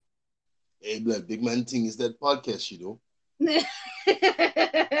Hey, blood, Big Man Thing is that podcast, you know. Big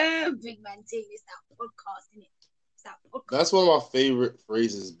man thing is that podcast, isn't it? It's that podcast. That's one of my favorite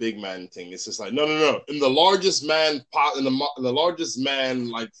phrases, Big Man Thing. It's just like, no, no, no. In the largest man, in the largest man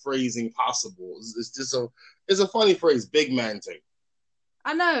like phrasing possible. It's just it's a funny phrase, Big Man Thing.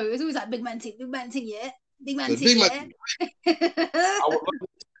 I know. It's always like big man thing, yeah. Big man The thing, Big Man yeah. Thing. I would love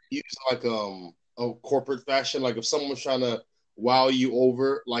to use like a corporate fashion, like if someone's trying to wow you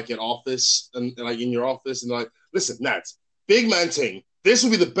over, like at office and like in your office, and like, listen, Nats, Big Man Thing. This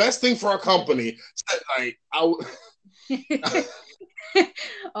would be the best thing for our company. So, like,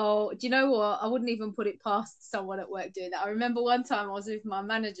 Oh, do you know what? I wouldn't even put it past someone at work doing that. I remember one time I was with my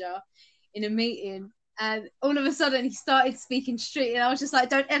manager in a meeting, and all of a sudden he started speaking street, and I was just like,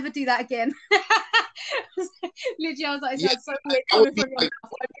 "Don't ever do that again." Literally, I was like, "It yeah, sounds so weird I coming would be from your like,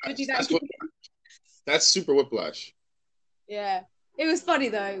 mouth. Don't ever do that that's again." what that's super whiplash. Yeah, it was funny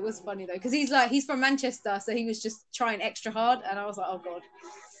though. It was funny though because he's from Manchester, so he was just trying extra hard, and I was like, "Oh God."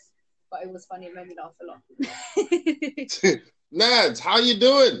 But it was funny. It made me laugh a lot. Nads, how you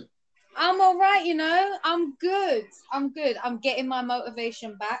doing? I'm all right, you know. I'm good. I'm good. I'm getting my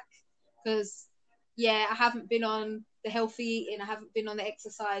motivation back because, yeah, I haven't been on the healthy eating. I haven't been on the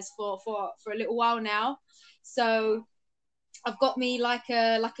exercise for a little while now. So I've got me like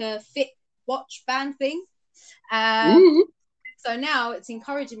a fit watch band thing. Um, Ooh. so now it's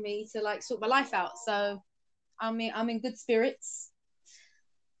encouraging me to like sort my life out. So I'm in good spirits.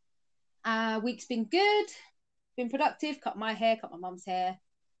 Week's been good. Been productive. Cut my hair. Cut my mum's hair.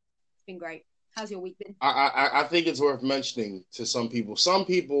 It's been great. How's your week been? I think it's worth mentioning to some people. Some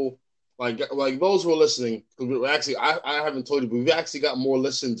people like those who are listening, because we actually I haven't told you, but we've actually got more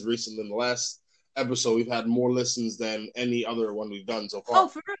listens recently. In the last episode, we've had more listens than any other one we've done so Oh, far.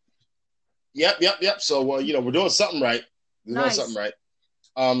 for real? Yep, yep, yep. So we're doing something right. We're doing something Nice.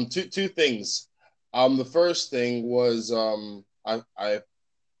 right. Two things. The first thing was I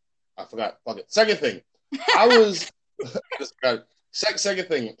forgot. Fuck it. Second thing, I was I just got it. Second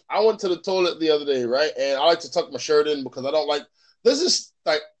thing, I went to the toilet the other day, right? And I like to tuck my shirt in because I don't like. There's this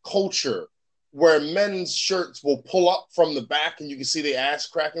like culture where men's shirts will pull up from the back and you can see the ass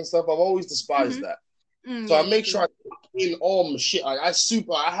crack and stuff. I've always despised Mm-hmm. that. So Yeah, I me make sure too. I tuck in all my shit. Like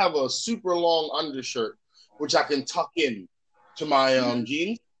I have a super long undershirt which I can tuck in to my Mm-hmm.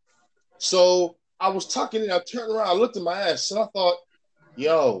 jeans. So I was tucking in. I turned around, I looked at my ass, and I thought,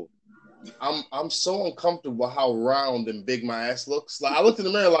 yo, I'm so uncomfortable how round and big my ass looks. Like I looked in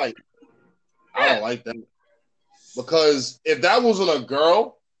the mirror like I don't like that. Because if that was on a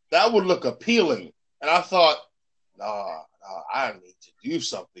girl, that would look appealing. And I thought, nah, I need to do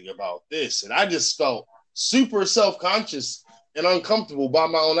something about this. And I just felt super self-conscious and uncomfortable by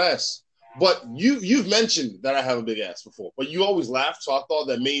my own ass. But you've mentioned that I have a big ass before, but you always laughed, so I thought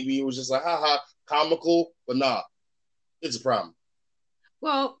that maybe it was just like haha comical, but nah, it's a problem.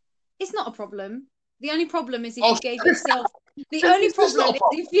 Well, it's not a problem. The only problem is if Oh, you gave yourself. The only it's problem no is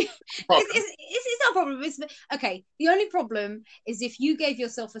problem. if you. It's not a problem. It's okay. The only problem is if you gave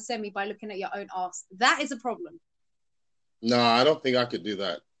yourself a semi by looking at your own ass. That is a problem. No, I don't think I could do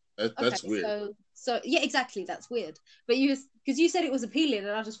that. Okay, That's weird. so yeah, exactly. That's weird. But you because you said it was appealing,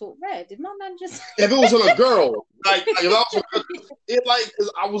 and I just thought, Red, did my man just? If it was on a girl, like if I was on a, it like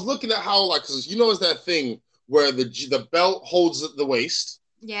because I was looking at how like because it's that thing where the belt holds the waist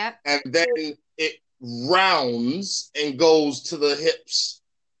Yeah. and then it rounds and goes to the hips.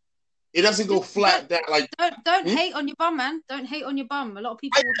 It doesn't go Don't flat down like. don't Hmm? hate on your bum, man. Don't hate on your bum. A lot of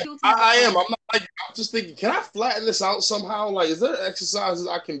people will kill to have I that am. bum. I'm not like. I'm just thinking. Can I flatten this out somehow? Like, is there exercises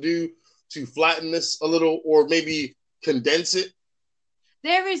I can do to flatten this a little, or maybe condense it?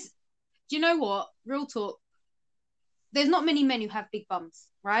 There is. Do you know what? Real talk. There's not many men who have big bums,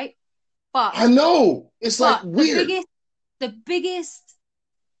 right? But I know it's like but weird. the biggest.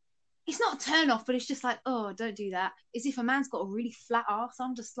 It's not a turn off, but it's just like, oh, don't do that. Is if a man's got a really flat ass,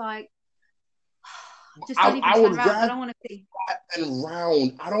 I'm just like, just don't even I turn would around. I rather don't want to see. and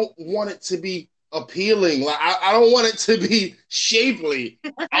round. I don't want it to be appealing. Like I don't want it to be shapely.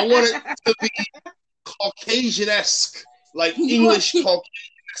 I want it to be Caucasian esque, like you want English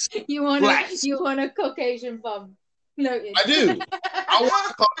Caucasian you want a flat. you want a Caucasian bum. Noted. I do. I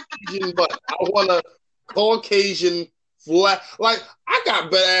want a Caucasian, but I want a Caucasian flat. Like I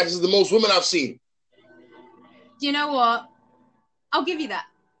got better asses than most women I've seen. Do you know what? I'll give you that.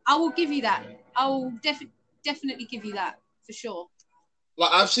 I will give you that. I will definitely give you that for sure.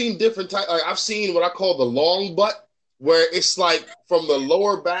 Like I've seen different type. Like I've seen what I call the long butt, where it's like from the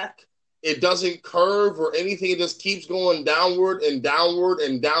lower back, It doesn't curve or anything. It just keeps going downward and downward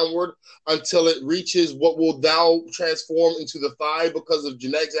and downward until it reaches what will now transform into the thigh because of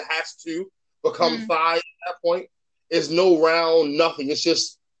genetics. It has to become thigh at that point. It's no round, nothing. It's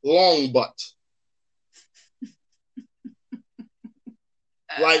just long butt.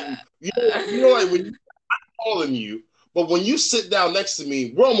 Like, like when I'm calling you, but when you sit down next to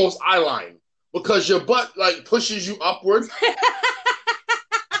me, we're almost eye line because your butt like pushes you upward.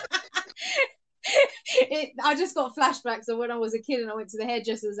 I just got flashbacks of when I was a kid and I went to the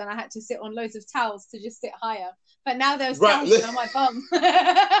hairdressers and I had to sit on loads of towels to just sit higher. But now there's towels on my bum.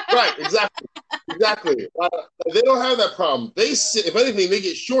 Right, exactly. They don't have that problem. They sit. If anything, they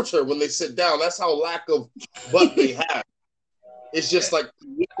get shorter when they sit down. That's how lack of butt they have. It's just like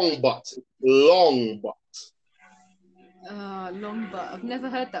long butt. Long butt. Long butt. I've never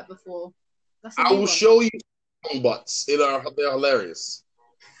heard that before. I will show you long butts. They're hilarious.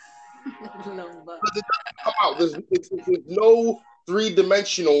 Long butt. But it doesn't come out. There's no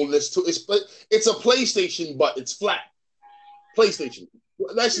three-dimensionalness to it. It's a PlayStation butt. It's flat. PlayStation.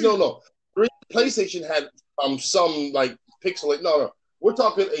 Actually, no. PlayStation had some like pixelate. No. We're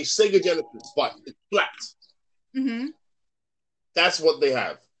talking a Sega Genesis butt. It's flat. Mm-hmm. That's what they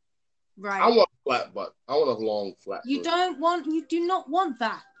have. Right. I want a flat butt. I want a long flat. You do not want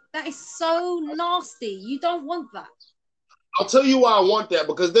that. That is so nasty. You don't want that. I'll tell you why I want that,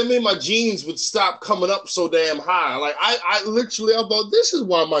 because then maybe my jeans would stop coming up so damn high. Like I literally I thought this is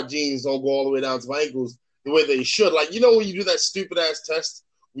why my jeans don't go all the way down to my ankles the way they should. Like, you know when you do that stupid ass test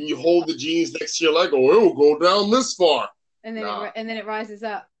when you hold the jeans next to your leg, oh, it will go down this far. And then it rises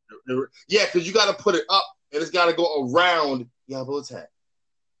up. Yeah, because you got to put it up and it's got to go around your elbow tag.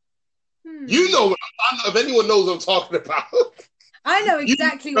 You know if anyone knows what I'm talking about. I know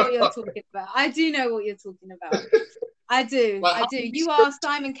exactly what you're talking about. I do know what you're talking about. I do. Like, I do. You are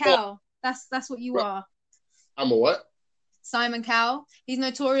Simon Cowell. That's what you are. I'm a what? Simon Cowell. He's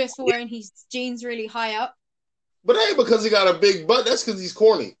notorious for wearing his jeans really high up. But it ain't because he got a big butt. That's because he's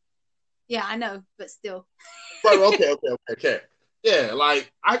corny. Yeah, I know, but still. Right, okay. Yeah,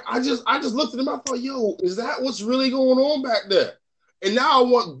 like I just looked at him. I thought, yo, is that what's really going on back there? And now I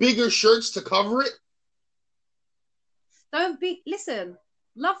want bigger shirts to cover it. Listen,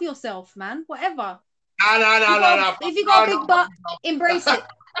 love yourself, man. Whatever. No. If you got a big butt, embrace it.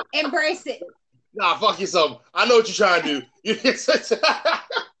 Embrace it. Nah, fuck yourself. I know what you're trying to do.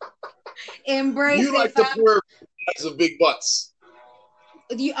 Embrace it. You like to perv guys with big butts.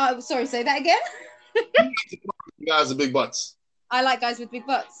 Sorry, say that again. You like to perv guys with big butts. I like guys with big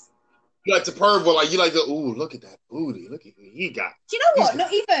butts. You like to perv one, like you like to. Ooh, look at that booty. Look at what he got. Do you know what?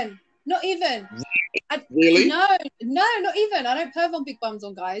 Not even. Really? No, not even. I don't perv on big bums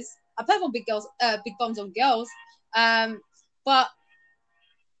on guys. I perv on big bums on girls. But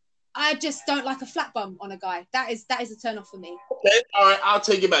I just don't like a flat bum on a guy. That is a turn off for me. Okay, all right, I'll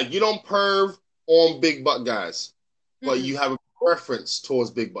take it back. You don't perv on big butt guys, but you have a preference towards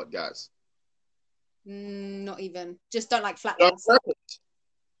big butt guys. Not even. Just don't like flat ones.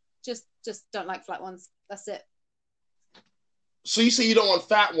 Just don't like flat ones. That's it. So you say you don't want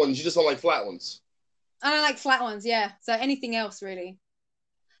fat ones, you just don't like flat ones. I don't like flat ones, yeah. So anything else really.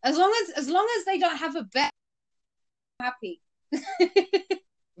 As long as they don't have a bet, I'm happy.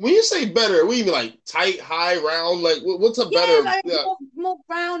 When you say better, what do you mean, like tight, high, round? Like what's a better? Like more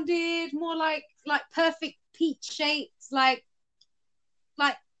rounded, more like perfect peach shapes, like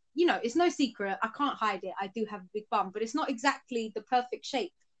you know, it's no secret. I can't hide it. I do have a big bum, but it's not exactly the perfect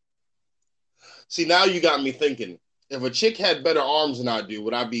shape. See, now you got me thinking. If a chick had better arms than I do,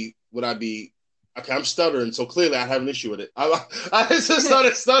 would I be? Okay, I'm stuttering, so clearly I have an issue with it. I just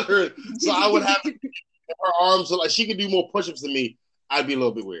started stuttering, so I would have her arms so like she could do more push-ups than me. I'd be a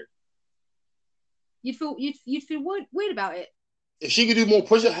little bit weird. You'd feel weird about it. If she could do more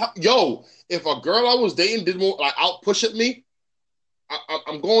push-ups, if a girl I was dating did more like out push-up me,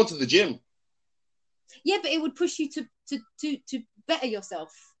 I'm going to the gym. Yeah, but it would push you to better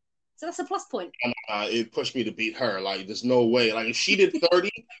yourself. So that's a plus point. It pushed me to beat her. Like, there's no way. Like, if she did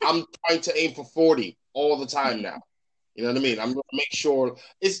 30, I'm trying to aim for 40 all the time now. You know what I mean? I'm going to make sure.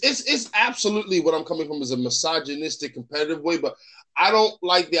 It's absolutely what I'm coming from is a misogynistic, competitive way, but I don't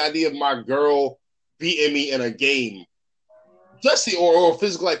like the idea of my girl beating me in a game. Just or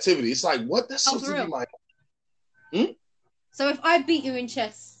physical activity. It's like, what? That's supposed to be my... So if I beat you in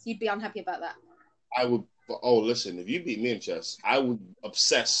chess, you'd be unhappy about that? I would... Oh, listen, if you beat me in chess, I would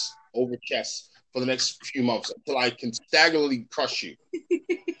obsess over chess for the next few months until I can staggeringly crush you.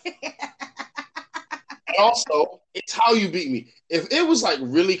 And also, it's how you beat me. If it was like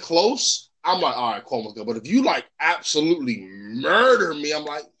really close, I'm like, all right, cool, good. But if you like absolutely murder me, I'm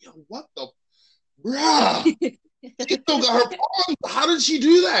like, yo, what the, bruh? She still got her palm. How did she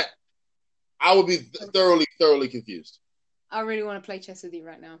do that? I would be thoroughly confused. I really want to play chess with you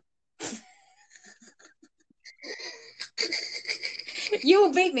right now. You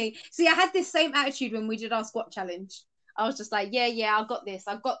will beat me. See, I had this same attitude when we did our squat challenge. I was just like, yeah, I got this,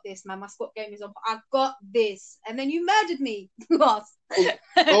 man. My squat game is on. I got this. And then you murdered me. Lost.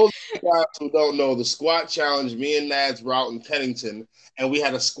 Those guys who don't know, the squat challenge, me and Nadz were out in Pennington, and we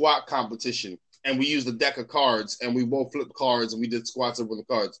had a squat competition. And we used a deck of cards, and we both flipped cards, and we did squats over the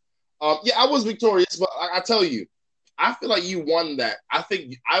cards. Yeah, I was victorious, but I tell you, I feel like you won that. I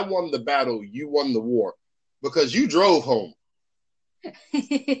think I won the battle. You won the war because you drove home. I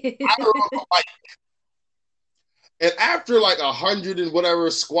drove home, like, and after like 100 and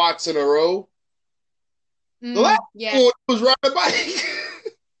whatever squats in a row, the last one was riding a bike.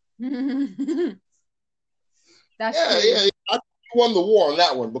 That's true. Yeah. I won the war on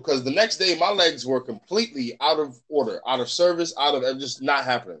that one because the next day my legs were completely out of order, out of service, out of just not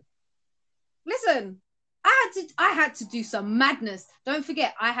happening. Listen, I had to do some madness. Don't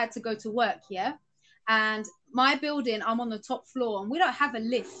forget, I had to go to work, yeah? And my building, I'm on the top floor and we don't have a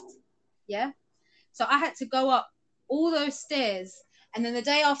lift, yeah? So I had to go up all those stairs. And then the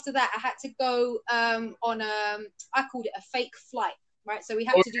day after that, I had to go on I called it a fake flight, right? So we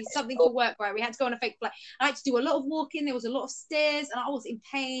had to do something for work, right? We had to go on a fake flight. I had to do a lot of walking. There was a lot of stairs and I was in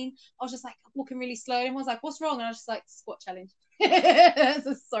pain. I was just like walking really slow. And I was like, what's wrong? And I was just like, squat challenge.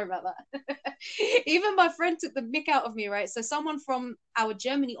 So sorry about that. Even my friend took the mick out of me, right? So someone from our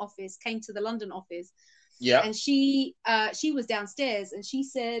Germany office came to the London office. Yeah. And she was downstairs and she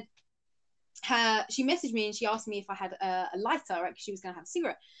said, she messaged me and she asked me if I had a lighter, right? Because she was going to have a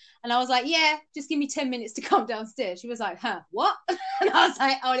cigarette. And I was like, yeah, just give me 10 minutes to come downstairs. She was like, huh, what? And I was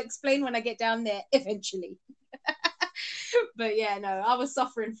like, I'll explain when I get down there eventually. But yeah, no, I was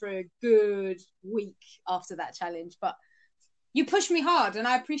suffering for a good week after that challenge. But you pushed me hard and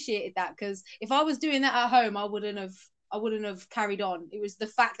I appreciated that because if I was doing that at home, I wouldn't have carried on. It was the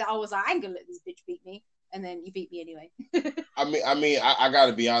fact that I was like, I ain't gonna let this bitch beat me. And then you beat me anyway. I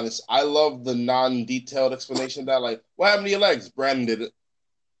gotta be honest. I love the non-detailed explanation of that. Like, what happened to your legs? Brandon did it.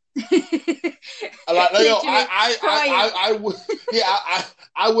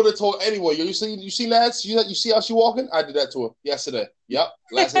 I would have told anyone. You see Nadz? You see how she walking? I did that to her yesterday. Yep,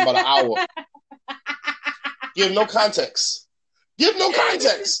 lasted about an hour. Give no context.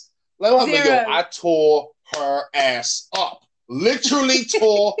 Like, I tore her ass up. Literally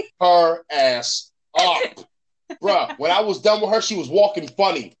tore her ass up. Bruh, when I was done with her, she was walking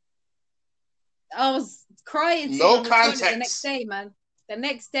funny. I was crying. No context. The next day, man. The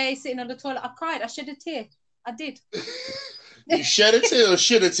next day, sitting on the toilet, I cried. I shed a tear. I did. You shed a tear or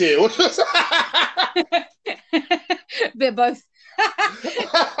shed a tear? What was that? Bit of both.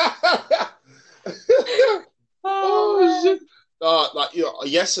 Oh shit!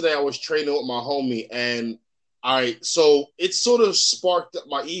 Yesterday I was training with my homie, and so it sort of sparked up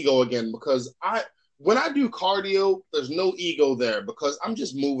my ego again because when I do cardio, there's no ego there because I'm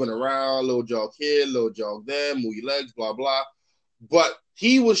just moving around, little jog here, little jog there, move your legs, blah blah. But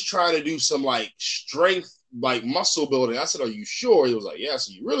he was trying to do some like strength, like muscle building. I said, "Are you sure?" He was like, "Yeah."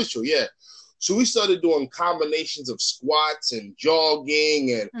 So you really sure? Yeah. So we started doing combinations of squats and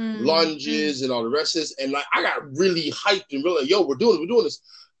jogging and lunges and all the rest of this. And like I got really hyped and really, yo, we're doing this.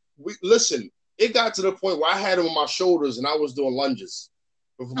 Listen, it got to the point where I had him on my shoulders and I was doing lunges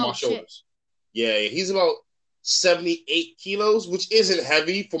with my shoulders. Yeah, he's about 78 kilos, which isn't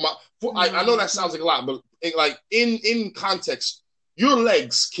heavy I know that sounds like a lot, but in context, your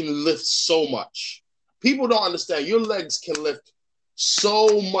legs can lift so much. People don't understand. Your legs can lift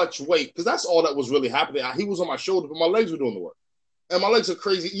so much weight because that's all that was really happening. He was on my shoulder, but my legs were doing the work. And my legs are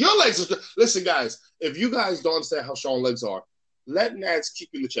crazy. Your legs are... Listen, guys, if you guys don't understand how strong legs are, let Nadz kick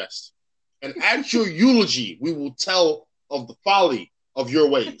you in the chest. And at your eulogy, we will tell of the folly of your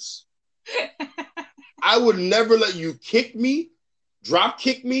ways. I would never let you kick me, drop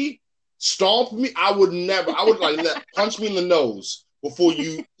kick me, stomp me. I would punch me in the nose before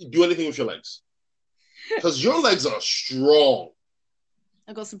you do anything with your legs. Because your legs are strong.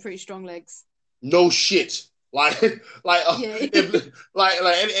 I got some pretty strong legs. No shit. Any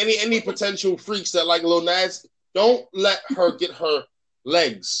potential freaks that like little Nadz, don't let her get her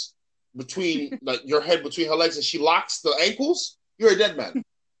legs between your head between her legs and she locks the ankles. You're a dead man.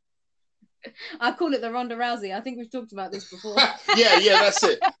 I call it the Ronda Rousey. I think we've talked about this before. yeah, that's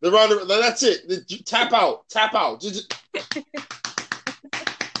it. The Ronda, that's it. Tap out. Just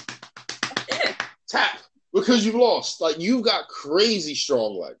tap because you've lost. Like you've got crazy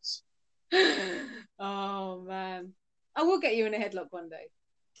strong legs. Oh man, I will get you in a headlock one day.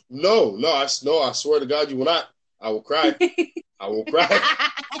 No, I swear to God, you will not. I will cry. I will cry.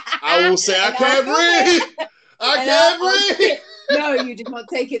 I will say, I can't breathe. I can't breathe. No, you did not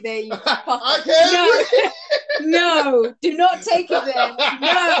take it there. You I can't breathe. No, do not take it there.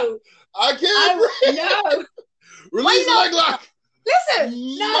 No, I can't breathe. No. Release the leg lock.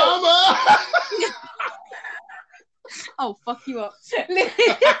 Listen, Mama. I'll fuck you up.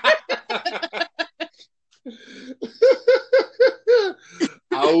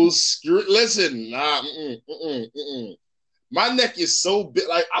 I will screw. Listen, my neck is so big.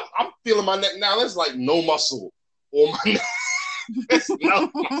 Like I'm feeling my neck now. There's like no muscle on my neck. There's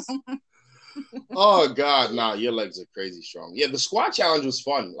no muscle. Oh God, nah, your legs are crazy strong. Yeah, the squat challenge was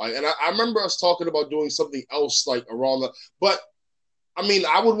fun. Like, and I remember us talking about doing something else like around the. But I mean,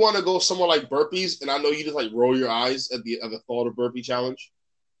 I would want to go somewhere like burpees, and I know you just like roll your eyes at the thought of burpee challenge.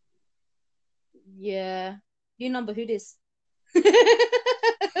 Yeah, you number who this?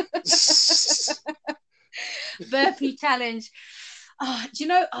 Burpee challenge. Oh, do you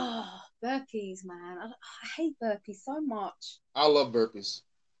know? Oh, burpees, man. I hate burpees so much. I love burpees.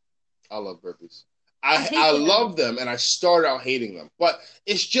 I love them, and I started out hating them. But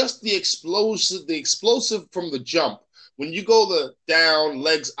it's just the explosive from the jump. When you go the down,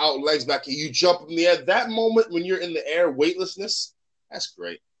 legs out, legs back, and you jump in the air, that moment when you're in the air, weightlessness, that's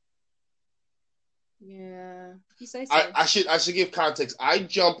great. Yeah, you say so. I should give context. I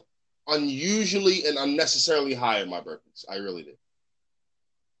jump unusually and unnecessarily high in my burpees. I really do.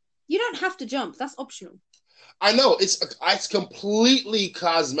 You don't have to jump. That's optional. I know it's completely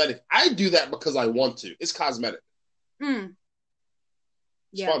cosmetic. I do that because I want to. It's cosmetic. Yeah.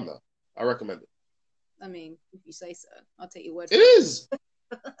 It's fun though. I recommend it. I mean, if you say so, I'll take your word. It is.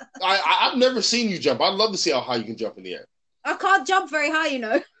 I've never seen you jump. I'd love to see how high you can jump in the air. I can't jump very high, you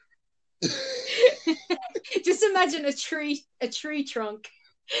know. Just imagine a tree trunk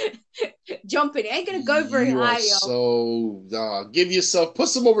jumping. It ain't gonna go very high, yo. So put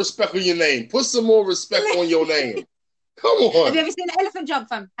some more respect on your name. Put some more respect on your name. Come on. Have you ever seen an elephant jump,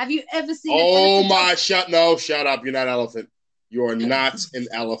 fam? Have you ever seen an elephant jump? Shut up. You're not an elephant. You are not an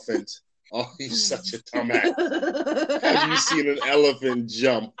elephant. Oh, you're such a dumbass. Have you seen an elephant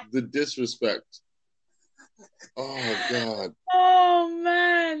jump? The disrespect. Oh God. Oh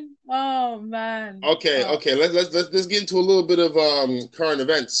man. Okay. Let's get into a little bit of current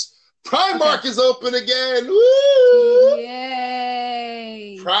events. Primark is open again. Woo!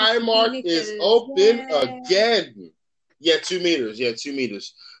 Yay! Primark is open again. Yeah, 2 meters.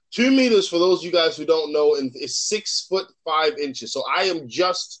 2 meters, for those of you guys who don't know, is 6'5" So I am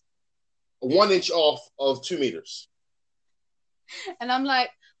just 1 inch off of 2 meters. And I'm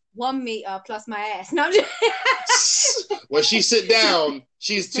like 1 meter plus my ass. No, when she sit down,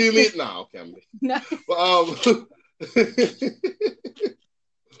 she's 2 meters. No, okay. No.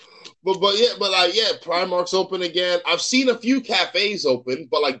 But Primark's open again. I've seen a few cafes open,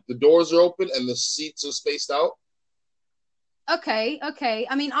 but like the doors are open and the seats are spaced out. Okay.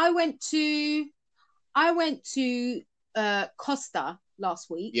 I mean, I went to Costa last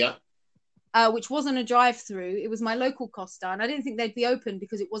week. Yeah. Which wasn't a drive-through. It was my local Costa, and I didn't think they'd be open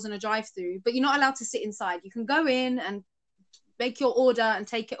because it wasn't a drive-through. But you're not allowed to sit inside. You can go in and make your order and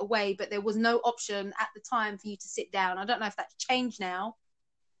take it away, but there was no option at the time for you to sit down. I don't know if that's changed now,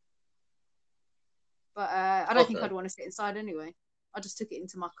 but I don't think I'd want to sit inside anyway. I just took it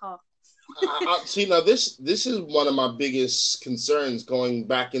into my car. See, now this is one of my biggest concerns going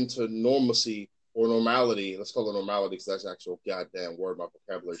back into normalcy. Or normality. Let's call it normality because that's actual goddamn word. My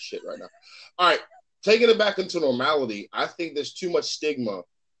vocabulary shit right now. All right. Taking it back into normality, I think there's too much stigma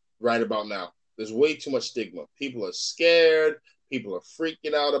right about now. There's way too much stigma. People are scared. People are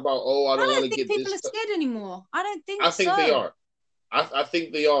freaking out about, I don't want to get this. I don't think people are scared anymore. I think they are. I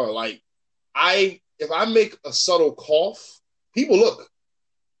think they are. Like, if I make a subtle cough, people look.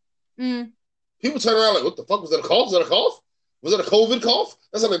 People turn around like, what the fuck? Was that a cough? Was that a cough? Was it a COVID cough?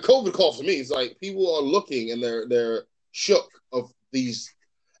 That's not a COVID cough to me. It's like people are looking and they're shook of these.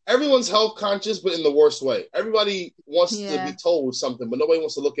 Everyone's health conscious, but in the worst way. Everybody wants to be told something, but nobody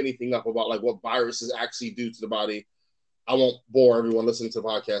wants to look anything up about like what viruses actually do to the body. I won't bore everyone listening to the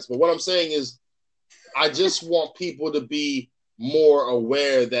podcast, but what I'm saying is I just want people to be more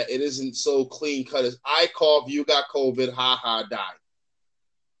aware that it isn't so clean cut as I cough, you got COVID, die.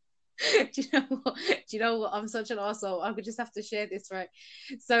 Do you know what? I'm such an arsehole. I would just have to share this, right?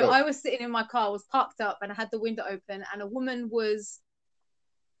 So I was sitting in my car, was parked up, and I had the window open, and a woman was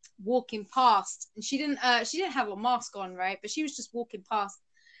walking past, and she didn't have a mask on, right? But she was just walking past,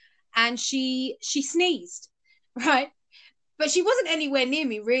 and she sneezed, right? But she wasn't anywhere near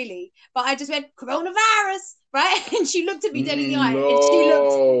me, really. But I just went, coronavirus, right? And she looked at me dead in the eye.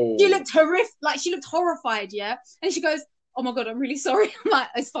 And she looked horrific, like she looked horrified, yeah? And she goes, oh my God, I'm really sorry. I'm like,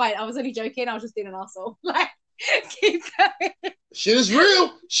 it's fine. I was only joking. I was just being an asshole. Like, keep going. Shit is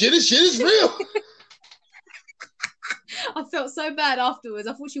real. Shit is real. I felt so bad afterwards.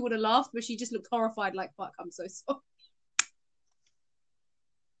 I thought she would have laughed, but she just looked horrified, like, fuck, I'm so sorry.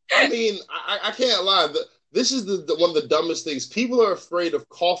 I mean, I can't lie. This is the one of the dumbest things. People are afraid of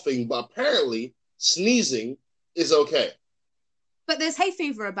coughing, but apparently sneezing is okay. But there's hay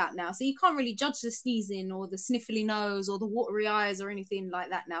fever about now, so you can't really judge the sneezing or the sniffly nose or the watery eyes or anything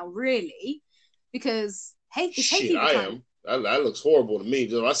like that now, really, because hay fever. I am. That looks horrible to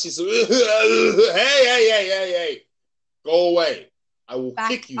me. I see some. Hey! Go away! I will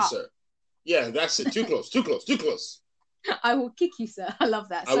kick you, sir. Yeah, that's it. Too close. I will kick you, sir. I love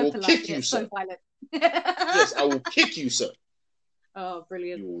that. I will kick you, sir. So violent. Yes, I will kick you, sir. Oh,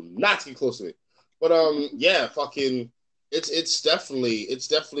 brilliant! You will not get close to me. But yeah, fucking, it's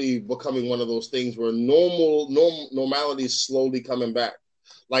definitely becoming one of those things where normality is slowly coming back.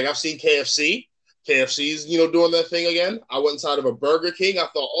 Like I've seen KFC. KFC's doing that thing again. I went inside of a Burger King. I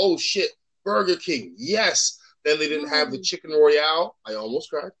thought, oh shit, Burger King, yes. Then they didn't have the chicken royale. I almost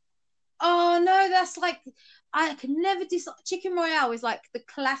cried. Oh no, that's like I can never decide. Chicken royale is like the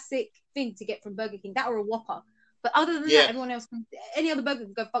classic thing to get from Burger King. That or a Whopper. But other than that, everyone else any other burger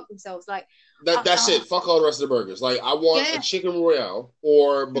can go fuck themselves. Like that's it. Fuck all the rest of the burgers. Like I want a chicken royale,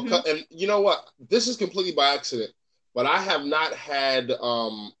 or because and you know what? This is completely by accident, but I have not had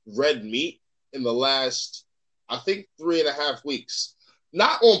red meat in the last, I think, 3.5 weeks.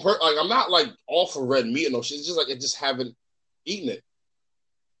 Not on purpose. Like I'm not like off of red meat and no shit. It's just like I just haven't eaten it.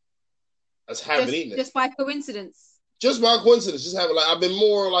 I just haven't eaten it. Just by coincidence. Just by coincidence. Just haven't. Like I've been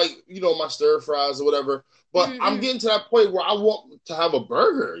more like my stir fries or whatever. But I'm getting to that point where I want to have a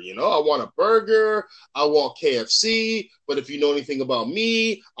burger. I want a burger. I want KFC. But if you know anything about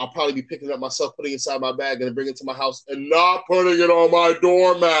me, I'll probably be picking it up myself, putting it inside my bag, and bringing it to my house, and not putting it on my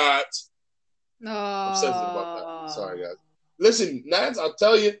doormat. I'm sensitive about that. Sorry, guys. Listen, Nadz, I'll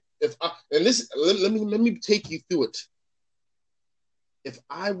tell you, let me take you through it. If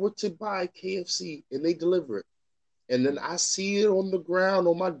I were to buy KFC and they deliver it, and then I see it on the ground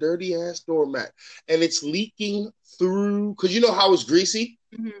on my dirty ass doormat, and it's leaking through, because you know how it's greasy?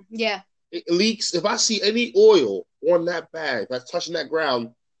 Mm-hmm. Yeah. It leaks. If I see any oil on that bag that's touching that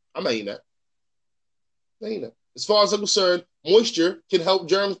ground, I'm not eating that. I'm not eating that. As far as I'm concerned, moisture can help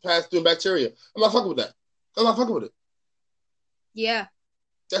germs pass through bacteria. I'm not fucking with that. I'm not fucking with it. Yeah.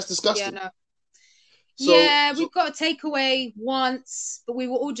 That's disgusting. Yeah, no. We've got a takeaway once, but we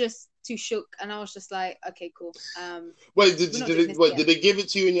were all just too shook, and I was just like, okay, cool. Wait, did they give it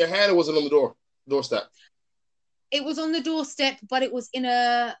to you in your hand, or was it on the doorstep? It was on the doorstep, but it was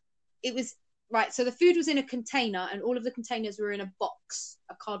right. So the food was in a container, and all of the containers were in a box,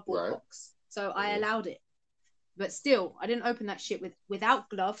 a cardboard box. So I allowed it, but still, I didn't open that shit without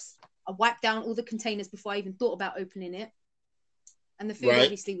gloves. I wiped down all the containers before I even thought about opening it. And the food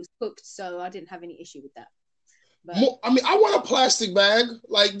obviously was cooked, so I didn't have any issue with that. But I mean, I want a plastic bag.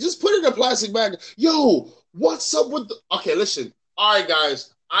 Like, just put it in a plastic bag. Yo, what's up with okay, listen. All right,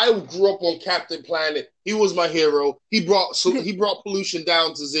 guys. I grew up on Captain Planet. He was my hero. He brought pollution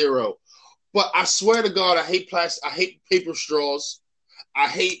down to zero. But I swear to God, I hate plastic. I hate paper straws. I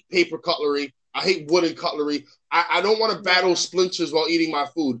hate paper cutlery. I hate wooden cutlery. I don't want to battle splinters while eating my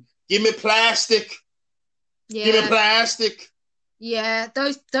food. Give me plastic. Yeah. Give me plastic. Yeah,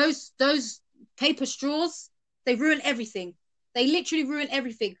 those paper straws, they ruin everything. They literally ruin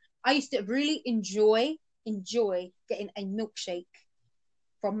everything. I used to really enjoy getting a milkshake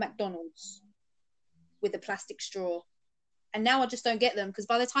from McDonald's with a plastic straw. And now I just don't get them, because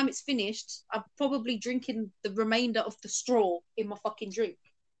by the time it's finished, I'm probably drinking the remainder of the straw in my fucking drink.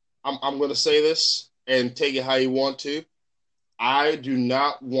 I'm going to say this and take it how you want to. I do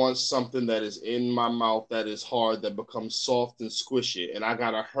not want something that is in my mouth that is hard, that becomes soft and squishy, and I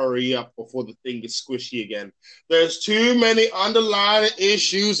gotta hurry up before the thing gets squishy again. There's too many underlying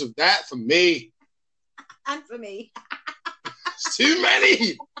issues of that for me. And for me. It's too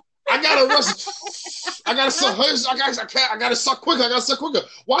many. I gotta rush. I gotta suck quicker. I gotta suck quicker.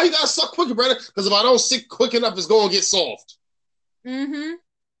 Why you gotta suck quicker, brother? Because if I don't suck quick enough, it's gonna get soft. Mm-hmm.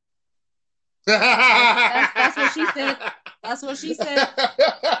 That's what she said. That's what she said.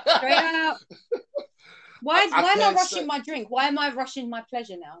 Straight out. Why am I rushing my drink? Why am I rushing my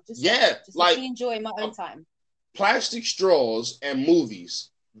pleasure now? Just like enjoy my own time. Plastic straws and movies.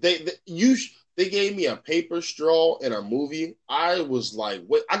 they gave me a paper straw in a movie. I was like,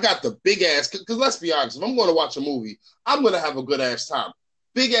 wait, I got the big ass, because let's be honest, if I'm going to watch a movie, I'm going to have a good ass time.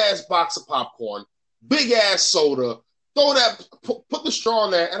 Big ass box of popcorn, big ass soda, put the straw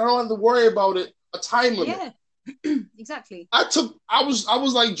in there, and I don't have to worry about it, a time limit. Yeah, exactly. I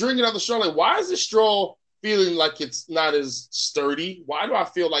was like drinking out the straw, like, why is this straw feeling like it's not as sturdy? Why do I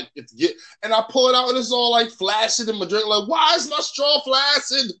feel like it's and I pull it out and it's all like flaccid in my drink, like, why is my straw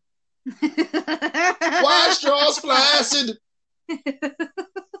flaccid? Why straws flaccid?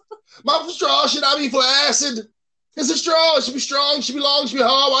 My straw should not be flaccid. It's a straw. It should be strong. It should be long. It should be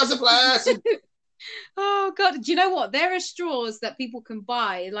hard. Why is it flaccid? Oh God! Do you know what? There are straws that people can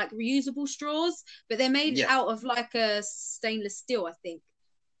buy, like reusable straws, but they're made out of like a stainless steel, I think.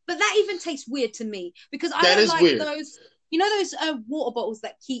 But that even tastes weird to me because I don't like weird. Those. You know those water bottles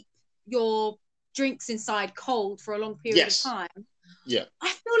that keep your drinks inside cold for a long period of time. Yeah. I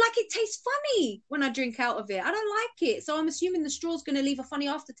feel like it tastes funny when I drink out of it. I don't like it. So I'm assuming the straw's going to leave a funny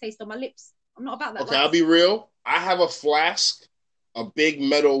aftertaste on my lips. I'm not about that. Okay, I'll be real. I have a flask, a big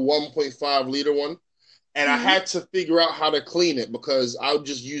metal 1.5 liter one, and I had to figure out how to clean it because I would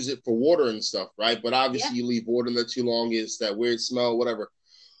just use it for water and stuff, right? But obviously you leave water in there too long, it's that weird smell, whatever.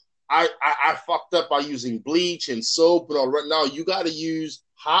 I fucked up by using bleach and soap and all. Right now, you got to use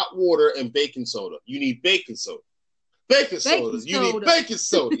hot water and baking soda. You need baking soda. Baking soda. You need baking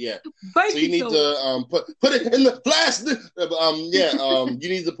soda. Yeah. So you need to put it in the plastic. You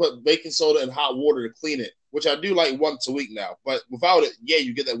need to put baking soda and hot water to clean it, which I do like once a week now. But without it,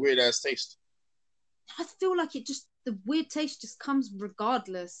 you get that weird ass taste. I feel like the weird taste just comes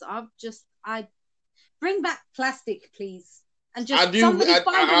regardless. I bring back plastic, please. And just find a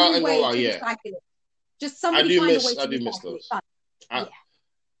new way to recycle it. Just somebody find a way to recycle it. I do miss those.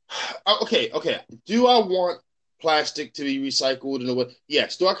 Okay. Do I want plastic to be recycled in a way?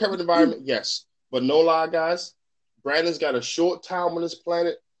 Yes. Do I care about the environment? Yes. But no lie, guys. Brandon's got a short time on this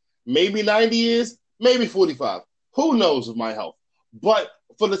planet. Maybe 90 years, maybe 45. Who knows with my health? But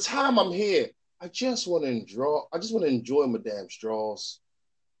for the time I'm here, I just want to enjoy my damn straws.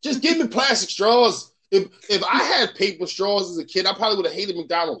 Just give me plastic straws. If I had paper straws as a kid, I probably would have hated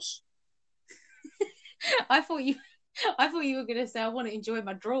McDonald's. I thought you were gonna say I want to enjoy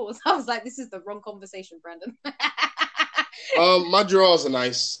my drawers. I was like, this is the wrong conversation, Brandon. My drawers are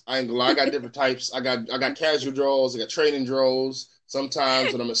nice. I ain't gonna lie. I got different types. I got casual drawers. I got training drawers.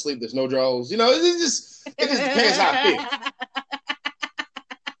 Sometimes when I'm asleep, there's no drawers. You know, it just depends how I feel.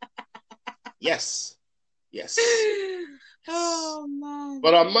 Yes. Oh man!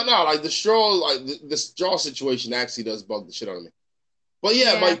 But no, like the straw, like the straw situation actually does bug the shit out of me. But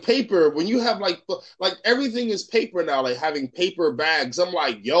like paper, when you have like everything is paper now, like having paper bags. I'm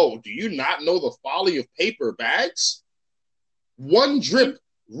like, yo, do you not know the folly of paper bags? One drip,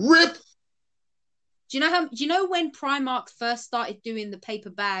 rip. Do you know when Primark first started doing the paper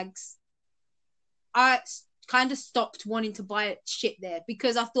bags? I kind of stopped wanting to buy shit there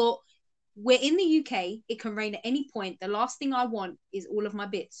because I thought, we're in the UK, it can rain at any point. The last thing I want is all of my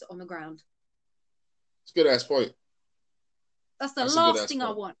bits on the ground. It's a good ass point. That's the last thing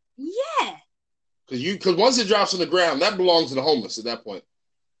I want. Yeah. Because once it drops on the ground, that belongs to the homeless at that point.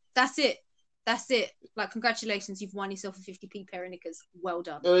 That's it. Like, congratulations, you've won yourself a 50p pair of knickers. Well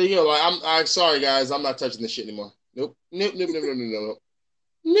done. There you go. Like, I'm sorry, guys. I'm not touching this shit anymore. Nope.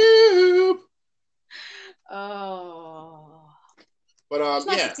 Oh. But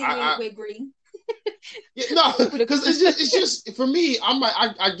we're green. Because it's just for me. I'm like,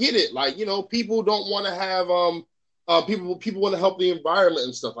 I get it. Like, you know, people don't want to have people want to help the environment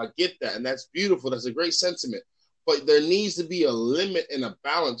and stuff. I get that, and that's beautiful. That's a great sentiment. But there needs to be a limit and a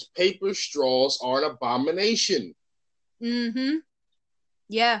balance. Paper straws are an abomination. Mm-hmm.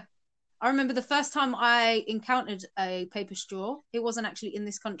 Yeah. I remember the first time I encountered a paper straw. It wasn't actually in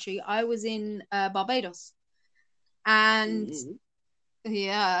this country. I was in Barbados, and.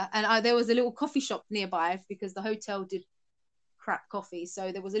 Yeah, and there was a little coffee shop nearby because the hotel did crap coffee.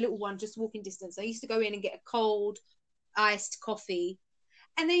 So there was a little one just walking distance. I used to go in and get a cold, iced coffee,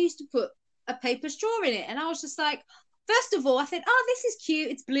 and they used to put a paper straw in it. And I was just like, first of all, I said, oh, this is cute.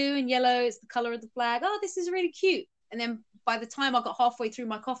 It's blue and yellow. It's the color of the flag. Oh, this is really cute. And then by the time I got halfway through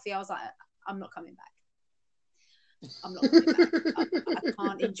my coffee, I was like, I'm not coming back. I'm not coming back. I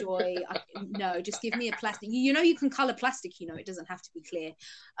can't enjoy. No, just give me a plastic. You know, you can color plastic. You know, it doesn't have to be clear.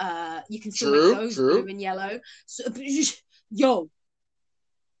 You can still make those blue and yellow. So, yo.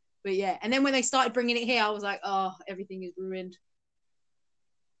 But yeah, and then when they started bringing it here, I was like, oh, everything is ruined.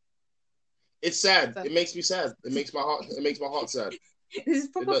 It's sad. It makes me sad. It makes my heart sad. This is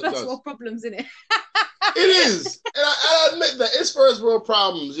proper first world problems, isn't it? It is. And I admit that it's first world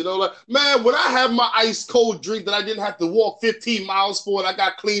problems, you know. Like, man, when I have my ice cold drink that I didn't have to walk 15 miles for and I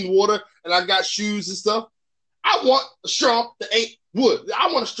got clean water and I got shoes and stuff, I want a straw that ain't wood.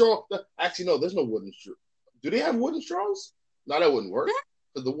 I want a straw that actually no, there's no wooden straw. Do they have wooden straws? No, that wouldn't work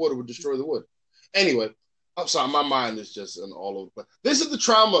because the water would destroy the wood. Anyway, I'm sorry, my mind is just all over the place. This is the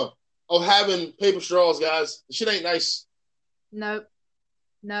trauma of having paper straws, guys. The shit ain't nice. Nope.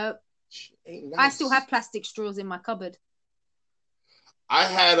 Nope. Ain't nice. I still have plastic straws in my cupboard. I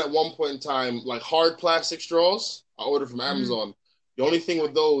had at one point in time like hard plastic straws. I ordered from Amazon. The only thing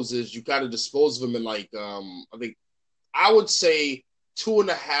with those is you got to dispose of them in like I think I would say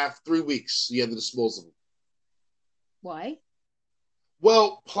 2.5, 3 weeks. You have to dispose of them. Why?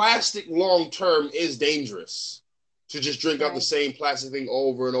 Well, plastic long term is dangerous. To just drink out the same plastic thing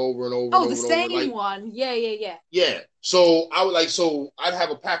over and over and over. Oh, and the over same like, one. Yeah. Yeah. So I'd have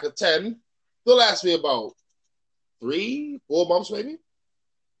a pack of 10. They'll last me about 3, 4 months maybe.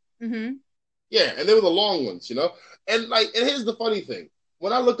 Mm-hmm. Yeah, and they were the long ones, you know? And here's the funny thing.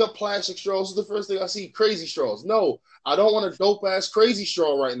 When I look up plastic straws, the first thing I see, crazy straws. No, I don't want a dope-ass crazy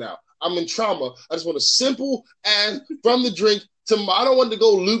straw right now. I'm in trauma. I just want a simple and from the drink to I don't want to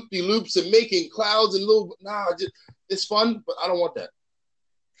go loop-de-loops and making clouds and little, it's fun, but I don't want that.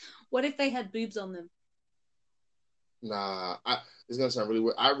 What if they had boobs on them? Nah, it's going to sound really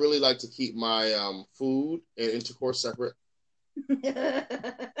weird. I really like to keep my food and intercourse separate.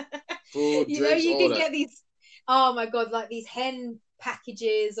 Food, you drinks, know, you all can that. get these, oh my God, like these hen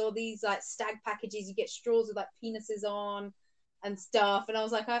packages or these like stag packages. You get straws with like penises on and stuff. And I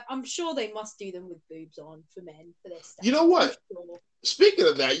was like, I'm sure they must do them with boobs on for men for their stag. You know what? Sure. Speaking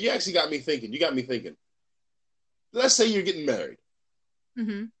of that, you actually got me thinking. Let's say you're getting married.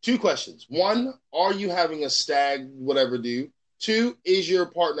 Mm-hmm. 2 questions. 1, are you having a stag, whatever do? 2, is your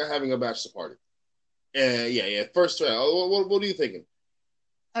partner having a bachelor party? Yeah. First, what are you thinking?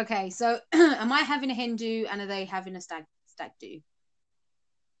 Okay, so am I having a hen do and are they having a stag do?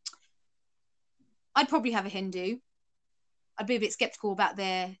 I'd probably have a hen do. I'd be a bit skeptical about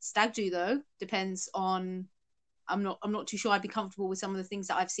their stag do though. Depends on. I'm not too sure I'd be comfortable with some of the things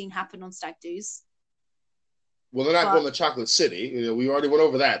that I've seen happen on stag do's. Well, they're not going to Chocolate City. You know, we already went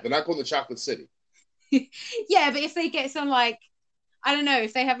over that. They're not going to Chocolate City. Yeah, but if they get some like, I don't know,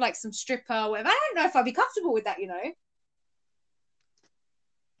 if they have like some stripper or whatever, I don't know if I'd be comfortable with that, you know.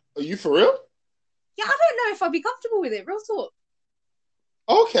 Are you for real? Yeah, I don't know if I'd be comfortable with it. Real talk.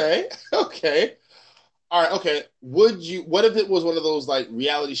 Okay. All right, okay. What if it was one of those like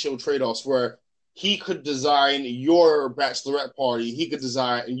reality show trade-offs where he could design your bachelorette party, he could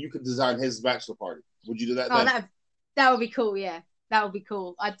design, and you could design his bachelor party? Would you do that? Oh, that would be cool. Yeah, that would be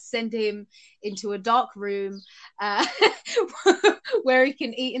cool. I'd send him into a dark room where he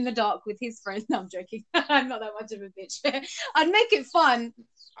can eat in the dark with his friends. No, I'm joking. I'm not that much of a bitch. I'd make it fun.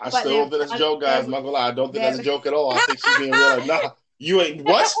 I still don't think that's a joke, guys. I'm not gonna lie. I don't think that's a joke at all. I think she's being real. Like, nah, you ain't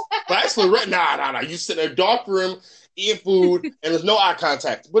what? Bachelorette? Nah. You sit in a dark room, eating food, and there's no eye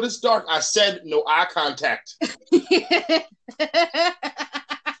contact. But it's dark. I said no eye contact.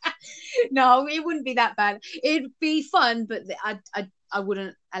 No, it wouldn't be that bad. It'd be fun, but I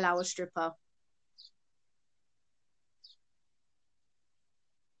wouldn't allow a stripper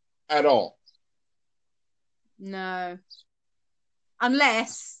At all. No,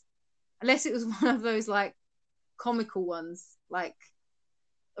 unless it was one of those like comical ones, like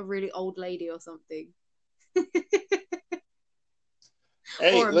a really old lady or something.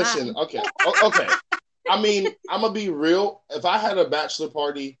 Hey, listen, okay. I mean, I'm gonna be real. If I had a bachelor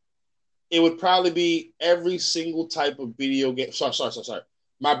party, it would probably be every single type of video game. Sorry.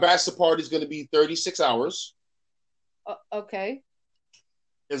 My bachelor party is going to be 36 hours. Okay.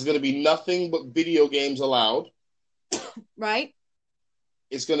 There's going to be nothing but video games allowed. Right.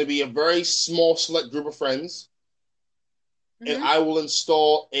 It's going to be a very small select group of friends. Mm-hmm. And I will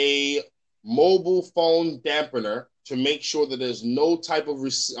install a mobile phone dampener to make sure that there's no type of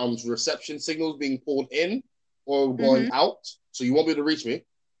reception signals being pulled in or going out. So you won't be able to reach me.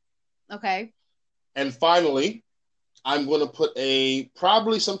 Okay. And finally, I'm going to put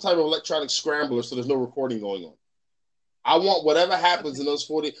probably some type of electronic scrambler so there's no recording going on. I want whatever happens in those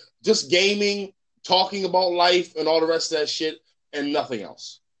 40, just gaming, talking about life and all the rest of that shit and nothing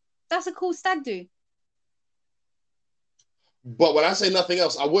else. That's a cool stag do. But when I say nothing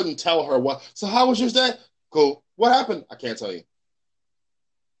else, I wouldn't tell her what. So how was your stag? Cool. What happened? I can't tell you.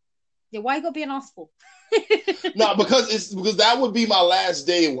 Yeah, why you gotta be an asshole? No, because that would be my last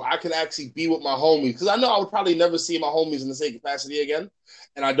day where I could actually be with my homies. Because I know I would probably never see my homies in the same capacity again.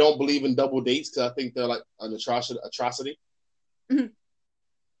 And I don't believe in double dates because I think they're like an atrocity. Mm-hmm.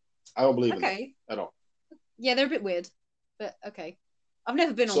 I don't believe in that at all. Yeah, they're a bit weird, but okay. I've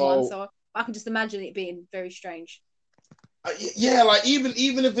never been on one, So so I can just imagine it being very strange. yeah, like even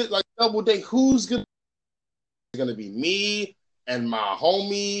if it's like double date, who's gonna be me and my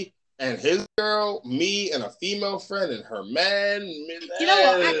homie and his girl, me and a female friend and her man. You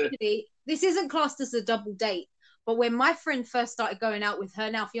know what? Actually, this isn't classed as a double date, but when my friend first started going out with her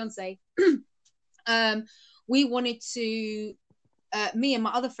now fiance, we wanted to, me and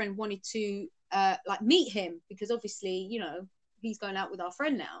my other friend wanted to like meet him because obviously, you know, he's going out with our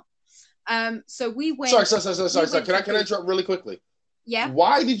friend now. So we went. Sorry. Can I interrupt really quickly? Yeah.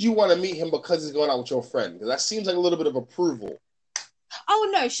 Why did you want to meet him because he's going out with your friend? Because that seems like a little bit of approval. Oh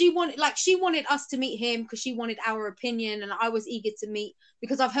no, she wanted us to meet him because she wanted our opinion, and I was eager to meet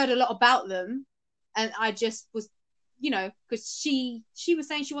because I've heard a lot about them, and I just was, you know, because she was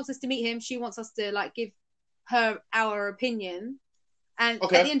saying she wants us to meet him, she wants us to like give her our opinion, and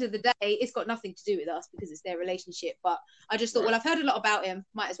Okay. at the end of the day, it's got nothing to do with us because it's their relationship. But I just thought, well, I've heard a lot about him,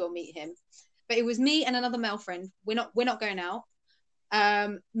 might as well meet him. But it was me and another male friend. We're not going out.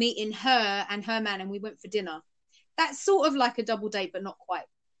 Meeting her and her man, and we went for dinner. That's sort of like a double date, but not quite.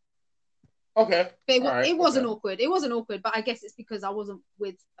 Okay. But it wasn't awkward. It wasn't awkward, but I guess it's because I wasn't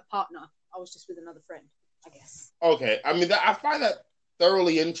with a partner. I was just with another friend, I guess. Okay. I mean, I find that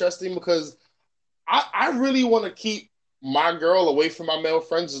thoroughly interesting because I really want to keep my girl away from my male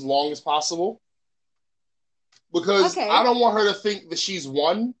friends as long as possible. Because I don't want her to think that she's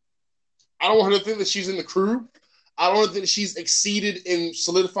won. I don't want her to think that she's in the crew. I don't want her to think that she's exceeded in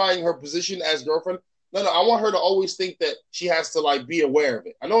solidifying her position as girlfriend. No, I want her to always think that she has to like be aware of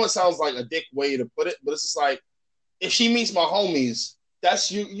it. I know it sounds like a dick way to put it, but it's just like if she meets my homies,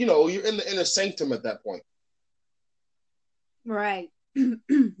 that's you know, you're in the inner sanctum at that point. Right.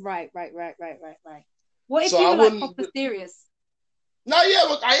 right. What if you were like proper serious? No, yeah,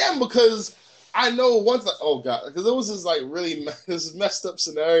 look, I am because I know once like oh god, because there was this like really this messed up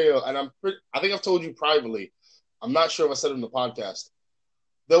scenario, and I think I've told you privately. I'm not sure if I said it in the podcast.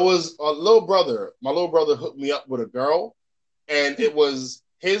 There was a little brother. My little brother hooked me up with a girl, and it was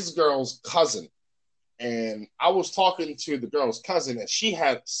his girl's cousin. And I was talking to the girl's cousin, and she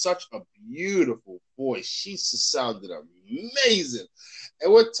had such a beautiful voice. She just sounded amazing.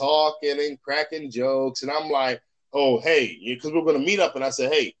 And we're talking and cracking jokes, and I'm like, oh, hey, because we're going to meet up. And I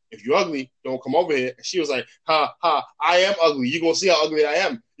said, hey, if you're ugly, don't come over here. And she was like, ha, I am ugly. You're going to see how ugly I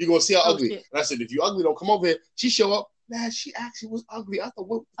am. You're going to see how ugly. Shit. And I said, if you're ugly, don't come over here. She show up. Man, she actually was ugly. I thought,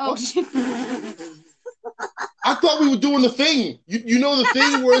 what? Oh, shit. I thought we were doing the thing. You know the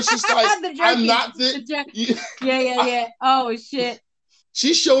thing where it's just like, I'm not the... Yeah. Oh, shit.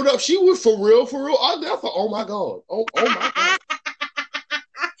 She showed up. She was for real ugly. I thought, oh, my God. Oh my God.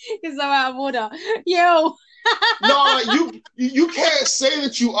 It's so out of order. Yo. No, like you can't say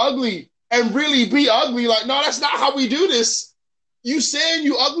that you ugly and really be ugly. Like, no, that's not how we do this. You saying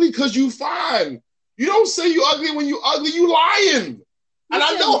you ugly because you fine. You don't say you ugly when you ugly. You lying. And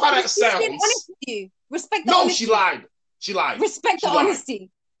I know how that sounds. Honest with you. Respect the honesty. No, she lied. Respect the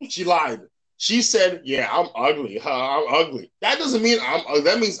honesty. She lied. She said, yeah, I'm ugly. I'm ugly. That doesn't mean I'm ugly.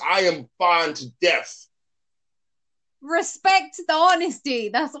 That means I am fine to death. Respect the honesty.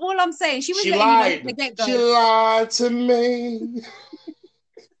 That's all I'm saying. She was she lied. She lied to me.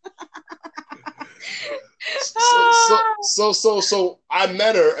 So I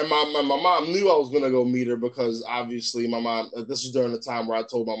met her, and my mom knew I was gonna go meet her because obviously my mom. This was during the time where I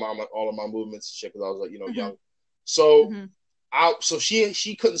told my mom like all of my movements and shit because I was like young. So so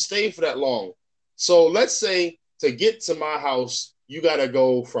she couldn't stay for that long. So let's say to get to my house, you gotta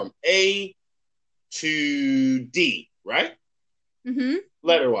go from A to D, right? Mm-hmm.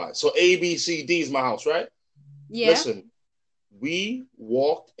 Letter wise. So A, B, C, D is my house, right? Yeah. Listen. We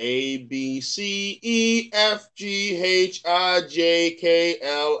walked A, B, C, E, F, G, H, I, J, K,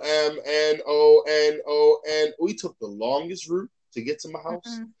 L, M, N, O, N, O, N. We took the longest route to get to my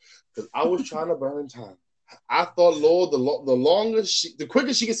house because I was trying to burn time. I thought, Lord, the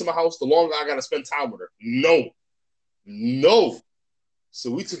quicker she gets to my house, the longer I got to spend time with her. No. So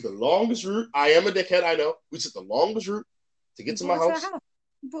we took the longest route. I am a dickhead, I know. We took the longest route to get to my house.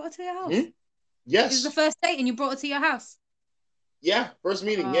 You brought her to your house? Yes. This is the first date and you brought her to your house? Yeah, first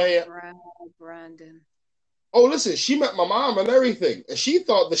meeting. Yeah. Brandon. Oh, listen, she met my mom and everything. And she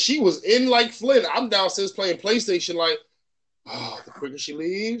thought that she was in like Flynn. I'm downstairs playing PlayStation like, oh, the quicker she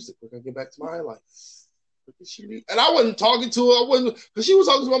leaves, the quicker I get back to my life. The quicker she leaves. And I wasn't talking to her. Because she was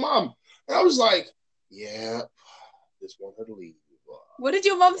talking to my mom. And I was like, yeah, just want her to leave. What did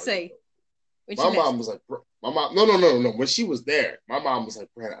your mom say? My mom was like, no. When she was there, my mom was like,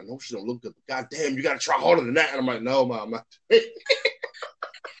 Brandon, I know she don't look good, but goddamn, you got to try harder than that. And I'm like, no, Mom.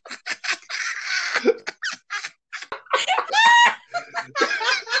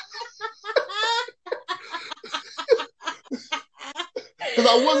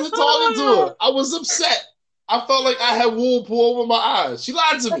 because I wasn't talking to her. I was upset. I felt like I had wool pull over my eyes. She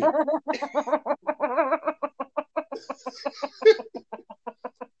lied to me.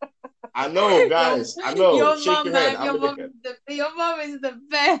 I know, guys. I know. Your Shake mom, your head. man, I'm a dickhead. Your mom is the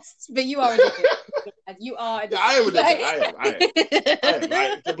best, but you are a dickhead. You are a dickhead. Yeah, I am a dickhead.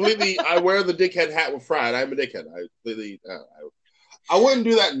 I completely. I wear the dickhead hat with pride. I am a dickhead. I completely. I wouldn't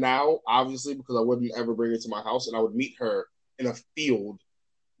do that now, obviously, because I wouldn't ever bring her to my house, and I would meet her in a field,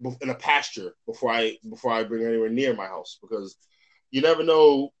 in a pasture, before I bring her anywhere near my house, because you never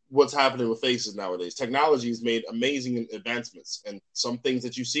know what's happening with faces nowadays. Technology has made amazing advancements, and some things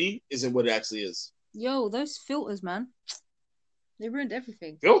that you see isn't what it actually is. Yo, those filters, man, they ruined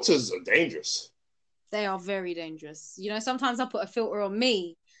everything. Filters are dangerous. They are very dangerous. You know, sometimes I put a filter on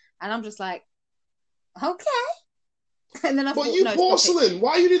me, and I'm just like, okay. And then I thought, you porcelain.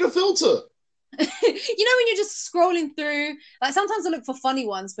 Why you need a filter? You know, when you're just scrolling through, like sometimes I look for funny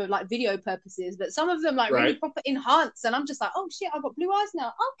ones for like video purposes, but some of them like really proper enhance, and I'm just like, oh shit, I've got blue eyes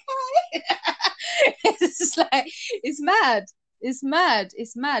now. Okay. It's just like, it's mad.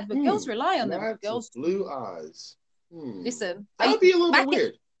 But girls rely on them. Girls blue eyes. Listen, that'd be a little bit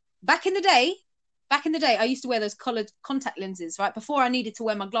weird. Back in the day, I used to wear those colored contact lenses, right? Before I needed to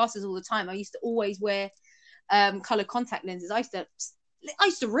wear my glasses all the time, I used to always wear colored contact lenses. I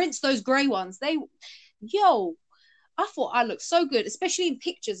used to rinse those grey ones. I thought I looked so good, especially in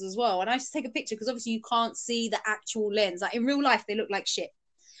pictures as well. And I used to take a picture because obviously you can't see the actual lens. Like in real life, they look like shit.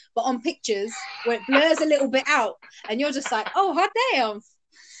 But on pictures, where it blurs a little bit out, and you're just like, oh, hot damn.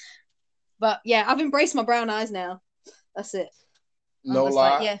 But yeah, I've embraced my brown eyes now. That's it. No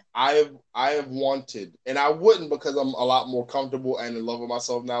lie, like, yeah. I have wanted, and I wouldn't because I'm a lot more comfortable and in love with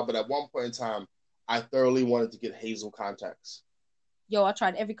myself now. But at one point in time, I thoroughly wanted to get hazel contacts. Yo, I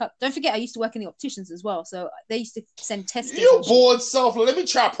tried every cut. Don't forget, I used to work in the opticians as well, so they used to send testers. You bored self. Let me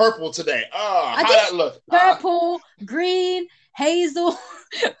try purple today. How that look? Purple, green, hazel.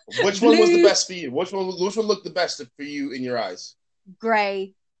 Which one was the best for you? Which one looked the best for you in your eyes?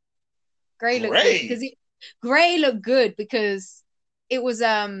 Gray. Gray looked good because gray looked good because it was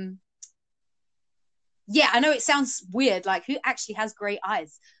yeah, I know it sounds weird. Like, who actually has gray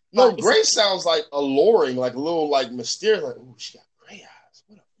eyes? No, gray sounds like alluring, like a little like mysterious. Like, oh, she got gray eyes.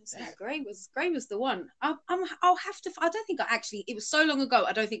 What is that? Gray was the one. I'll have to. I don't think I actually. It was so long ago.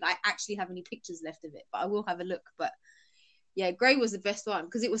 I don't think I actually have any pictures left of it, but I will have a look. But yeah, gray was the best one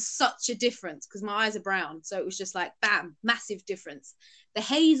because it was such a difference. Because my eyes are brown, so it was just like bam, massive difference. The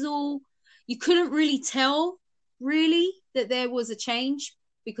hazel, you couldn't really tell that there was a change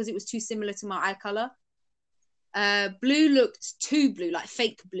because it was too similar to my eye color. Blue looked too blue, like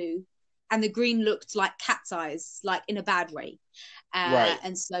fake blue, and the green looked like cat's eyes, like in a bad way. Right.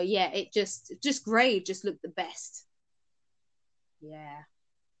 And so yeah, it just gray just looked the best. Yeah.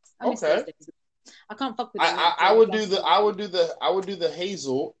 Okay. I can't fuck with I would do the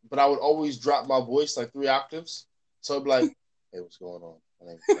hazel, but I would always drop my voice like 3 octaves. So I'd be like, hey, what's going on? My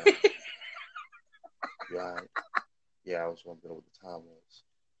name's Brian. Right. Yeah, I was wondering what the time was.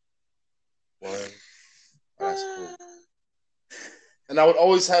 What? That's cool. And I would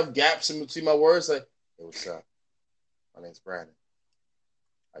always have gaps in between my words, like, hey, what's up? My name's Brandon.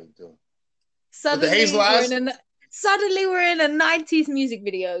 How you doing? Suddenly we're in a 90s music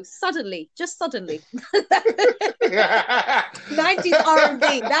video. Just suddenly. 90s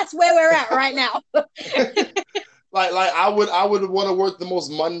R&B. That's where we're at right now. like I would want to work the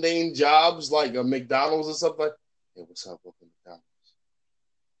most mundane jobs, like a McDonald's or something. Like, hey, what's up? Welcome to McDonald's.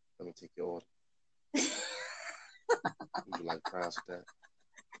 Let me take your order. Would you like fries with that?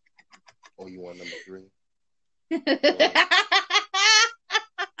 Or you want number 3?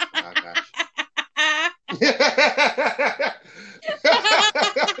 I got you.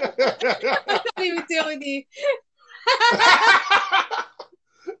 I can't even deal with you.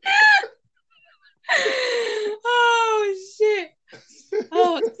 Oh shit.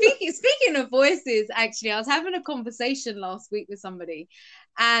 Oh, speaking of voices, actually, I was having a conversation last week with somebody,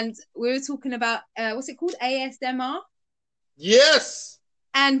 and we were talking about what's it called, ASMR? Yes.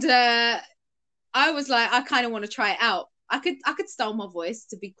 And I was like, I kind of want to try it out. I could style my voice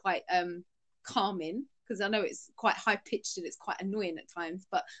to be quite calming because I know it's quite high pitched and it's quite annoying at times,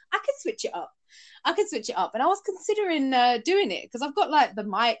 but I could switch it up. And I was considering doing it because I've got like the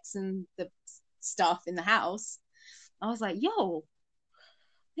mics and the stuff in the house. I was like, yo,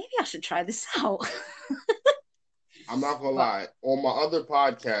 maybe I should try this out. I'm not gonna lie. On my other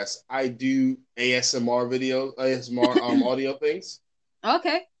podcast, I do ASMR videos, ASMR audio things.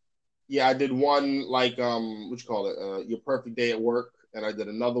 Okay. Yeah, I did one like what you call it? Your perfect day at work, and I did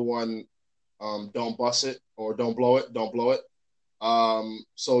another one, don't bust it or don't blow it.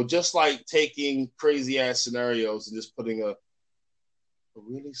 So just like taking crazy ass scenarios and just putting a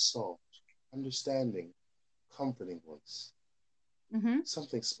really soft, understanding, comforting voice,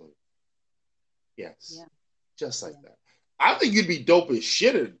 something smooth. Yes, just like that. I think you'd be dope as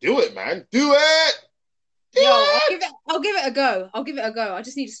shit to do it, man. Do it. I'll give it a go. I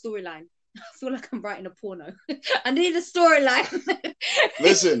just need a storyline. I feel like I'm writing a porno. I need a storyline.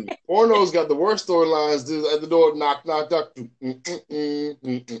 Listen, porno's got the worst storylines. At the door, knock, knock, knock.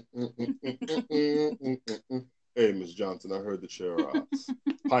 Hey, Miss Johnson, I heard that your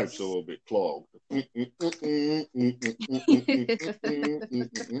pipes are a little bit clogged.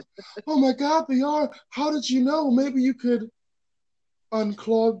 Oh my God, they are. How did you know? Maybe you could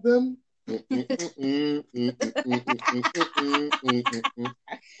unclog them. Well,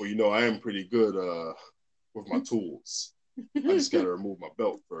 you know, I am pretty good with my tools. I just gotta remove my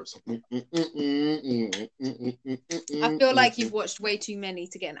belt first. I feel like you've watched way too many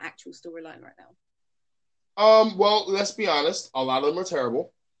to get an actual storyline right now. Well, let's be honest. A lot of them are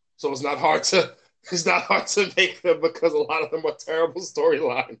terrible, so it's not hard to make them because a lot of them are terrible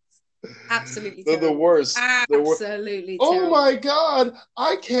storylines. Absolutely, they're the worst. Absolutely. Oh my God!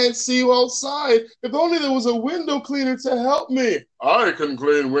 I can't see you outside. If only there was a window cleaner to help me. I can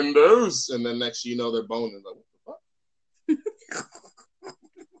clean windows. And then next you know they're boning. Like, what the fuck?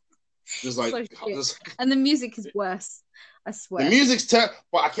 Just like, and the music is worse. I swear. The music's terrible,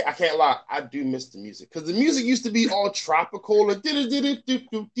 but I can't lie. I do miss the music because the music used to be all tropical and I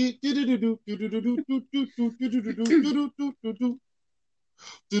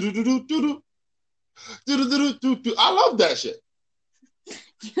love that shit.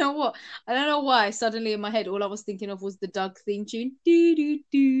 You know what? I don't know why. Suddenly in my head, all I was thinking of was the Doug theme tune.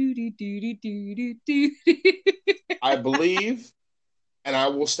 I believe, and I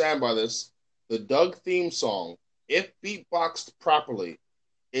will stand by this, the Doug theme song, if beatboxed properly,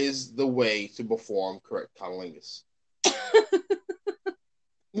 is the way to perform correct cunnilingus.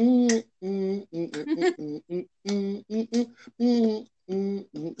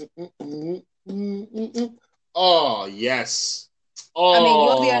 Oh, yes. Oh. I mean,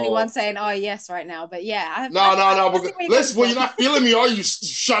 you're the only one saying, oh, yes, right now. But yeah. No. Listen, you're not feeling me, are you?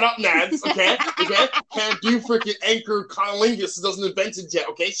 Shut up, Nadz. Okay? Can't do freaking anchor cunnilingus. It doesn't invent it yet.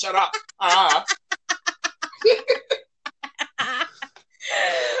 Okay? Shut up.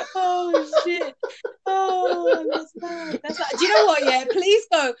 Oh, shit. Oh, that's bad. Do you know what? Yeah, please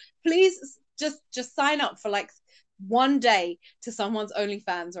go. Please just sign up for like one day to someone's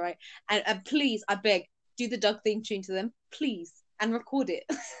OnlyFans, right? And please, I beg, do the Doug theme tune to them, please, and record it.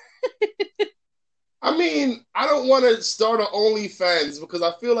 I mean, I don't want to start an OnlyFans because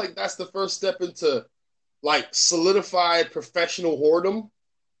I feel like that's the first step into like solidified professional whoredom.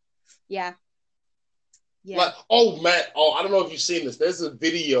 Yeah. Like, oh man, I don't know if you've seen this. There's a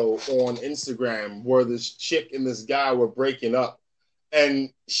video on Instagram where this chick and this guy were breaking up.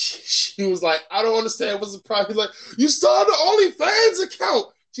 And she was like, I don't understand what's the problem. He's like, you started an OnlyFans account.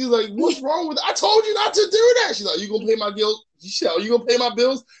 She's like, what's wrong with it? I told you not to do that. She's like, you gonna pay my bills? She said, you gonna pay my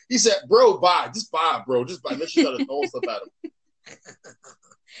bills? He said, bro, buy. Just buy, bro. Just buy. And then she started throwing stuff at him.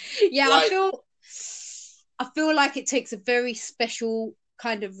 Yeah, like, I feel like it takes a very special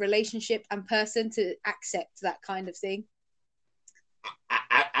kind of relationship and person to accept that kind of thing.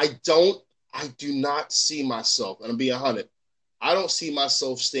 I do not see myself, and I'm being 100. I don't see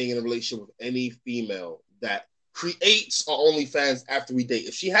myself staying in a relationship with any female that creates our OnlyFans after we date.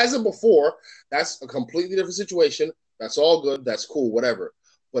 If she hasn't before, that's a completely different situation. That's all good. That's cool, whatever.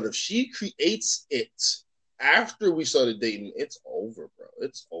 But if she creates it after we started dating, it's over, bro.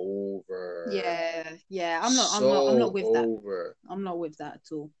 It's over. Yeah. I'm not with that. I'm not with that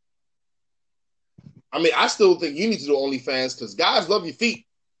at all. I mean, I still think you need to do OnlyFans because guys love your feet.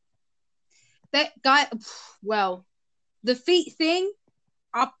 Well, the feet thing,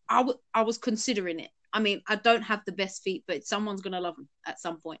 I was considering it. I mean, I don't have the best feet, but someone's gonna love them at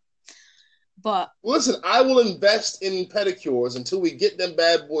some point. But listen, I will invest in pedicures until we get them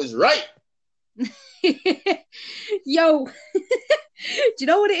bad boys right. Yo, do you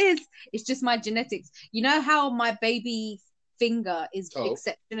know what it is? It's just my genetics. You know how my baby finger is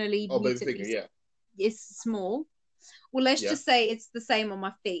exceptionally baby finger, yeah. It's small. Well, let's just say it's the same on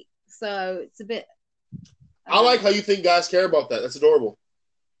my feet. So it's a bit. I like how you think guys care about that. That's adorable.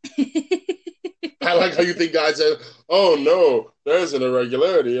 I like how you think guys say, "Oh no, there's an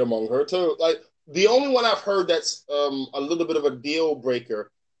irregularity among her toes." Like the only one I've heard that's a little bit of a deal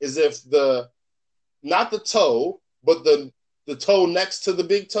breaker is if not the toe, but the toe next to the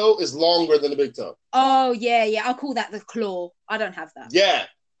big toe is longer than the big toe. Oh yeah, I'll call that the claw. I don't have that. Yeah,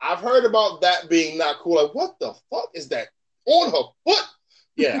 I've heard about that being not cool. Like, what the fuck is that? on her foot.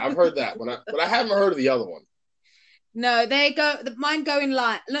 Yeah, I've heard that, but I haven't heard of the other one. No, mine go in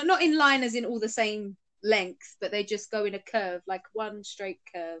line, not in line as in all the same length, but they just go in a curve, like one straight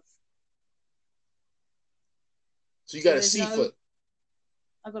curve. So you got a C foot.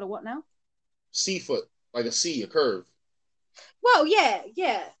 I got a what now? C foot, like a C, a curve. Well, yeah.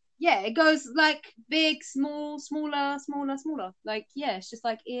 It goes like big, small, smaller, smaller, smaller. Like, yeah, it's just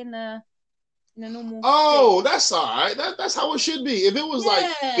like in a normal. Oh, that's all right. That's how it should be. If it was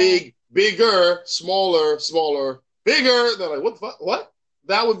like big, bigger, smaller, smaller, bigger, they're like, what the fuck? What?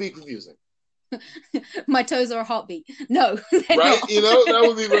 That would be confusing. My toes are a heartbeat. No, right? Not. That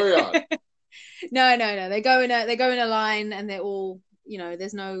would be very odd. No. They go in a line, and they're all,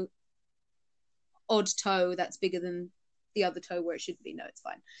 there's no odd toe that's bigger than the other toe where it should be. No, it's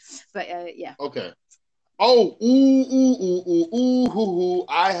fine. But yeah. Okay. Oh, ooh.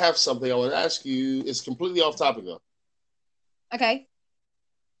 I have something I want to ask you. It's completely off topic though. Okay.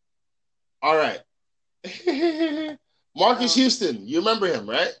 All right. Marcus Houston. You remember him,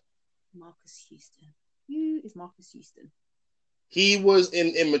 right? Marcus Houston. Who is Marcus Houston? He was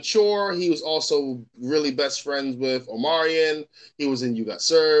in Immature. He was also really best friends with Omarion. He was in You Got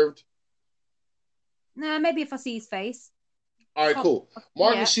Served. Nah, maybe if I see his face. All right, cool.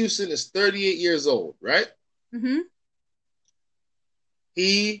 Marcus Houston is 38 years old, right? Mm-hmm.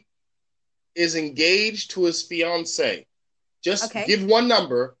 He is engaged to his fiance. Just give one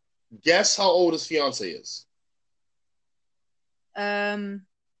number. Guess how old his fiance is. Can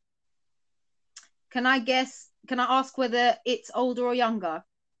I guess? Can I ask whether it's older or younger?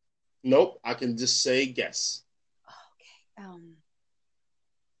 Nope. I can just say guess. Okay.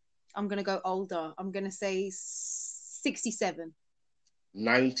 I'm gonna go older. I'm gonna say 67.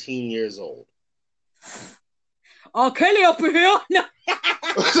 19 years old. Oh, Kelly up here. No.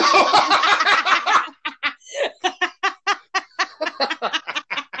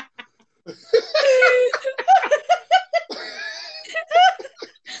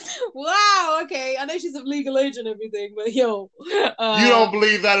 Wow, okay. I know she's of legal age and everything, but yo. You don't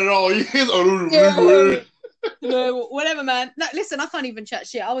believe that at all. No, whatever, man. No, listen, I can't even chat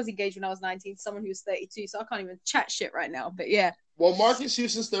shit. I was engaged when I was 19 to someone who was 32, so I can't even chat shit right now. But yeah. Well, Marcus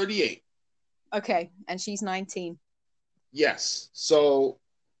Houston's 38. Okay, and she's 19. Yes. So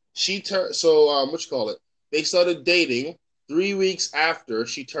what you call it? They started dating 3 weeks after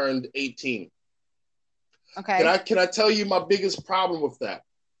she turned 18. Okay. Can I tell you my biggest problem with that?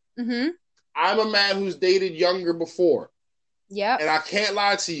 Mm-hmm. I'm a man who's dated younger before. Yeah. And I can't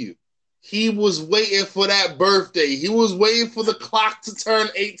lie to you. He was waiting for that birthday. He was waiting for the clock to turn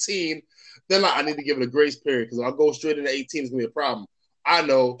 18. Then I need to give it a grace period because I'll go straight into 18. It's going to be a problem. I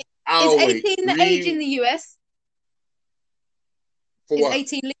know. Is 18 the age in the US? For what?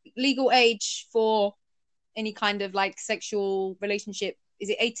 Is 18 legal age for any kind of like sexual relationship? Is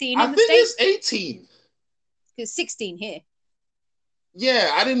it 18 in the States? I think it's 18. It's 16 here.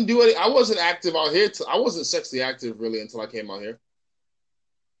 Yeah, I didn't do any. I wasn't active out here. I wasn't sexually active really until I came out here.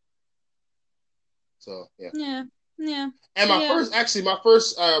 So yeah. And my first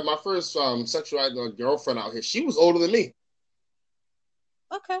sexual girlfriend out here, she was older than me.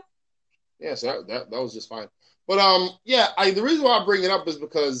 Okay. Yeah, so that was just fine. But the reason why I bring it up is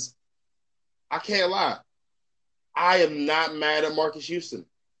because I can't lie. I am not mad at Marcus Houston.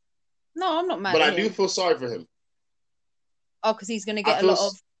 No, I'm not mad but at I him. do feel sorry for him. Oh, because he's going to get a lot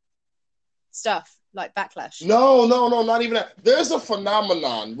of stuff, like backlash. No, not even that. There's a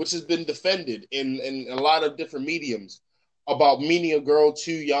phenomenon which has been defended in a lot of different mediums about meeting a girl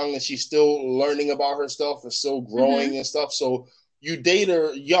too young and she's still learning about herself and still growing and stuff. So you date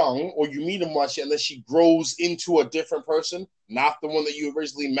her young or you meet her much and then she grows into a different person, not the one that you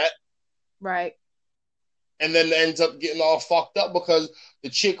originally met. Right. And then ends up getting all fucked up because the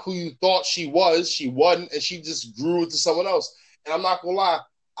chick who you thought she wasn't, and she just grew into someone else. And I'm not gonna lie,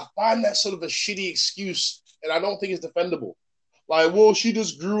 I find that sort of a shitty excuse, and I don't think it's defendable. Like, well, she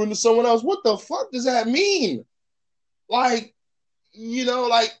just grew into someone else. What the fuck does that mean? Like,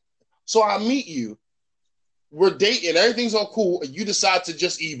 so I meet you, we're dating, everything's all cool, and you decide to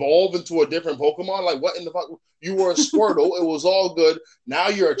just evolve into a different Pokemon? Like, what in the fuck? You were a Squirtle, it was all good. Now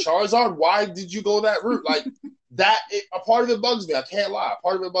you're a Charizard? Why did you go that route? Like, a part of it bugs me. I can't lie. A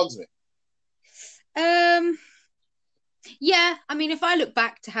part of it bugs me. Yeah, I mean, if I look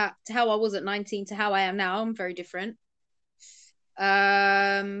back to how I was at 19 to how I am now, I'm very different.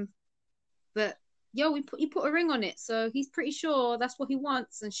 But he put a ring on it, so he's pretty sure that's what he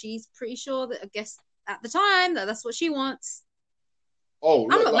wants, and she's pretty sure that, I guess, at the time that's what she wants. Oh,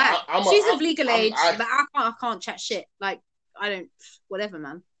 I'm not mad. She's of legal age, but I can't chat shit. Like, I don't, whatever,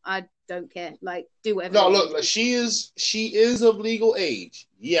 man. I don't care. Like, do whatever No, you want look, to do. she is of legal age,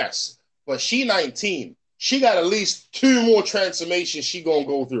 yes, but she 19. She got at least two more transformations she gonna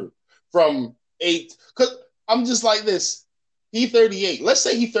go through from eight. Cause I'm just like this. He 38. Let's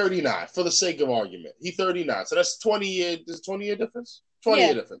say he 39 for the sake of argument. He 39. So that's 20 years. There's 20-year difference. 20-year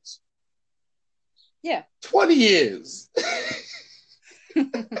Yeah. difference. Yeah. 20 years.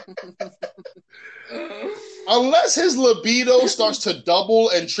 Unless his libido starts to double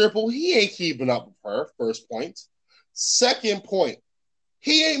and triple, he ain't keeping up with her. First point. Second point,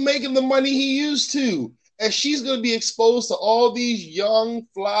 he ain't making the money he used to. And she's going to be exposed to all these young,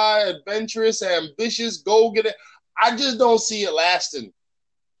 fly, adventurous, ambitious, go-getter. I just don't see it lasting.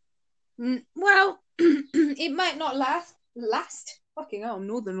 Well, it might not last. Fucking hell,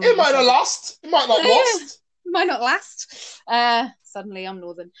 northern. It might have lost. It might not lost. It might not last. Suddenly I'm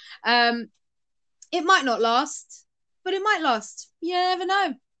northern. It might not last, but it might last. You never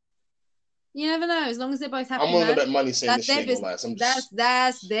know. You never know. As long as they're both happy, I'm willing to bet money saying this shit ain't gonna last.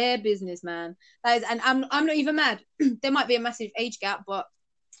 That's their business, man. That is, and I'm not even mad. There might be a massive age gap, but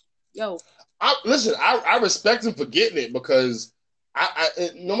yo, I respect him for getting it because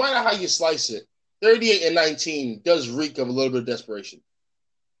no matter how you slice it, 38 and 19 does reek of a little bit of desperation.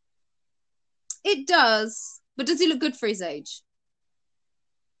 It does, but does he look good for his age?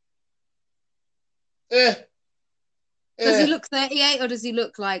 Does he look 38 or does he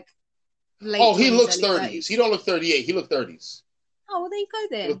look like late? Oh, he looks 30s. He don't look 38. He look 30s. Oh, well, there you go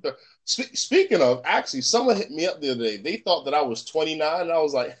then. Speaking of, actually, someone hit me up the other day. They thought that I was 29, and I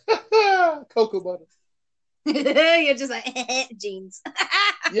was like, cocoa butter. You're just like, jeans.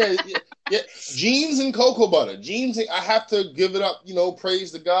 yeah. Jeans and cocoa butter. Jeans, I have to give it up,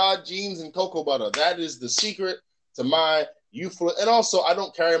 praise to God. Jeans and cocoa butter. That is the secret to my youthful. And also, I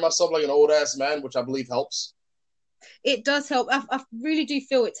don't carry myself like an old-ass man, which I believe helps. It does help. I really do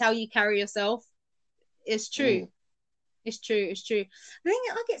feel it's how you carry yourself. It's true. It's true. I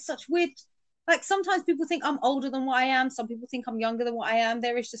think I get such weird. Like sometimes people think I'm older than what I am. Some people think I'm younger than what I am.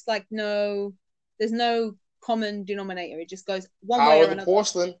 There is just like there's no common denominator. It just goes one way or another.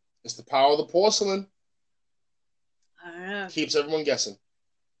 Porcelain. It's the power of the porcelain. I don't know. Keeps everyone guessing.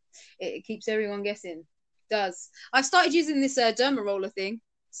 It keeps everyone guessing. It does. I've started using this derma roller thing,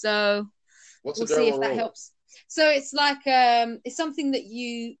 so we'll see if that helps. So it's like it's something that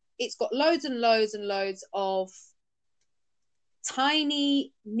it's got loads and loads and loads of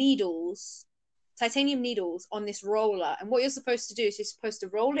tiny needles, titanium needles on this roller. And what you're supposed to do is you're supposed to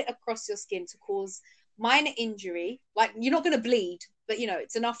roll it across your skin to cause minor injury. Like you're not going to bleed, but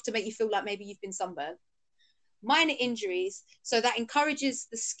it's enough to make you feel like maybe you've been sunburned. Minor injuries. So that encourages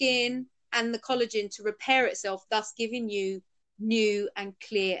the skin and the collagen to repair itself, thus giving you new and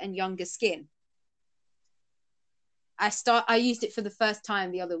clear and younger skin. I used it for the first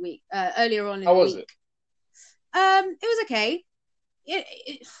time the other week, earlier on in the week. How was it? It was okay.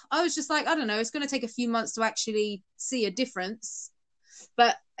 I was just like, I don't know, it's going to take a few months to actually see a difference.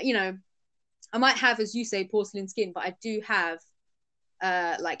 But, I might have, as you say, porcelain skin, but I do have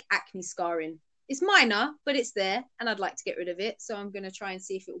like acne scarring. It's minor, but it's there, and I'd like to get rid of it. So I'm going to try and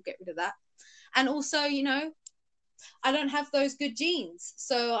see if it will get rid of that. And also, I don't have those good genes,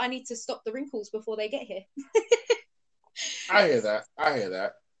 so I need to stop the wrinkles before they get here. I hear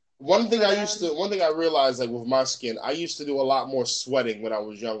that. One thing I realized, like with my skin, I used to do a lot more sweating when I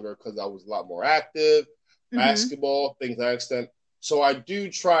was younger because I was a lot more active, basketball, things to that extent. So I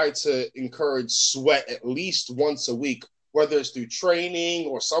do try to encourage sweat at least once a week, whether it's through training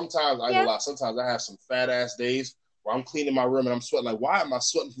or sometimes I have some fat ass days where I'm cleaning my room and I'm sweating. Like, why am I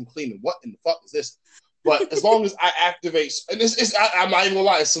sweating from cleaning? What in the fuck is this? But as long as I activate, and I'm not even gonna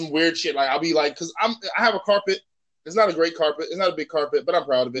lie, it's some weird shit. Like I'll be like, because I have a carpet. It's not a great carpet. It's not a big carpet, but I'm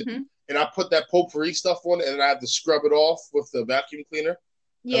proud of it. Mm-hmm. And I put that potpourri stuff on it, and I have to scrub it off with the vacuum cleaner.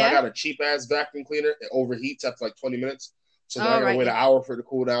 Yeah. And I got a cheap-ass vacuum cleaner. It overheats after like 20 minutes. So then I got to wait an hour for it to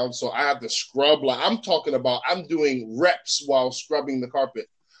cool down. So I have to scrub. Like I'm doing reps while scrubbing the carpet.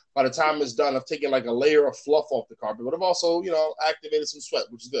 By the time it's done, I've taken like a layer of fluff off the carpet. But I've also, activated some sweat,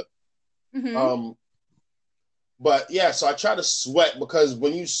 which is good. Mm-hmm. But yeah, so I try to sweat because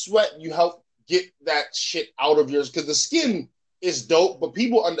when you sweat, you help get that shit out of yours, because the skin is dope, but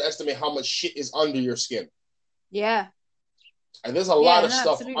people underestimate how much shit is under your skin. Yeah. And there's a lot of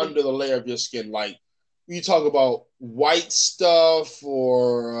stuff under the layer of your skin. Like you talk about white stuff,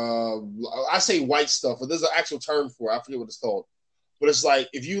 or I say white stuff, but there's an actual term for it. I forget what it's called. But it's like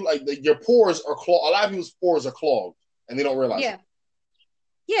if you your pores are clogged. A lot of people's pores are clogged and they don't realize it.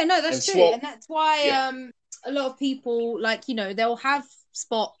 Yeah, no, that's true. And that's why a lot of people they'll have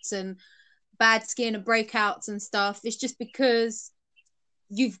spots and bad skin and breakouts and stuff. It's just because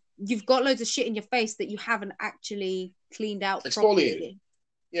you've got loads of shit in your face that you haven't actually cleaned out properly.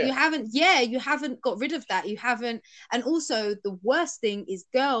 Yeah. You haven't got rid of that. You haven't. And also the worst thing is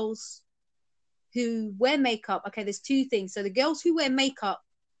girls who wear makeup. Okay, there's two things. So the girls who wear makeup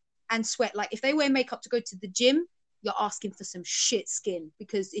and sweat, like if they wear makeup to go to the gym, you're asking for some shit skin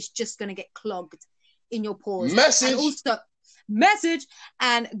because it's just going to get clogged in your pores. Message.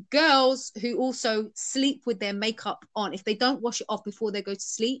 And girls who also sleep with their makeup on, if they don't wash it off before they go to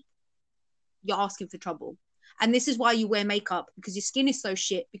sleep, you're asking for trouble. And this is why you wear makeup, because your skin is so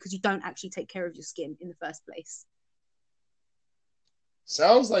shit because you don't actually take care of your skin in the first place.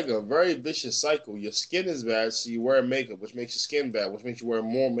 Sounds like a very vicious cycle. Your skin is bad, so you wear makeup, which makes your skin bad, which makes you wear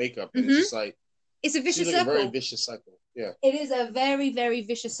more makeup. And it's just like, it's a vicious circle. A very vicious cycle. Yeah. It is a very, very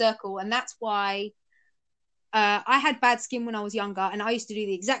vicious circle. And that's why I had bad skin when I was younger, and I used to do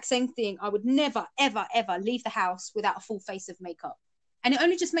the exact same thing. I would never, ever, ever leave the house without a full face of makeup. And it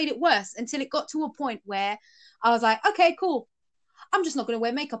only just made it worse until it got to a point where I was like, okay, cool. I'm just not going to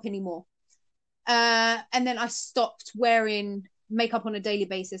wear makeup anymore. And then I stopped wearing makeup on a daily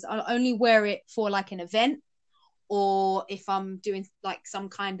basis. I'll only wear it for like an event or if I'm doing like some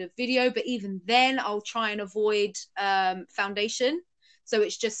kind of video. But even then, I'll try and avoid foundation. So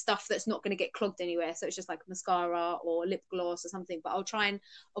it's just stuff that's not going to get clogged anywhere. So it's just like mascara or lip gloss or something. But I'll try and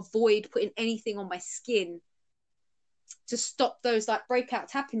avoid putting anything on my skin to stop those like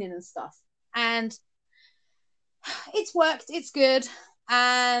breakouts happening and stuff. And it's worked. It's good.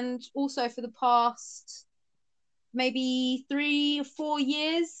 And also for the past maybe 3 or 4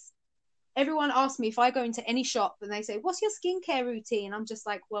 years, everyone asks me if I go into any shop and they say, what's your skincare routine? I'm just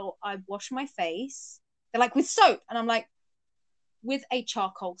like, well, I wash my face. They're like, with soap. And I'm like, with a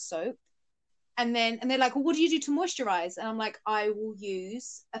charcoal soap. And they're like, well, what do you do to moisturize? And I'm like, I will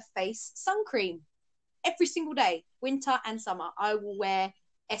use a face sun cream every single day, winter and summer. I will wear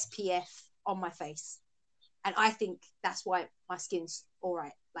SPF on my face. And I think that's why my skin's all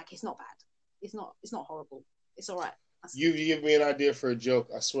right. Like, it's not bad. It's not horrible. It's all right. You give me an idea for a joke.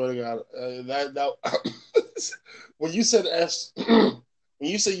 I swear to God, that when you said when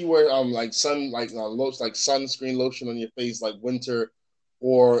you say you wear like sunscreen lotion on your face like winter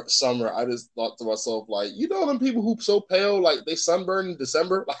or summer, I just thought to myself like, you know them people who so pale like they sunburn in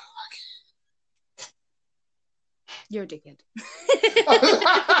December. You're a dickhead.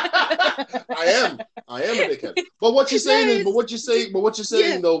 I am a dickhead. But what you're saying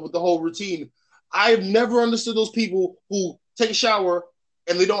though with the whole routine, I've never understood those people who take a shower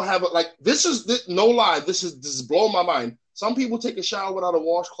and they don't have it. Like no lie, this is blowing my mind. Some people take a shower without a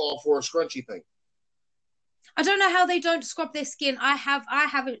washcloth or a scrunchy thing. I don't know how they don't scrub their skin. I have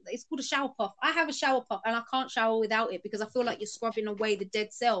it's called a shower puff. I have a shower puff and I can't shower without it because I feel like you're scrubbing away the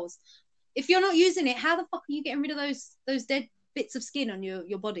dead cells. If you're not using it, how the fuck are you getting rid of those dead bits of skin on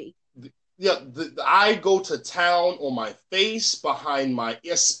your body? Yeah, I go to town on my face,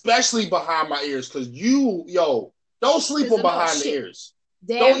 especially behind my ears, because don't sleep on behind the ears.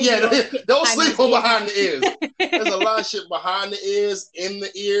 Don't sleep on behind the ears. There's a lot of shit behind the ears, in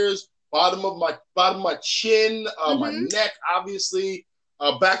the ears, bottom of my chin, my neck, obviously,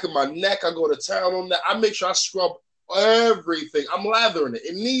 back of my neck. I go to town on that. I make sure I scrub everything. I'm lathering it.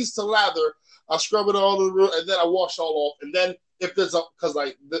 It needs to lather. I scrub it all and then I wash all off. And then if there's I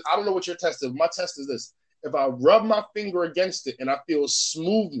don't know what your test is. My test is this: if I rub my finger against it and I feel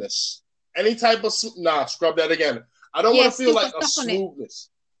smoothness, any type of scrub that again. I don't want to feel like a smoothness.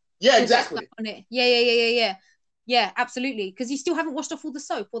 Yeah, exactly. On it. Yeah, absolutely. Because you still haven't washed off all the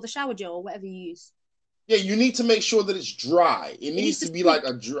soap or the shower gel or whatever you use. Yeah, you need to make sure that it's dry. It needs to be like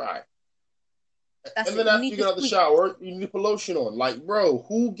a dry. And then after you get out the shower, you need to put lotion on. Like, bro,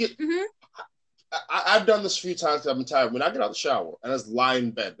 I've done this a few times because I've been tired. When I get out the shower and I just lie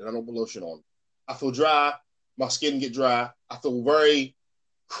in bed and I don't put lotion on, I feel dry. My skin get dry. I feel very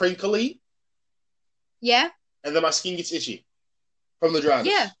crinkly. Yeah. And then my skin gets itchy from the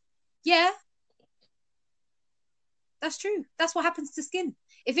dryness. Yeah. That's true. That's what happens to skin.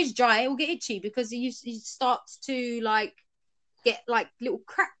 If it's dry, it will get itchy because you start to like get like little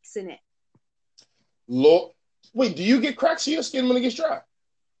cracks in it. Wait, do you get cracks in your skin when it gets dry?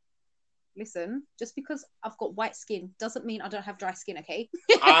 Listen, just because I've got white skin doesn't mean I don't have dry skin, okay?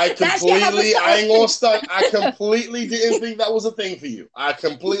 I ain't gonna stunt. I completely didn't think that was a thing for you. I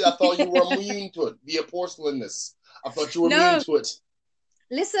thought you were immune to it via porcelainess. I thought you were immune to it.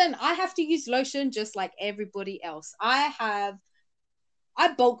 Listen, I have to use lotion just like everybody else. I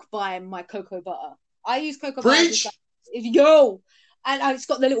bulk buy my cocoa butter. I use cocoa butter. And it's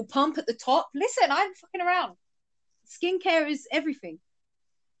got the little pump at the top. Listen, I'm fucking around. Skincare is everything.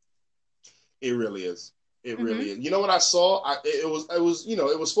 It really is. It Mm-hmm. really is. You know what I saw? It was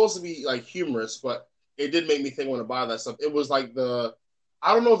it was supposed to be like humorous, but it did make me think I want to buy that stuff. It was like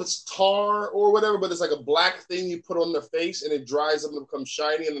I don't know if it's tar or whatever, but it's like a black thing you put on their face and it dries up and becomes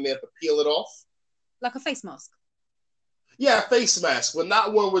shiny, and then they have to peel it off. Like a face mask. Yeah, face mask, but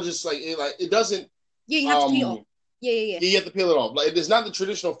not one where just like it doesn't. Yeah, you have to peel it off. Um, Yeah, yeah, yeah. yeah, you have to peel it off. Like it's not the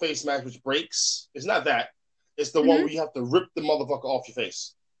traditional face mask which breaks. It's not that. It's the one Mm-hmm. where you have to rip the motherfucker off your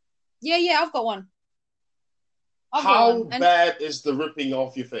face. Yeah, yeah. I've got one. I've got How one, and bad is the ripping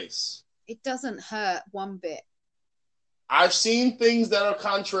off your face? it doesn't hurt one bit. I've seen things that are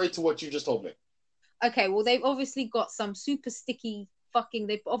contrary to what you just told me. Okay, well, they've obviously got some super sticky fucking.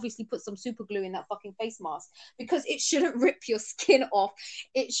 They've obviously put some super glue in that fucking face mask because it shouldn't rip your skin off.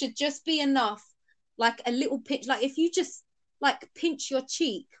 It should just be enough, like a little pinch. Like if you just like pinch your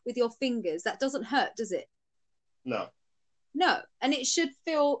cheek with your fingers, that doesn't hurt, does it? No. No, and it should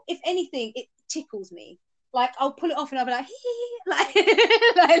feel. If anything, it tickles me. Like I'll pull it off and I'll be like,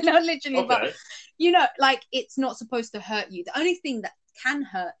 like not literally, but Okay. like it's not supposed to hurt you. The only thing that can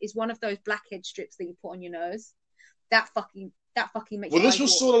hurt is one of those blackhead strips that you put on your nose. That fucking makes Well, your eyes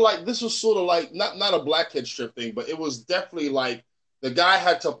this was sort of like not a blackhead strip thing, but it was definitely like the guy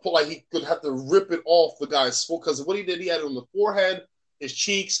had to pull like he could have to rip it off the guy's because what he did, he had it on the forehead, his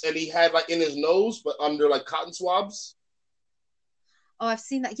cheeks, and he had like in his nose, but under like cotton swabs. Oh, I've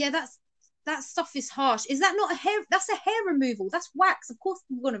seen that. Yeah, that stuff is harsh. Is that not a hair? That's a hair removal. That's wax. Of course,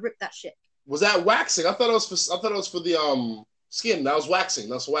 you're gonna rip that shit. Was that waxing? I thought it was for the skin. That was waxing.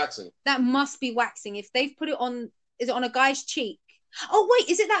 That's waxing. That must be waxing. If they've put it on, is it on a guy's cheek? Oh wait,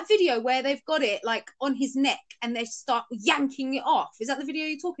 is it that video where they've got it like on his neck and they start yanking it off? Is that the video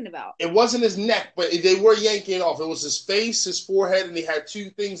you're talking about? It wasn't his neck, but they were yanking it off. It was his face, his forehead, and he had two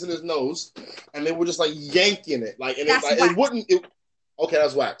things in his nose, and they were just like yanking it, like and That's it, like, wax. it wouldn't. It, okay,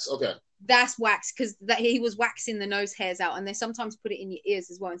 that's wax. Okay. That's wax because that he was waxing the nose hairs out, and they sometimes put it in your ears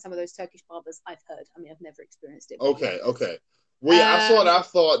as well. In some of those Turkish barbers, I've heard. I mean, I've never experienced it. Okay, okay. Well, yeah, I Um,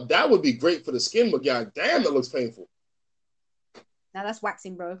 thought that would be great for the skin, but god damn, it looks painful. now that's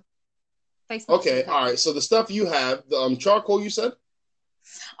waxing, bro. Face mask Okay, shouldn't hurt all you. right. So the stuff you have, the charcoal, you said.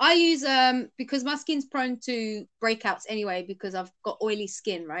 I use because my skin's prone to breakouts anyway because I've got oily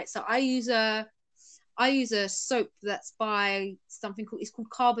skin, right? So I use a soap that's by something called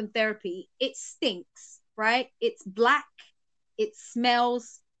Carbon Therapy. It stinks, right? It's black, it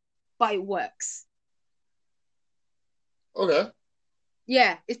smells, but it works. Okay,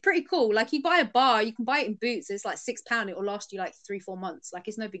 Yeah, it's pretty cool. Like you buy a bar, you can buy it in Boots. It's like £6. It will last you like 3-4 months. Like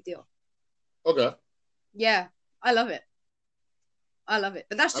it's no big deal. okay. Yeah, I love it. I love it.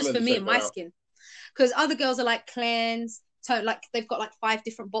 But that's I'm just going for to me check and that my out. skin. Because other girls are like cleanse, tone, like they've got like 5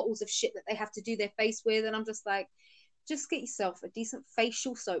 different bottles of shit that they have to do their face with. And I'm just like, just get yourself a decent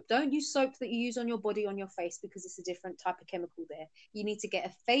facial soap. Don't use soap that you use on your body on your face because it's a different type of chemical there. You need to get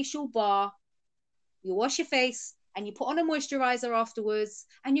a facial bar. You wash your face and you put on a moisturizer afterwards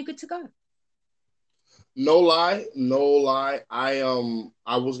and you're good to go. No lie, no lie. I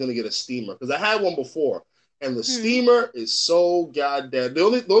was gonna get a steamer because I had one before, and the Hmm. steamer is so goddamn. The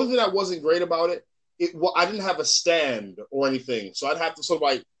only thing that wasn't great about it, well, I didn't have a stand or anything, so I'd have to sort of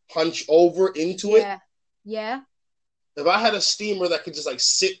like hunch over into it. Yeah. Yeah. If I had a steamer that could just like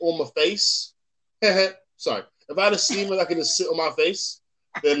sit on my face, sorry, if I had a steamer that could just sit on my face,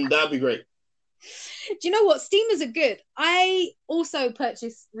 then that'd be great. Do you know what? Steamers are good. I also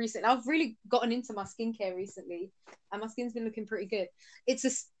purchased recently. I've really gotten into my skincare recently, and my skin's been looking pretty good. It's a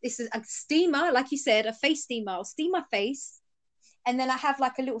steamer, like you said, a face steamer. I'll steam my face, and then I have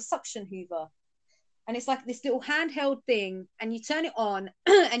like a little suction hoover, and it's like this little handheld thing, and you turn it on,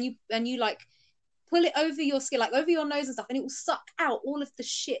 and you like pull it over your skin, like over your nose and stuff, and it will suck out all of the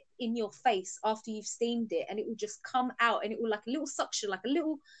shit in your face after you've steamed it, and it will just come out, and it will like a little suction, like a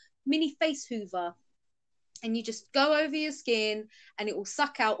little mini face hoover, and you just go over your skin and it will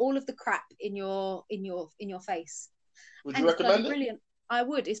suck out all of the crap in your face, Would and you it's bloody recommend it? brilliant. I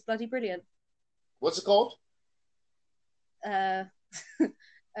would. It's bloody brilliant. What's it called? uh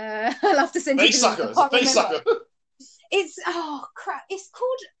I'll have to send you Face the link. I sucker. It's a can't face remember. sucker. It's oh crap, it's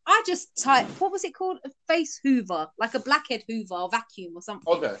called, I just typed, what was it called? A face hoover, like a blackhead hoover or vacuum or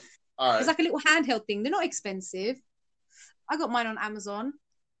something. Okay. All It's right. like a little handheld thing. They're not expensive. I got mine on Amazon.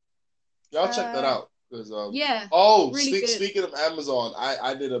 Y'all check that uh out. Because yeah, oh, really good. speaking of Amazon,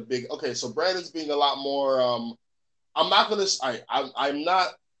 I did a big okay. So Brandon's being a lot more. I'm not gonna. I'm not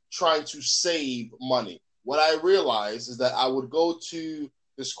trying to save money. What I realized is that I would go to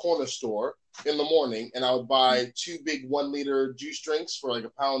this corner store in the morning and I would buy 2 big 1 liter juice drinks for like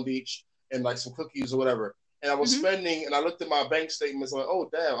 £1 each and like some cookies or whatever. And I was Mm-hmm. spending, and I looked at my bank statements like, oh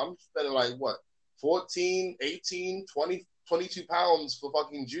damn, I'm spending like what 14, 18, 20, 22 pounds for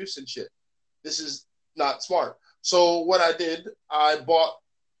fucking juice and shit. This is not smart. So what I did, I bought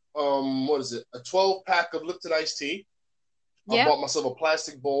a 12-pack of Lipton iced tea. I bought myself a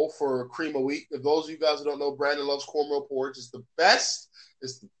plastic bowl for cream of wheat. If those of you guys who don't know, Brandon loves cornmeal porridge. It's the best.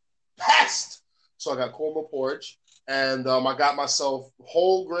 It's the best. So I got cornmeal porridge, and I got myself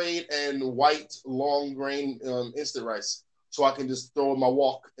whole grain and white long grain instant rice, so I can just throw in my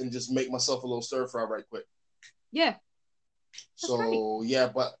wok and just make myself a little stir fry right quick. Yeah. So yeah,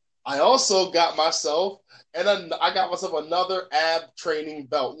 but I also got myself another ab training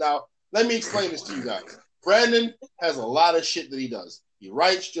belt. Now let me explain this to you guys. Brandon has a lot of shit that he does. He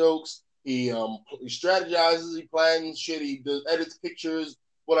writes jokes. He strategizes. He plans shit. He edits pictures.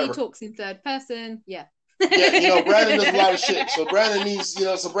 Whatever. He talks in third person. Yeah. Yeah, Brandon does a lot of shit. So Brandon needs, so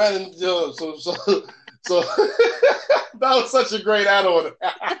that was such a great add-on.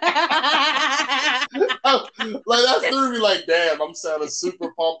 Like that threw me like, damn, I'm sounding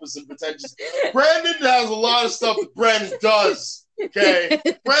super pompous and pretentious. Brandon has a lot of stuff that Brandon does. Okay,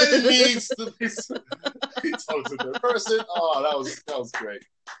 Brandon needs to be. He talks in third person. Oh, that was great.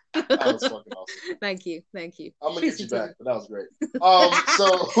 That was fucking awesome. Thank you. I'm gonna get you back, but that was great.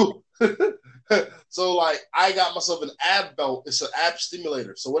 So like I got myself an ab belt. It's an ab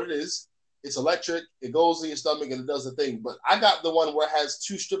stimulator. So what it is, it's electric. It goes in your stomach and it does the thing. But I got the one where it has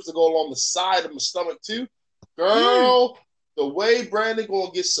 2 strips that go along the side of my stomach too. Girl, the way Brandon gonna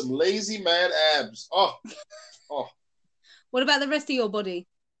get some lazy man abs. Oh. What about the rest of your body?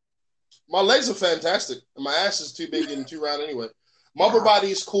 My legs are fantastic, and my ass is too big and too round anyway. My upper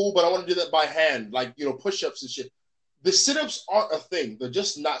body is cool, but I want to do that by hand, like, push-ups and shit. The sit-ups aren't a thing. They're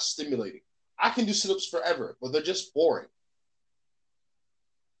just not stimulating. I can do sit-ups forever, but they're just boring.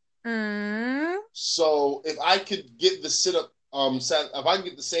 So if I could get the sit-up, if I can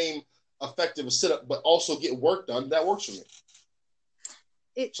get the same effective sit-up, but also get work done, that works for me.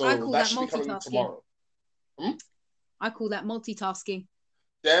 I call that should be coming tomorrow. I call that multitasking.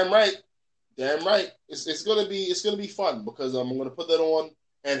 Damn right. It's gonna be fun because I'm gonna put that on.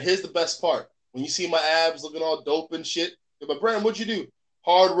 And here's the best part: when you see my abs looking all dope and shit, but Brandon, what'd you do?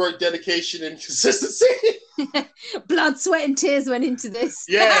 Hard work, dedication, and consistency. Blood, sweat, and tears went into this.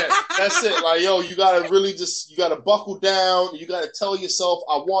 Yeah, that's it. Like, yo, you gotta buckle down. You gotta tell yourself,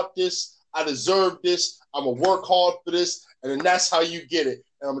 I want this. I deserve this. I'm gonna work hard for this, and then that's how you get it.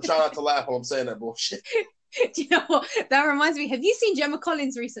 And I'm gonna try not to laugh while I'm saying that bullshit. Do you know what? That reminds me. Have you seen Gemma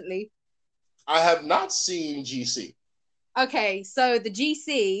Collins recently? I have not seen GC. Okay, so the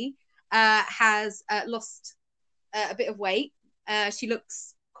GC has lost a bit of weight. She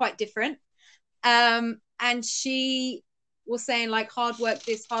looks quite different. And she was saying, like, hard work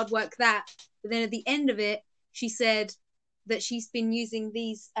this, hard work that. But then at the end of it, she said that she's been using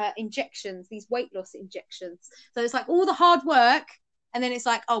these injections, these weight loss injections. So it's like all the hard work, and then it's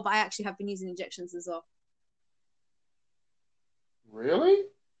like, oh, but I actually have been using injections as well. Really?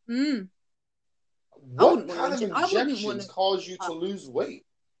 What kind of injections cause you to lose weight?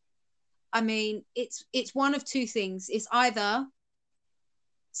 I mean, it's one of two things. It's either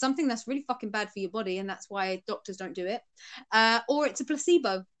something that's really fucking bad for your body, and that's why doctors don't do it, or it's a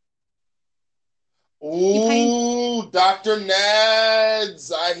placebo. Ooh, Dr.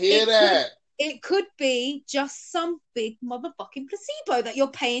 Nadz, I hear that. It could be just some big motherfucking placebo that you're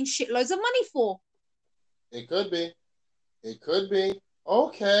paying shitloads of money for. It could be.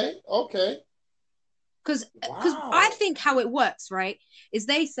 Okay. Because I think how it works, right, is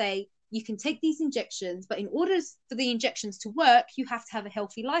they say you can take these injections, but in order for the injections to work, you have to have a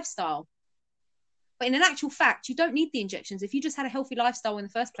healthy lifestyle. But in an actual fact, you don't need the injections. If you just had a healthy lifestyle in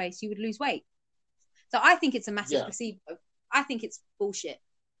the first place, you would lose weight. So I think it's a massive placebo. I think it's bullshit.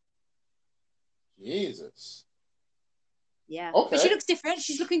 Jesus. Yeah. Okay. But she looks different.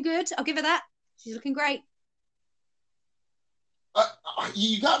 She's looking good. I'll give her that. She's looking great.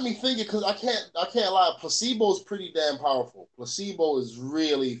 You got me thinking because I can't lie. Placebo is pretty damn powerful. Placebo is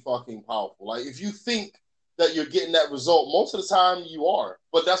really fucking powerful. Like, if you think that you're getting that result, most of the time you are.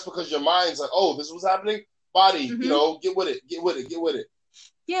 But that's because your mind's like, oh, this is what's happening. Body, get with it.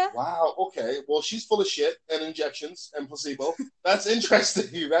 Yeah. Wow. Okay. Well, she's full of shit and injections and placebo. That's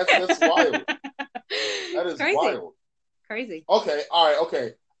interesting. That's wild. That is wild. Crazy. Okay. All right.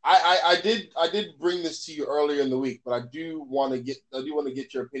 Okay. I did bring this to you earlier in the week, but I do want to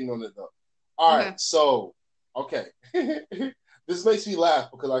get your opinion on it though. All right. So, okay. This makes me laugh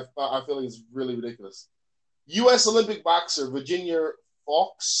because I feel like it's really ridiculous. U.S. Olympic boxer Virginia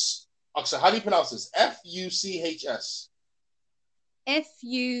Fox. How do you pronounce this? Fuchs.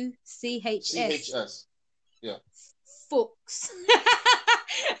 Fuchs. Yeah. Fox.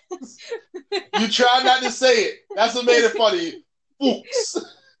 You try not to say it. That's what made it funny. Fuchs.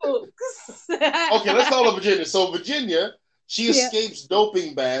 Okay, let's call her Virginia. So Virginia, she escapes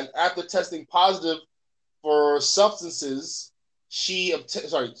doping ban after testing positive for substances. She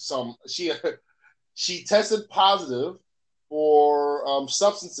tested positive for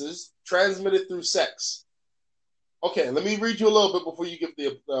substances transmitted through sex. Okay, let me read you a little bit before you give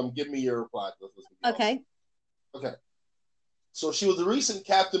me your reply. Okay. Okay. So she was the recent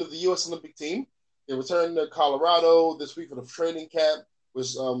captain of the U.S. Olympic team. They returned to Colorado this week for the training camp,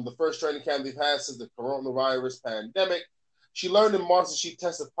 which was the first training camp they've had since the coronavirus pandemic. She learned in March that she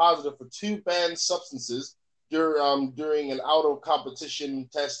tested positive for 2 banned substances during an outdoor competition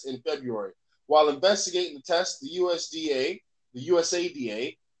test in February. While investigating the test, the USADA,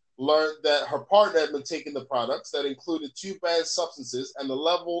 learned that her partner had been taking the products that included 2 banned substances, and the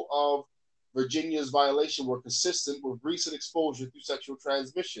level of Virginia's violation were consistent with recent exposure through sexual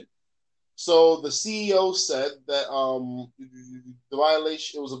transmission. So the CEO said that the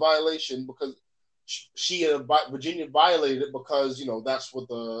violation, it was a violation because Virginia violated it because, that's what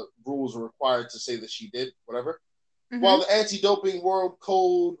the rules are required to say that she did, whatever. Mm-hmm. While the anti-doping world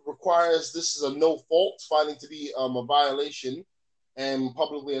code requires this is a no-fault finding to be a violation and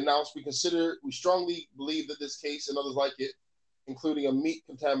publicly announced, we strongly believe that this case and others like it, including a meat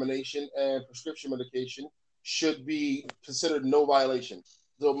contamination and prescription medication, should be considered no violation.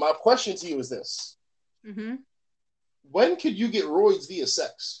 So my question to you is this. Mm-hmm. When could you get roids via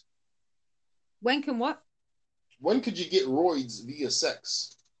sex? When can what? When could you get roids via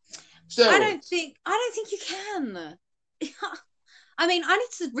sex? Steroids. I don't think you can. I mean, I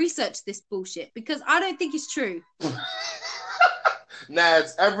need to research this bullshit because I don't think it's true.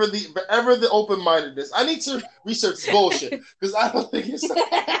 Nadz, ever the open-mindedness. I need to research this bullshit because I don't think it's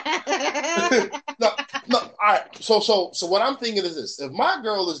no. All right. So what I'm thinking is this: if my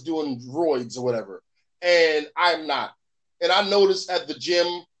girl is doing roids or whatever, and I'm not, and I notice at the gym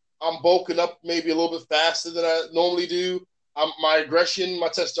I'm bulking up maybe a little bit faster than I normally do, my aggression, my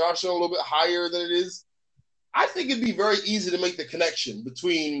testosterone a little bit higher than it is, I think it'd be very easy to make the connection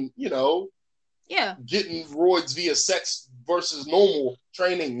between, getting roids via sex versus normal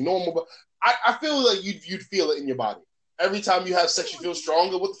training, but I feel like you'd feel it in your body. Every time you have sex, you feel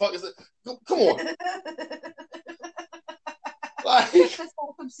stronger. What the fuck is it? Come on. That's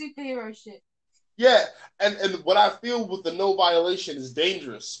all some superhero shit. Yeah, and what I feel with the no violation is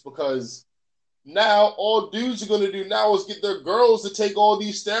dangerous because now all dudes are going to do now is get their girls to take all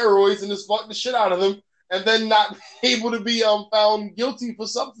these steroids and just fuck the shit out of them and then not be able to be found guilty for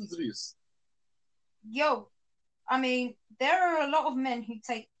substance abuse. Yo, I mean, there are a lot of men who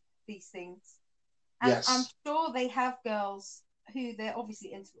take these things. And yes. I'm sure they have girls who they're obviously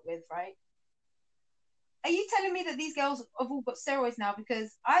intimate with, right? Are you telling me that these girls have all got steroids now?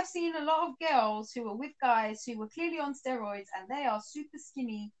 Because I've seen a lot of girls who are with guys who were clearly on steroids and they are super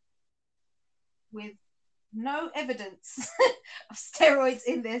skinny with no evidence of steroids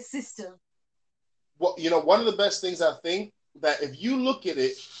in their system. Well, one of the best things I think that if you look at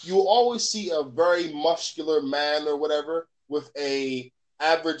it, you will always see a very muscular man or whatever with a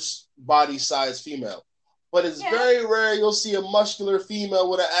average body size female. But it's very rare you'll see a muscular female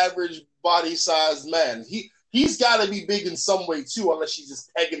with an average body size man. He's got to be big in some way too, unless she's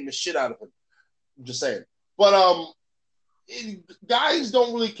just pegging the shit out of him. I'm just saying. But guys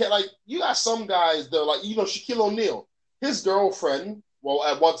don't really care. Like, you got some guys that are like, Shaquille O'Neal, his girlfriend, well,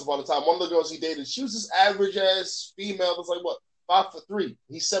 at once upon a time, one of the girls he dated, she was this average ass female that's like, what, 5'3".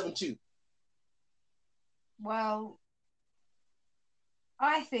 He's 7'2". Well,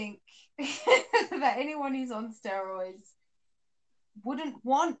 I think that anyone who's on steroids wouldn't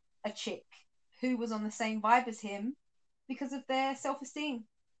want a chick who was on the same vibe as him because of their self-esteem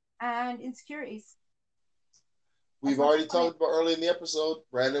and insecurities. We've already talked about earlier in the episode,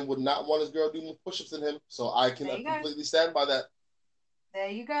 Brandon would not want his girl doing more push-ups than him, so I can completely stand by that. There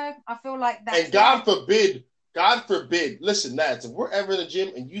you go. I feel like that. And God forbid, listen, Nadz, if we're ever in the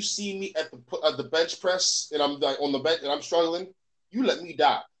gym and you see me at the bench press and I'm like on the bench and I'm struggling, you let me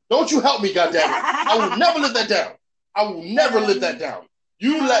die. Don't you help me, goddammit. I will never live that down. I will never live that down.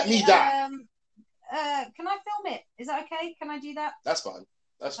 You let me die. Can I film it? Is that okay? Can I do that? That's fine.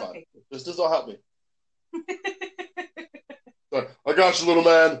 That's fine. Okay. Just don't help me. I got you, little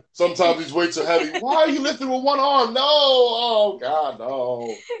man. Sometimes these weights are heavy. Why are you lifting with one arm? No. Oh, God,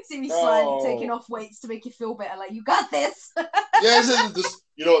 no. See me slightly taking off weights to make you feel better. Like, you got this. Yeah, it's just,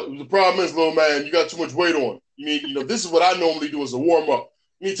 the problem is, little man, you got too much weight on. You need, this is what I normally do as a warm-up.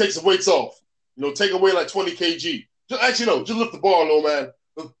 You need to take some weights off. Take away like 20 kg. Just lift the bar, little man.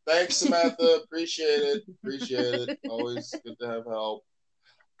 Thanks, Samantha. Appreciate it. Always good to have help.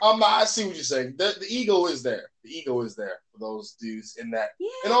 I see what you're saying. The ego is there. The ego is there for those dudes in that, Yeah,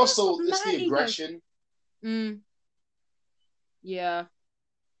 and also it's mad the ego. aggression. Yeah.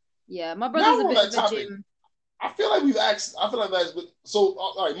 Yeah. My Now brother's a we're on bit that of a topic. gym. I feel like we've asked. I feel like that's so.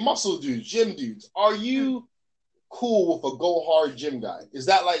 All right, muscle dudes, gym dudes. Are you cool with a go hard gym guy? Is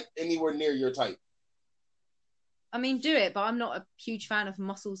that like anywhere near your type? I mean, do it, but I'm not a huge fan of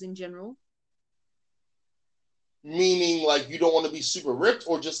muscles in general. Meaning, like you don't want to be super ripped,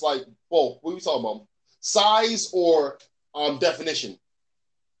 or just like, well, what are we talking about? Size or definition?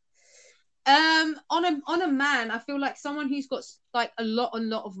 On a man, I feel like someone who's got like a lot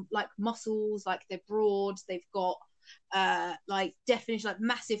of like muscles, like they're broad, they've got like definition, like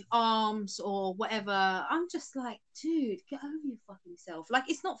massive arms or whatever. I'm just like, dude, get over your fucking self. Like,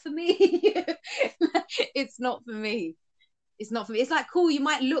 it's not for me. It's not for me. It's not for me. It's like, cool, you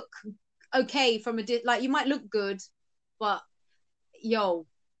might look okay from like you might look good, but yo,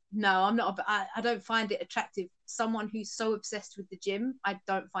 no, I'm not. I don't find it attractive. Someone who's so obsessed with the gym, I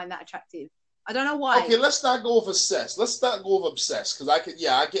don't find that attractive. I don't know why. Okay, let's not go with obsessed. Let's not go with obsessed because I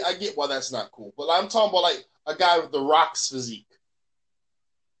get why that's not cool. But I'm talking about like a guy with the Rock's physique.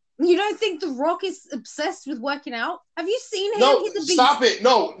 You don't think The Rock is obsessed with working out? Have you seen him? No, He's a beast. stop it.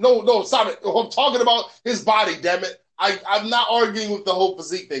 No, stop it. I'm talking about his body, damn it. I'm not arguing with the whole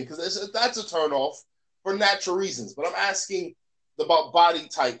physique thing because that's a turn off for natural reasons. But I'm asking about body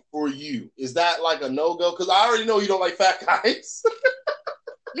type for you. Is that like a no-go? Because I already know you don't like fat guys.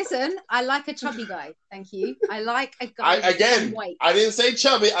 Listen, I like a chubby guy. Thank you. I like a guy with some weight. I didn't say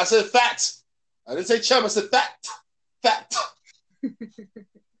chubby. I said fat. I didn't say chubby. I said fat. Fat.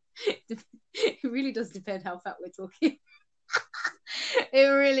 It really does depend how fat we're talking. It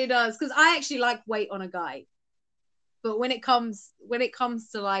really does, because I actually like weight on a guy, but when it comes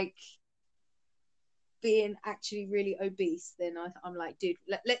to like being actually really obese, then I'm like, dude,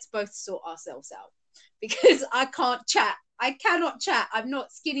 let's both sort ourselves out, because I can't chat. I cannot chat. I'm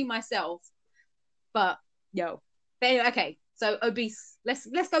not skinny myself. But yo, but anyway, okay. So obese. Let's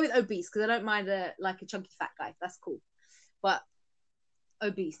go with obese, because I don't mind a chunky fat guy. That's cool. But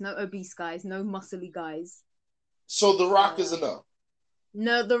obese, no obese guys, no muscly guys. So The Rock is a no.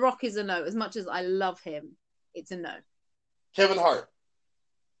 No, The Rock is a no. As much as I love him, it's a no. Kevin Hart.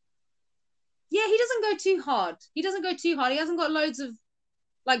 Yeah, he doesn't go too hard. He hasn't got loads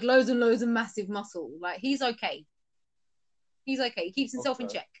and loads of massive muscle. Like, he's okay. He's okay. He keeps himself in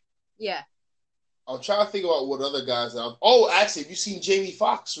check. Yeah. I'm trying to think about what other guys have. Oh, actually, have you seen Jamie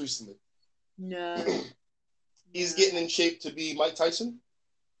Foxx recently? No. He's getting in shape to be Mike Tyson.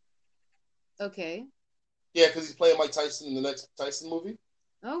 Okay. Yeah, because he's playing Mike Tyson in the next Tyson movie.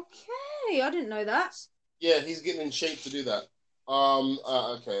 Okay, I didn't know that. Yeah, he's getting in shape to do that.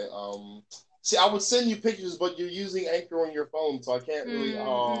 Okay. See, I would send you pictures, but you're using Anchor on your phone, so I can't really.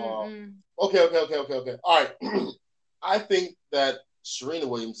 Okay. All right. I think that Serena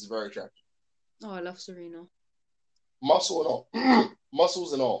Williams is very attractive. Oh, I love Serena. Muscle and all.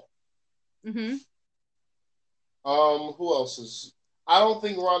 Muscles and all. Mm-hmm. Who else is? I don't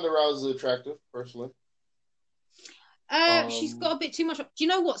think Ronda Rousey is attractive, personally. She's got a bit too much. Do you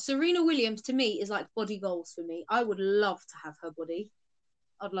know what? Serena Williams to me is like body goals for me. I would love to have her body.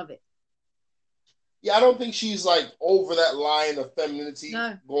 I'd love it. Yeah, I don't think she's like over that line of femininity,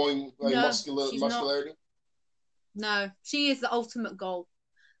 going like muscularity. No, she is the ultimate goal.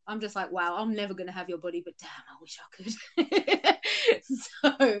 I'm just like, wow, I'm never gonna have your body, but damn, I wish I could.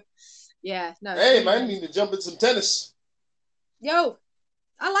 So, yeah, no. Hey, man, you need to jump in some tennis. Yo,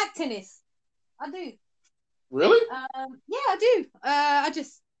 I like tennis. I do. Really? Yeah, I do.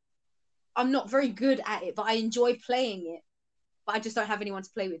 I'm not very good at it, but I enjoy playing it. But I just don't have anyone to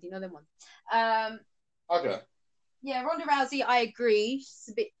play with. You know them ones. Okay. Yeah, Ronda Rousey, I agree. She's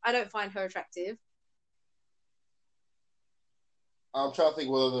a bit. I don't find her attractive. I'm trying to think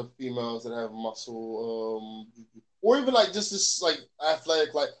what other females that have muscle, or even like just this like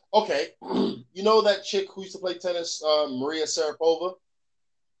athletic. Like, okay, you know that chick who used to play tennis, Maria Sharapova.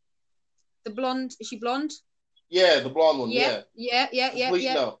 The blonde. Is she blonde? Yeah, the blonde one. Yeah.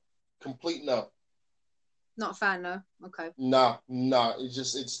 Complete no. Not a fan, no. Okay. Nah.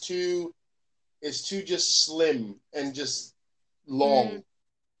 It's too just slim and just long.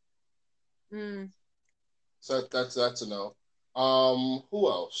 So that's a no. Who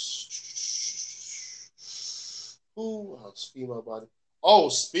else? Female body. Oh,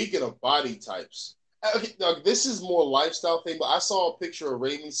 speaking of body types. Okay, now this is more lifestyle thing, but I saw a picture of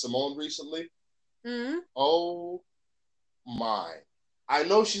Raven Simone recently. Oh my. I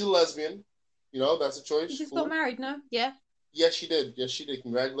know she's a lesbian. You know, that's a choice. She just got married, no? Yeah. Yes, she did.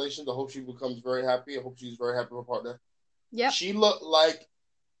 Congratulations. I hope she becomes very happy. I hope she's very happy with her partner. Yeah. She looked like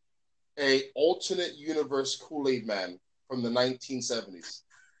a alternate universe Kool-Aid Man from the 1970s.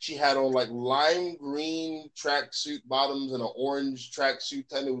 She had on like lime green tracksuit bottoms and an orange tracksuit,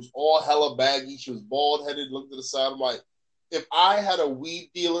 and it was all hella baggy. She was bald headed, looked to the side. I'm like, if I had a weed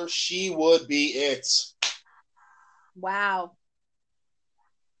dealer, she would be it. Wow.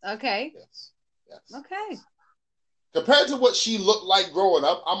 Okay. Yes. Yes. Okay. Compared to what she looked like growing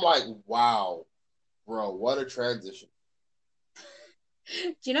up, I'm like, wow, bro, what a transition.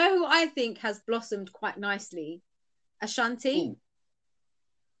 Do you know who I think has blossomed quite nicely? Ashanti. Ooh.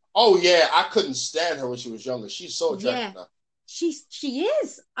 Oh yeah, I couldn't stand her when she was younger. She's so attractive now. She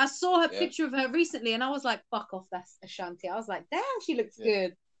is. I saw her Yeah. picture of her recently, and I was like, "Fuck off, that's Ashanti." I was like, "Damn, she looks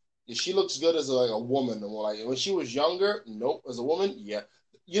good." Yeah, she looks good as a woman. Like when she was younger, nope. As a woman, yeah.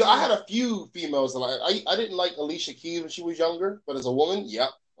 You know, I had a few females. Like I didn't like Alicia Keys when she was younger, but as a woman, yep,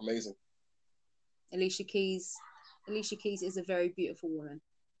 amazing. Alicia Keys is a very beautiful woman.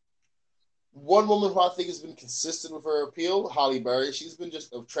 One woman who I think has been consistent with her appeal, Halle Berry. She's been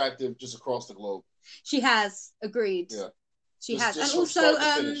just attractive just across the globe. She has agreed. Yeah, she has, and from also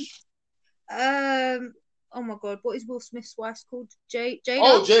oh my god, what is Will Smith's wife called? Jada.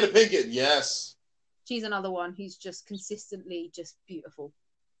 Oh, Jada Pinkett. Yes, she's another one who's just consistently just beautiful.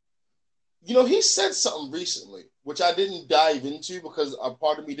 You know, he said something recently, which I didn't dive into because a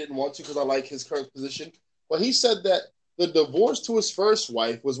part of me didn't want to because I like his current position. But he said that the divorce to his first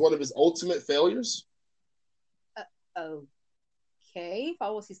wife was one of his ultimate failures. Okay, if I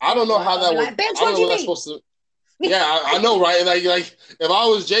was his, I don't know how that would. Like, bitch, I don't know what that's supposed to. Yeah, I know, right? Like if I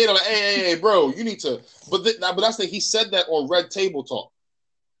was Jada, like, hey, bro, you need to. But that's the thing. He said that on Red Table Talk.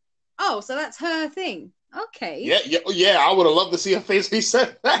 Oh, so that's her thing. Okay. Yeah. I would have loved to see her face. He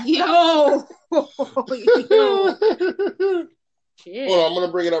said that. Yo. Hold on, I'm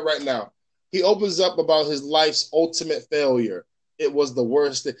gonna bring it up right now. He opens up about his life's ultimate failure. It was the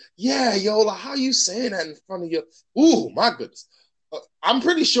worst thing. Yeah, Yola, how you saying that in front of you? Ooh, my goodness. I'm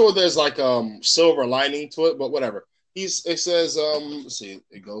pretty sure there's like silver lining to it, but whatever. It says let's see,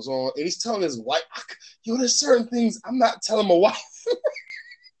 it goes on, and he's telling his wife, there's certain things I'm not telling my wife.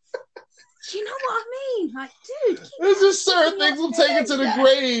 You know what I mean? Like, dude, there's just certain things we'll take it to the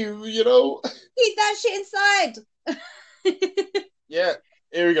grave, you know? Keep that shit inside. Yeah,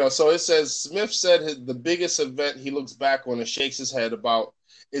 here we go. So it says, Smith said the biggest event he looks back on and shakes his head about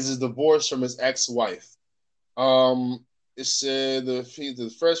is his divorce from his ex-wife. It said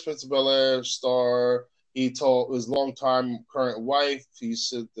the Fresh Prince of Bel-Air star. He told his longtime current wife. He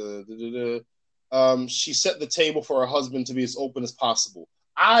said she set the table for her husband to be as open as possible.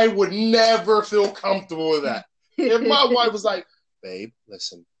 I would never feel comfortable with that. If my wife was like, "Babe,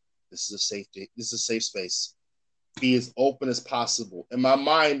 listen, this is a safe space. Be as open as possible." In my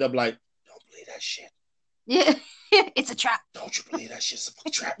mind, I'm like, "Don't believe that shit." Yeah, it's a trap. Don't you believe that shit's a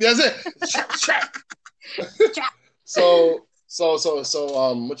trap? That's it. It's a trap. Trap. So,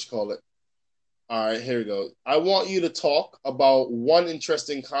 what you call it? All right, here we go. I want you to talk about one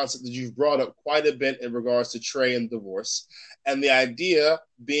interesting concept that you've brought up quite a bit in regards to Trey and divorce. And the idea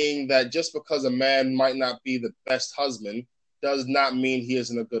being that just because a man might not be the best husband does not mean he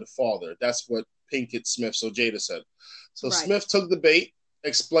isn't a good father. That's what Pinkett Smith, so Jada said. So right. Smith took the bait,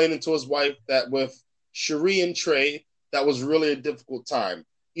 explaining to his wife that with Cherie and Trey, that was really a difficult time.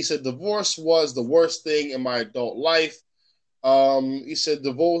 He said, divorce was the worst thing in my adult life. He said,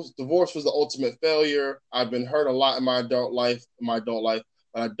 divorce was the ultimate failure. I've been hurt a lot in my adult life,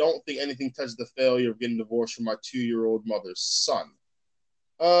 but I don't think anything touched the failure of getting divorced from my 2-year-old mother's son.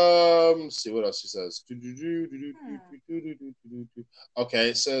 Let's see what else he says. Okay,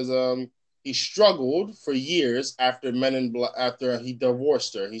 it says he struggled for years after after he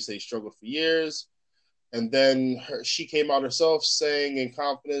divorced her. He said he struggled for years. And then she came out herself saying in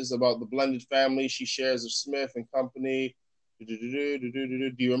confidence about the blended family she shares with Smith and company. Do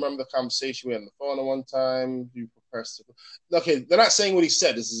you remember the conversation we had on the phone at one time? Okay, they're not saying what he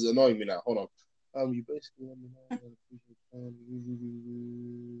said. This is annoying me now. Hold on. You basically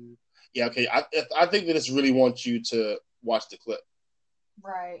yeah, okay. I think they just really want you to watch the clip.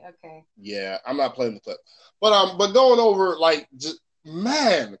 Right. Okay. Yeah, I'm not playing the clip, but going over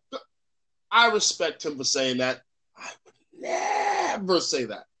man, I respect him for saying that. I would never say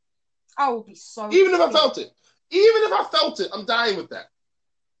that. I would be so. Even if I felt it. Even if I felt it, I'm dying with that.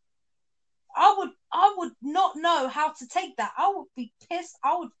 I would not know how to take that. I would be pissed.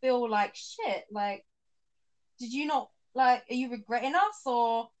 I would feel like shit. Like, did you not, like, are you regretting us?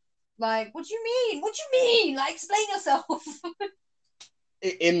 Or, like, what do you mean? What do you mean? Like, explain yourself.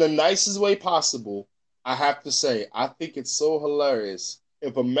 In the nicest way possible, I have to say, I think it's so hilarious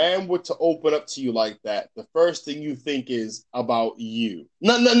if a man were to open up to you like that, the first thing you think is about you.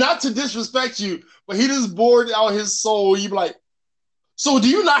 Not to disrespect you, but he just bored out his soul. You be like, so do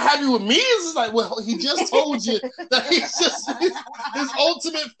you not happy with me? It's just like, well, he just told you that he's just his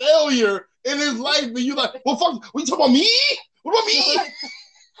ultimate failure in his life. And you like, well, fuck, what you talking about me? What about me?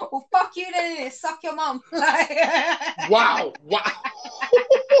 Well, fuck you then, suck your mum. Wow.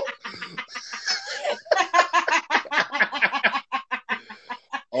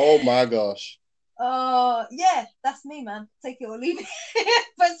 Oh my gosh. Yeah, that's me, man. Take it or leave it.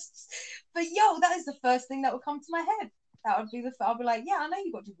 but yo, that is the first thing that would come to my head. That would be I'll be like, yeah, I know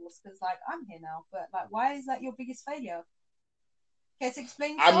you got divorced because like I'm here now, but like, why is that your biggest failure? Care to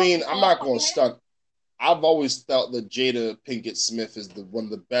explain? I mean, I'm not going to stunt. I've always felt that Jada Pinkett Smith is one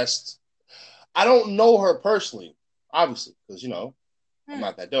of the best. I don't know her personally, obviously, because I'm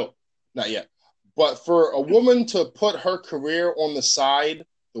not that dope, not yet. But for a woman to put her career on the side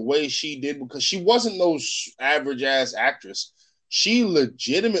the way she did, because she wasn't no average ass actress. She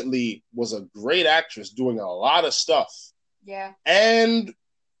legitimately was a great actress doing a lot of stuff. Yeah. And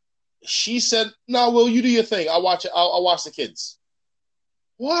she said, no, Will, you do your thing. I'll watch it. I'll watch the kids.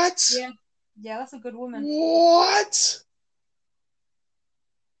 What? Yeah. Yeah, that's a good woman. What?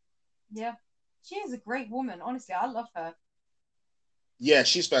 Yeah. She is a great woman. Honestly, I love her. Yeah,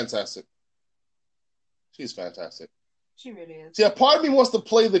 she's fantastic. She's fantastic. She really is. See, a part of me wants to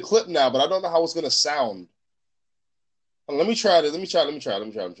play the clip now, but I don't know how it's going to sound. Let me try this. Let me try.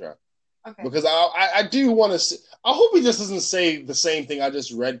 Okay. Because I do want to see. I hope he just doesn't say the same thing I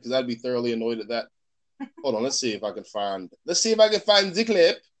just read, because I'd be thoroughly annoyed at that. Hold on, let's see if I can find the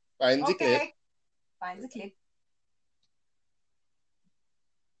clip. Find the clip. Find the clip.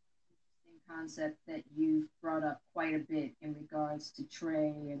 Concept that you've brought up quite a bit in regards to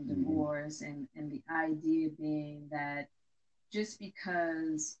Trey and divorce, and the idea being that just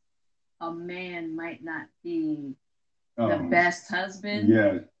because a man might not be the best husband,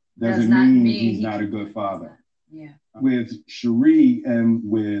 doesn't mean he's not a good father. Yeah. With Cherie and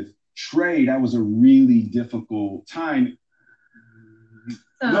with Trey, that was a really difficult time.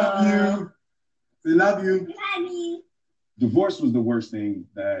 Love you. We love you. Love you. Divorce was the worst thing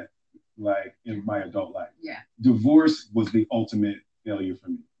that, like, in my adult life. Yeah. Divorce was the ultimate failure for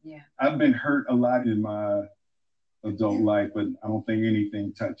me. Yeah. I've been hurt a lot in my adult life, but I don't think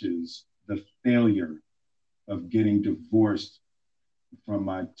anything touches the failure of getting divorced from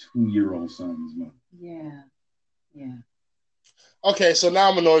my 2-year-old son's mother. Yeah. Yeah. Okay, so now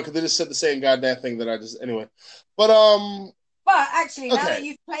I'm annoyed because they just said the same goddamn thing that I just anyway. But actually, now that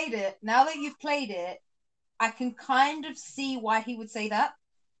you've played it, I can kind of see why he would say that.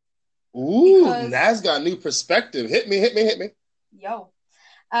 Ooh, Nadz got new perspective. Hit me. Yo.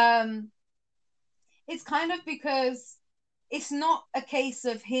 It's kind of because it's not a case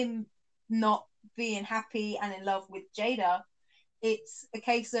of him not being happy and in love with Jada. It's a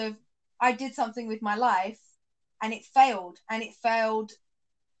case of I did something with my life and it failed. And it failed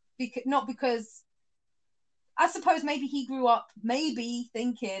not because I suppose maybe he grew up maybe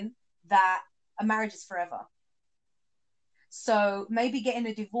thinking that a marriage is forever. So maybe getting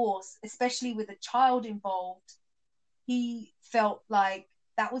a divorce, especially with a child involved, he felt like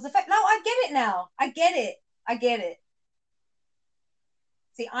that was a fact. No, I get it now. I get it.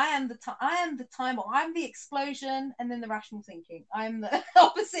 See, I am the timer. I'm the explosion and then the rational thinking. I'm the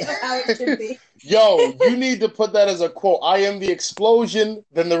opposite of how it should be. Yo, you need to put that as a quote. I am the explosion,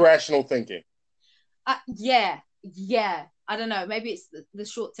 then the rational thinking. Yeah. I don't know. Maybe it's the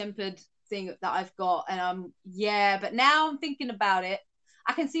short-tempered thing that I've got, and but now I'm thinking about it.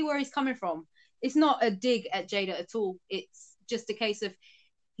 I can see where he's coming from. It's not a dig at Jada at all. It's just a case of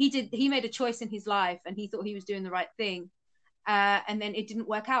he made a choice in his life and he thought he was doing the right thing, and then it didn't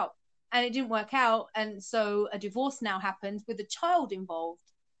work out, and so a divorce now happened with a child involved.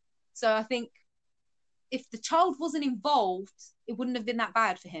 So I think if the child wasn't involved, it wouldn't have been that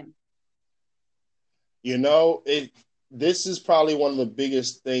bad for him. This is probably one of the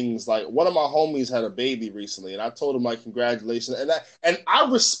biggest things. Like, one of my homies had a baby recently, and I told him, like, congratulations. And I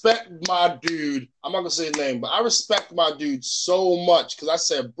respect my dude. I'm not gonna say his name, but I respect my dude so much because I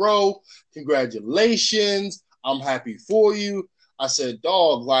said, bro, congratulations. I'm happy for you. I said,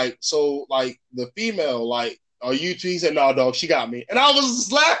 dog, the female, are you two? He said, no, dog, she got me. And I was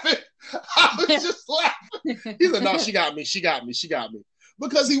just laughing. He said, no, she got me.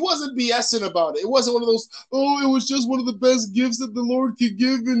 Because he wasn't BSing about it. It wasn't one of those, it was just one of the best gifts that the Lord could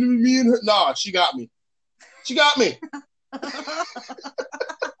give, and me and her. Nah, she got me. I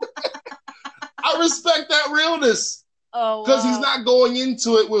respect that realness. Oh, Because he's wow. not going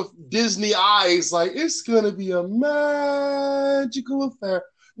into it with Disney eyes, like, it's going to be a magical affair.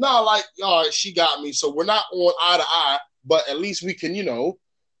 No, like, all right, she got me. So we're not on eye to eye, but at least we can,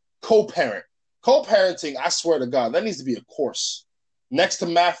 co-parent. Co-parenting, I swear to God, that needs to be a course. Next to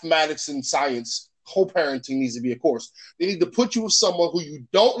mathematics and science, co-parenting needs to be a course. They need to put you with someone who you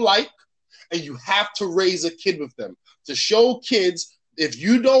don't like, and you have to raise a kid with them to show kids if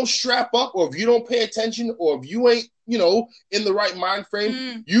you don't strap up or if you don't pay attention or if you ain't, in the right mind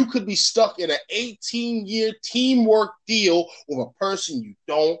frame, you could be stuck in an 18-year teamwork deal with a person you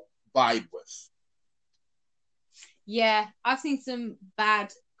don't vibe with. Yeah, I've seen some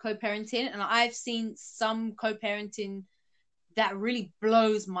bad co-parenting, and I've seen some co-parenting that really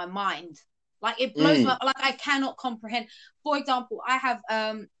blows my mind. Like, it blows my, like, I cannot comprehend. For example, I have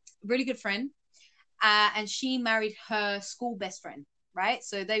a really good friend, and she married her school best friend, right?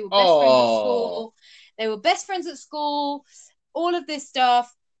 So they were best friends at school. They were best friends at school, all of this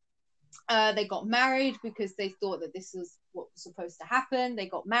stuff. They got married because they thought that this was what was supposed to happen. They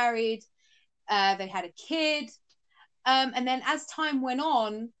got married. They had a kid. And then as time went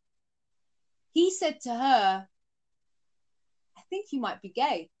on, he said to her, I think you might be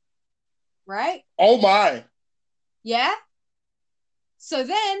gay. Right? Oh my. Yeah. So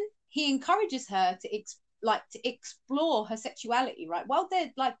then he encourages her to explore her sexuality, right? While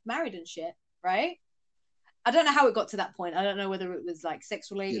they're like married and shit, right? I don't know how it got to that point. I don't know whether it was like sex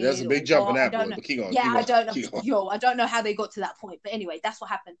related. Yeah, there's a big jump in that point. But keep going. I don't know. Yo, I don't know how they got to that point. But anyway, that's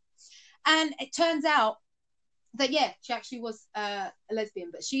what happened. And it turns out that, yeah, she actually was a lesbian,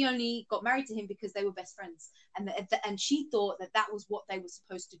 but she only got married to him because they were best friends. And she thought that that was what they were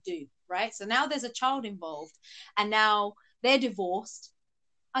supposed to do, right? So now there's a child involved, and now they're divorced.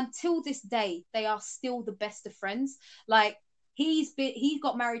 Until this day, they are still the best of friends. Like, he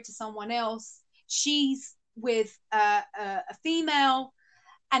got married to someone else. She's with a female,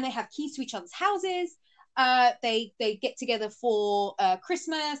 and they have keys to each other's houses. They get together for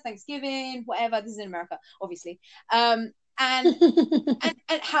Christmas, Thanksgiving, whatever. This is in America, obviously. And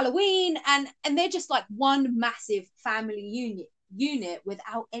Halloween, and they're just like one massive family unit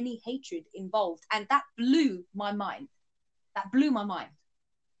without any hatred involved. And that blew my mind.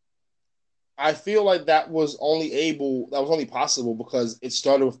 I feel like that was only possible because it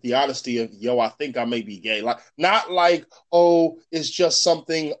started with the honesty of, yo, I think I may be gay. Like, not like, oh, it's just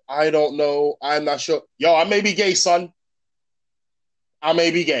something I don't know, I'm not sure. Yo, I may be gay, son. I may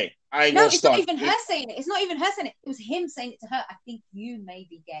be gay. I ain't gonna start. Not even her saying it. It's not even her saying it. It was him saying it to her. I think you may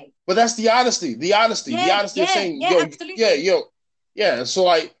be gay. But that's the honesty. The honesty of saying, yo, absolutely. Yeah. So,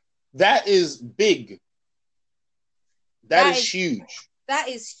 like, that is big. That is huge. That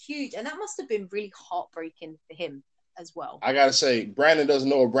is huge. And that must have been really heartbreaking for him as well. I gotta say, Brandon doesn't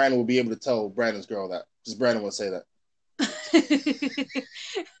know, or Brandon will be able to tell Brandon's girl that. Just Brandon will say that.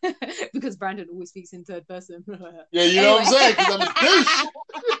 Because Brandon always speaks in third person. Yeah, you know what I'm saying? Because I'm a douche.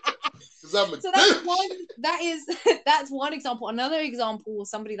 So that's one example. Another example was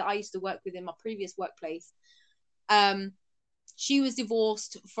somebody that I used to work with in my previous workplace. She was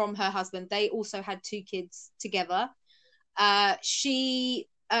divorced from her husband. They also had 2 kids together. She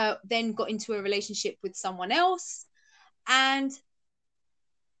then got into a relationship with someone else, and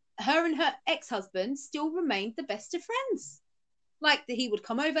her and her ex-husband still remained the best of friends. Like, he would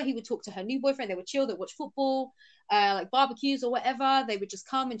come over, he would talk to her new boyfriend, they would chill, they'd watch football, like barbecues or whatever. They would just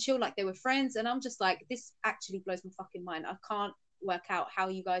come and chill like they were friends. And I'm just like, this actually blows my fucking mind. I can't work out how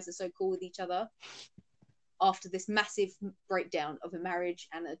you guys are so cool with each other after this massive breakdown of a marriage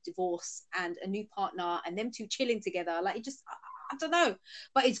and a divorce and a new partner and them 2 chilling together. Like, it just, I don't know.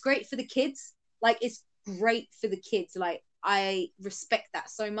 But it's great for the kids. Like, it's great for the kids. Like, I respect that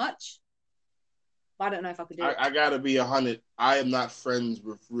so much. But I don't know if I could do it. I gotta be 100. I am not friends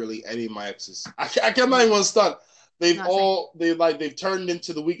with really any of my exes. I cannot even stunt. They've turned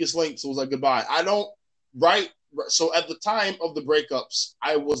into the weakest link. So it was like, goodbye. I don't, right? So at the time of the breakups,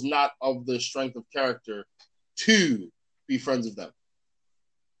 I was not of the strength of character to be friends with them.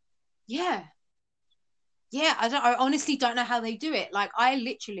 Yeah. I honestly don't know how they do it. Like, I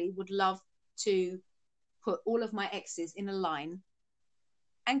literally would love to put all of my exes in a line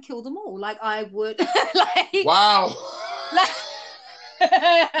and kill them all. Like, I would. Like, wow.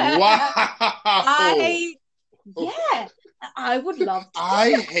 Wow. I would love to.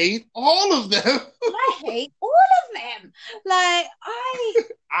 I hate all of them. I hate all of them. Like,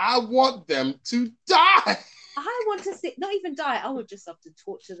 I want them to die. I want to see, not even die. I would just have to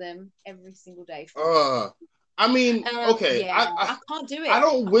torture them every single day. I mean, okay. Yeah, I can't do it. I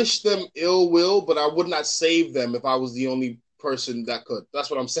don't wish them ill will, but I would not save them if I was the only person that could.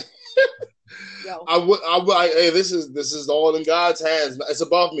 That's what I'm saying. Yo. Hey, this is all in God's hands. It's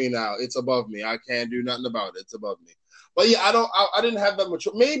above me now. It's above me. I can't do nothing about it. It's above me. But yeah, I didn't have that much.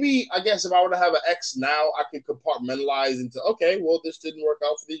 Maybe, I guess, if I were to have an ex now, I could compartmentalize into, okay, well, this didn't work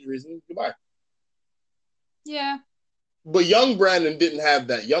out for these reasons. Goodbye. Yeah. But young Brandon didn't have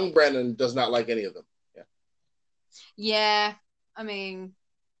that. Young Brandon does not like any of them. Yeah. Yeah. I mean,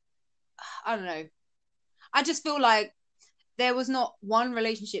 I don't know. I just feel like there was not one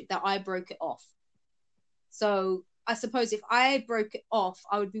relationship that I broke it off. So I suppose if I broke it off,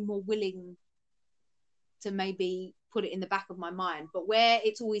 I would be more willing to maybe put it in the back of my mind. But where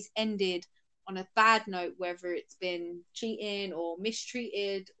it's always ended on a bad note, whether it's been cheating or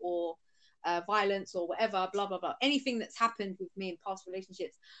mistreated or violence or whatever, blah, blah, blah, anything that's happened with me in past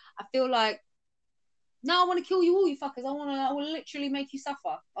relationships, I feel like, no, I want to kill you all, you fuckers. I want to literally make you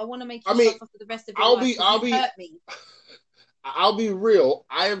suffer. I want to make you suffer for the rest of your life. You hurt me. I'll be real.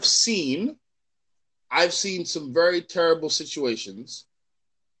 I've seen some very terrible situations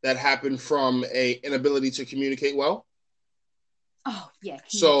that happen from a inability to communicate well. Oh yeah.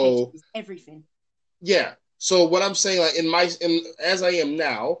 So is everything. Yeah. So what I'm saying, like as I am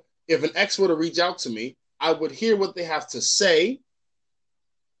now, if an ex were to reach out to me, I would hear what they have to say.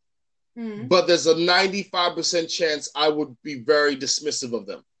 But there's a 95% chance I would be very dismissive of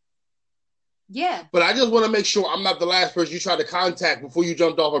them. Yeah. But I just want to make sure I'm not the last person you try to contact before you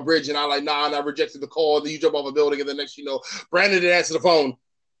jumped off a bridge and I'm like, nah, and I rejected the call. Then you jump off a building and the next you know, Brandon didn't answer the phone.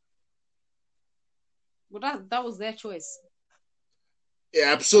 Well, that was their choice.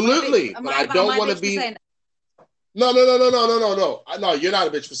 Yeah, absolutely. But I don't want to be... No. No, you're not a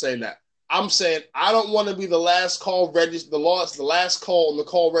bitch for saying that. I'm saying I don't want to be the last call register, the last call on the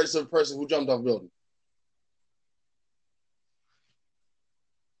call register person who jumped off a building.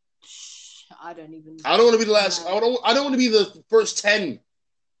 I don't want to be the last. I don't want to be the first 10.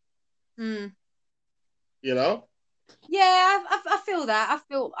 You know? Yeah, I feel that.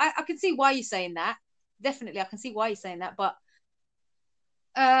 I can see why you're saying that. Definitely, I can see why you're saying that. But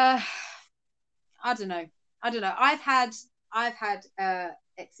I don't know. I've had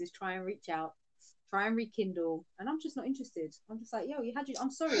exes try and reach out, try and rekindle, and I'm just not interested. I'm just like, yo, I'm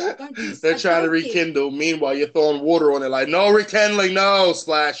sorry, I don't do. They're trying to rekindle. Meanwhile, you're throwing water on it, like, no rekindling, no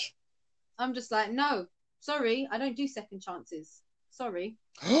splash. I'm just like, no, sorry, I don't do second chances. Sorry.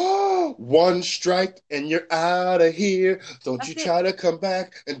 One strike and you're out of here. Don't you try to come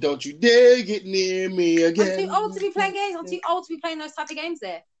back, and don't you dare get near me again. I'm too old to be playing games. I'm too old to be playing those type of games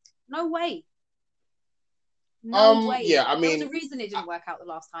there. No way. No way. Yeah, I mean, there was a reason it didn't work out the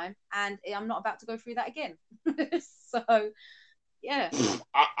last time, and I'm not about to go through that again. So, yeah.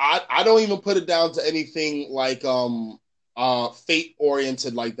 I don't even put it down to anything like fate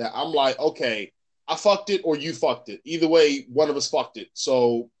oriented like that. I'm like, okay, I fucked it or you fucked it. Either way, one of us fucked it.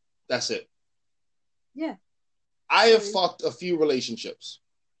 So that's it. Yeah. I have fucked a few relationships.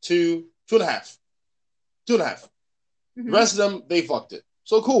 Two and a half. Mm-hmm. The rest of them, they fucked it.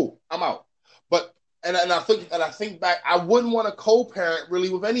 So cool. I'm out. But and I think back, I wouldn't want to co-parent really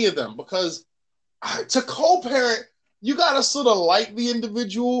with any of them, because to co-parent, you gotta sort of like the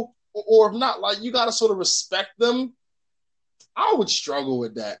individual, or if not like, you gotta sort of respect them. I would struggle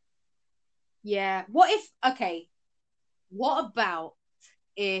with that. Yeah. What about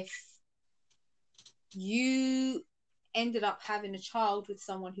if you ended up having a child with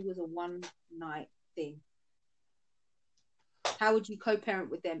someone who was a one-night thing? How would you co-parent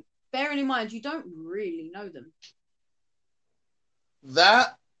with them? Bearing in mind, you don't really know them.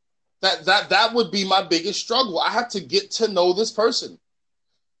 That would be my biggest struggle. I have to get to know this person.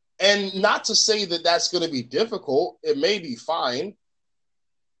 And not to say that that's going to be difficult. It may be fine.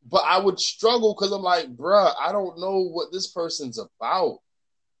 But I would struggle because I'm like, bruh, I don't know what this person's about.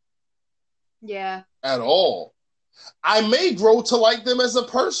 Yeah. At all. I may grow to like them as a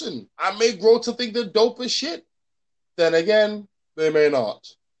person. I may grow to think they're dope as shit. Then again, they may not.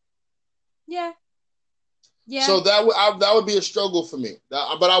 Yeah. Yeah. So that would be a struggle for me.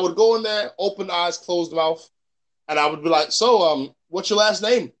 But I would go in there, open eyes, closed mouth, and I would be like, so, what's your last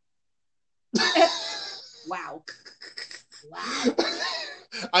name? Wow.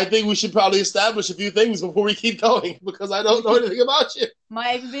 I think we should probably establish a few things before we keep going, because I don't know anything about you.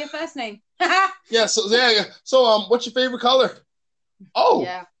 Might even be a first name. Yeah. So what's your favorite color? Oh,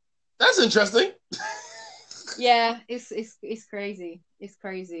 yeah. That's interesting. Yeah, it's crazy. It's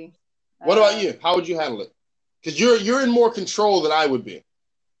crazy. What about you? How would you handle it? Because you're in more control than I would be.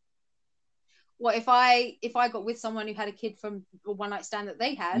 What if I got with someone who had a kid from a one night stand that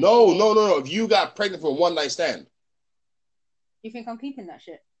they had? No. If you got pregnant from a one night stand, you think I'm keeping that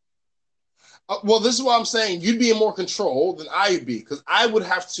shit? Well, this is what I'm saying. You'd be in more control than I'd be, because I would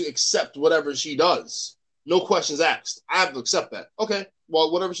have to accept whatever she does. No questions asked. I have to accept that. Okay,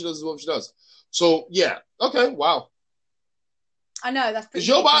 well, whatever she does is what she does. So, yeah. Okay, wow. I know, that's pretty It's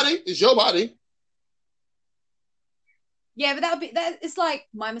your deep. body. It's your body. Yeah, but it's like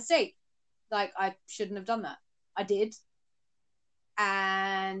my mistake. Like, I shouldn't have done that. I did.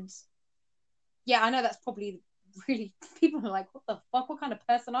 And yeah, I know that's probably really, people are like, what the fuck? What kind of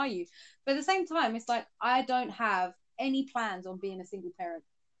person are you? But at the same time, it's like, I don't have any plans on being a single parent.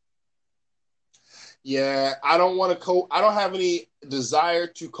 Yeah, I don't want to I don't have any desire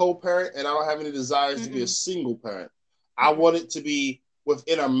to co-parent, and I don't have any desires to be a single parent. I want it to be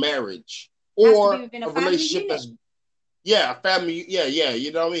within a marriage or a relationship that's, a family. Yeah,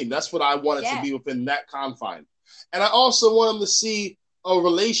 you know what I mean? That's what I want it to be, within that confine. And I also want them to see a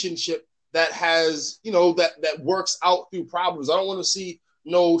relationship that has, that works out through problems. I don't want to see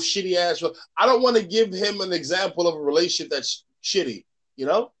no shitty ass. I don't want to give him an example of a relationship that's shitty,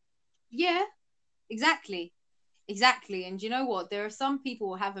 Yeah, exactly. And you know what? There are some people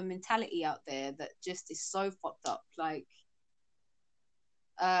who have a mentality out there that just is so fucked up. Like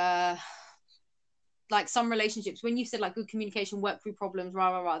some relationships, when you said like good communication, work through problems, rah,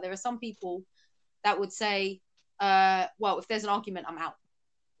 rah, rah, there are some people that would say, well, if there's an argument, I'm out.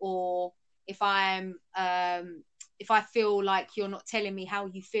 Or if I feel like you're not telling me how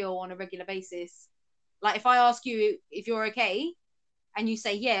you feel on a regular basis, like if I ask you if you're okay and you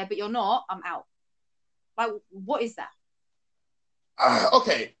say yeah, but you're not, I'm out. Like, what is that?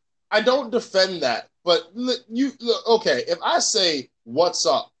 Okay, I don't defend that, but okay, if I say what's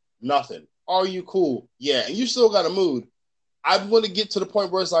up, nothing, are you cool? Yeah, and you still got a mood, I want to get to the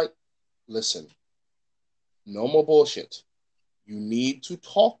point where it's like, listen, no more bullshit. You need to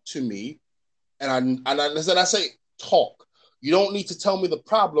talk to me, and I say talk. You don't need to tell me the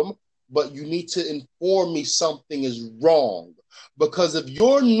problem, but you need to inform me something is wrong. Because if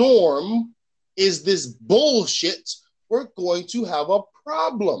your norm is this bullshit, we're going to have a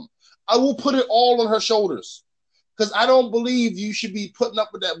problem. I will put it all on her shoulders, because I don't believe you should be putting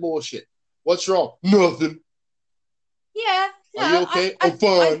up with that bullshit. What's wrong? Nothing. Yeah. No, are you okay? I'm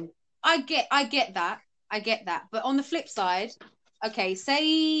fine. I get that. But on the flip side, okay,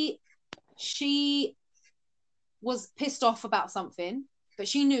 say she was pissed off about something, but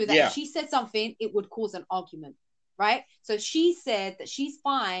she knew that if she said something, it would cause an argument, right? So she said that she's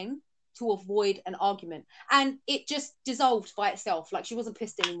fine to avoid an argument, and it just dissolved by itself. Like, she wasn't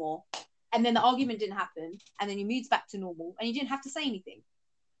pissed anymore, and then the argument didn't happen, and then your mood's back to normal, and you didn't have to say anything.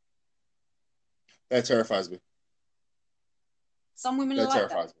 That terrifies me. Some women are like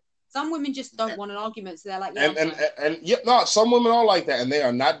that. Some women just don't want an argument, so they're like, yeah, some women are like that, and they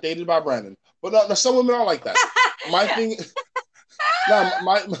are not dated by Brandon. But no, some women are like that. My thing,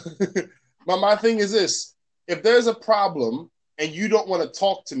 my thing is this: if there's a problem and you don't want to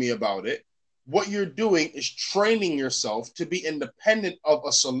talk to me about it, what you're doing is training yourself to be independent of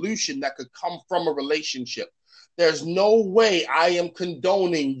a solution that could come from a relationship. There's no way I am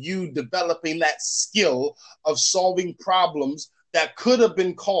condoning you developing that skill of solving problems that could have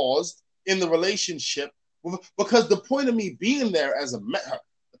been caused in the relationship, because the point of me being there as a man,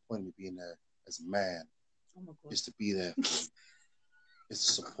 is to be there for you, is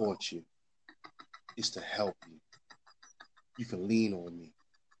to support you, is to help you. You can lean on me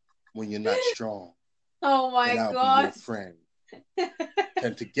when you're not strong. Oh my God! I'll be your friend,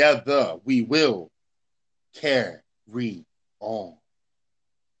 and together we will carry on.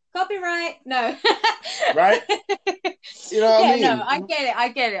 Copyright? No. Right? You know what I mean? No, I get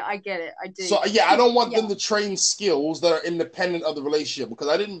it. I do. So, yeah, I don't want them to train skills that are independent of the relationship, because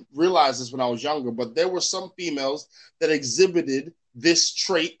I didn't realize this when I was younger, but there were some females that exhibited this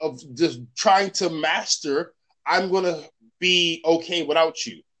trait of just trying to master, I'm going to be okay without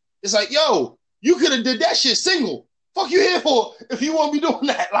you. It's like, yo, you could have did that shit single. Fuck you here for if you want to be doing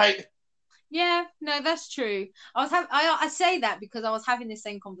that. Like, yeah, no, that's true. I say that because I was having this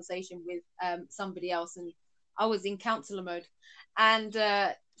same conversation with somebody else, and I was in counselor mode, and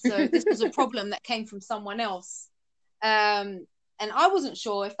so this was a problem that came from someone else, and I wasn't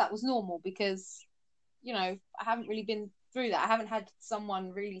sure if that was normal, because I haven't really been through that. I haven't had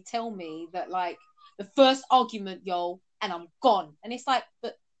someone really tell me that, like, the first argument, and I'm gone. And it's like,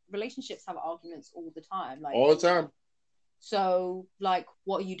 but relationships have arguments all the time, like all the time. So, like,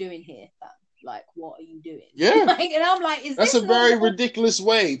 what are you doing here? Like, what are you doing? Yeah. And I'm like, that's a very ridiculous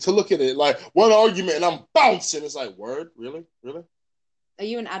way to look at it. Like, one argument and I'm bouncing. It's like, word? Really? Are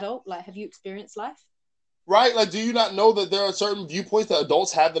you an adult? Like, have you experienced life? Right? Like, do you not know that there are certain viewpoints that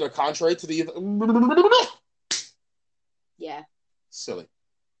adults have that are contrary to the... Yeah. Silly.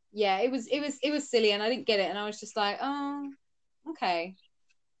 yeah, it was silly, and I didn't get it, and I was just like, oh, okay.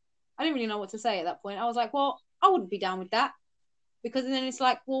 I didn't really know what to say at that point. I was like, well, I wouldn't be down with that, because then it's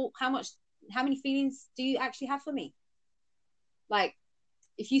like, well, how many feelings do you actually have for me? Like,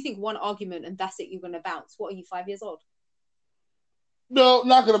 if you think one argument and that's it, you're gonna bounce. What are you, 5 years old? No,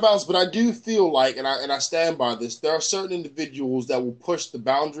 not going to bounce, but I do feel like, and I stand by this. There are certain individuals that will push the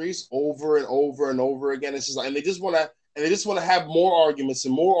boundaries over and over and over again. It's just like, and they just want to have more arguments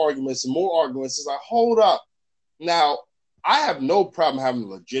and more arguments and more arguments. It's like, hold up. Now, I have no problem having a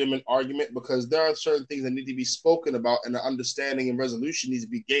legitimate argument, because there are certain things that need to be spoken about, and the understanding and resolution needs to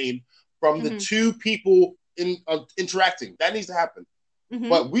be gained from the two people interacting. That needs to happen. Mm-hmm.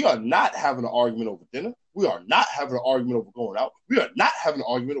 But we are not having an argument over dinner. We are not having an argument over going out. We are not having an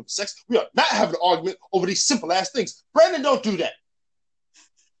argument over sex. We are not having an argument over these simple ass things. Brandon, don't do that.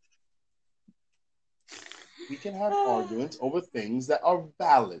 We can have arguments over things that are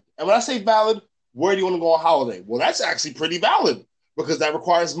valid. And when I say valid, where do you want to go on holiday? Well, that's actually pretty valid, because that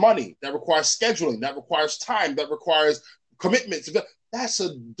requires money. That requires scheduling. That requires time. That requires commitment. That's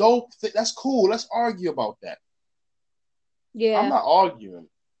a dope thing. That's cool. Let's argue about that. Yeah. I'm not arguing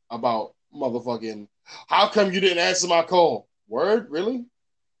about motherfucking, how come you didn't answer my call? Word? Really?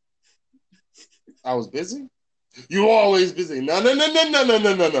 I was busy? You always busy. No.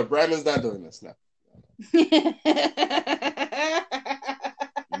 Brandon's not doing this now.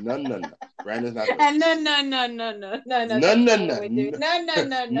 No. Brandon's not doing this.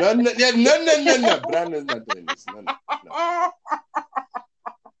 No. Brandon's not doing this. No.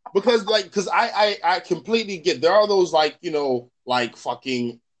 Because I completely get, there are those, like, you know, like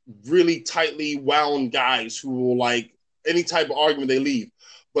fucking really tightly wound guys who will, like, any type of argument they leave.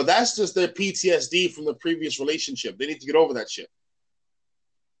 But that's just their PTSD from the previous relationship. They need to get over that shit.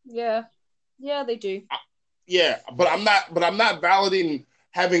 Yeah. Yeah, they do. But I'm not validating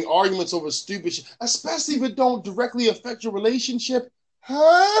having arguments over stupid shit, especially if it don't directly affect your relationship.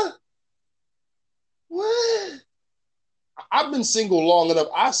 Huh? What? I've been single long enough.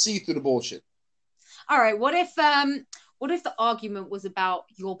 I see through the bullshit. All right. What if the argument was about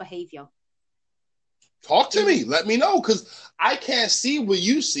your behavior? Talk to me. Let me know, because I can't see what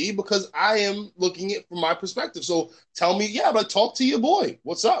you see, because I am looking at it from my perspective. So tell me, but talk to your boy.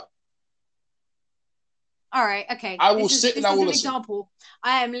 What's up? All right. Okay. I will sit and I will listen. Example.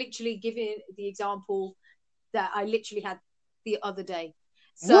 I am literally giving the example that I literally had the other day.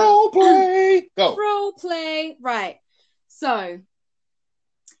 So, role play. Go. Role play. Right. So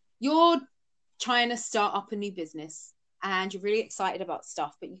you're trying to start up a new business and you're really excited about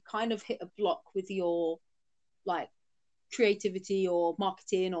stuff, but you kind of hit a block with your, like, creativity or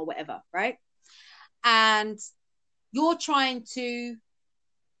marketing or whatever, right? And you're trying to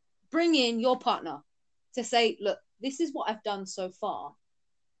bring in your partner to say, look, this is what I've done so far.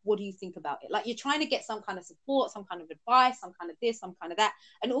 What do you think about it? Like, you're trying to get some kind of support, some kind of advice, some kind of this, some kind of that.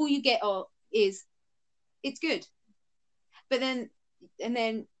 And all you get is, it's good. But then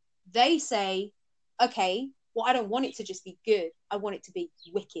they say, okay, well, I don't want it to just be good. I want it to be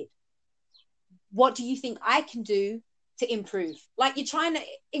wicked. What do you think I can do to improve? Like, you're trying to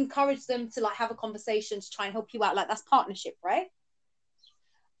encourage them to, like, have a conversation to try and help you out. Like, that's partnership, right?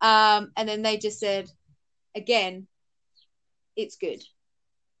 And then they just said, again, it's good.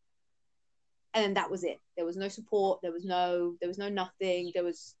 And then that was it. There was no support. There was no nothing. There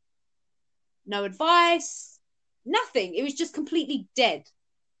was no advice. Nothing. It was just completely dead.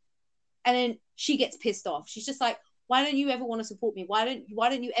 And then she gets pissed off. She's just like, why don't you ever want to support me? Why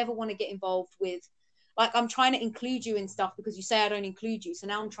don't you ever want to get involved with, like, I'm trying to include you in stuff because you say I don't include you. So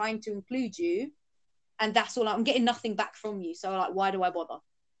now I'm trying to include you, and that's all. I'm getting nothing back from you. So, like, why do I bother?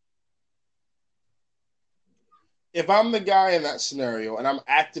 If I'm the guy in that scenario and I'm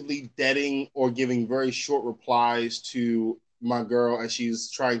actively deading or giving very short replies to my girl as she's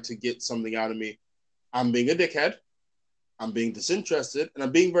trying to get something out of me, I'm being a dickhead, I'm being disinterested, and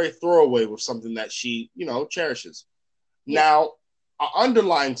I'm being very throwaway with something that she, cherishes. Yeah. Now,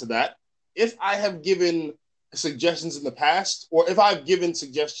 underlying to that, if I have given suggestions in the past, or if I've given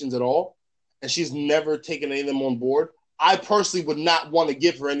suggestions at all, and she's never taken any of them on board, I personally would not want to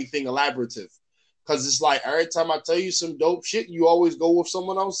give her anything elaborative. Because it's like, every time I tell you some dope shit, you always go with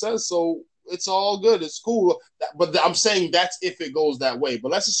someone else says, so it's all good. It's cool. But I'm saying that's if it goes that way.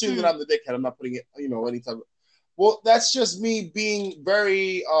 But let's assume that I'm the dickhead. I'm not putting it, any type of... Well, that's just me being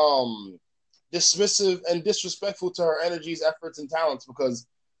very dismissive and disrespectful to her energies, efforts, and talents, because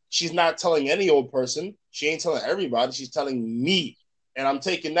she's not telling any old person. She ain't telling everybody. She's telling me. And I'm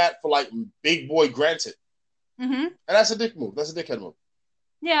taking that for, like, big boy granted. Mm-hmm. And that's a dick move. That's a dickhead move.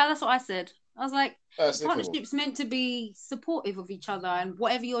 Yeah, that's what I said. I was like, That's partnership's meant to be supportive of each other and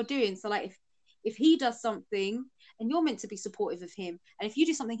whatever you're doing. So like if he does something and you're meant to be supportive of him, and if you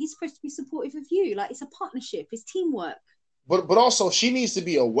do something, he's supposed to be supportive of you. Like it's a partnership, it's teamwork. But also she needs to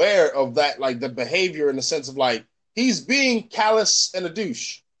be aware of that, like the behavior in the sense of like he's being callous and a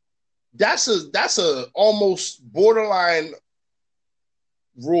douche. That's a almost borderline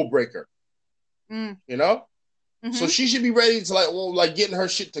rule breaker. You know? Mm-hmm. So she should be ready to like getting her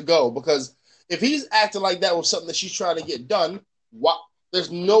shit to go, because if he's acting like that with something that she's trying to get done,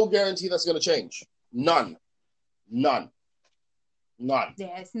 there's no guarantee that's going to change. None. Yeah,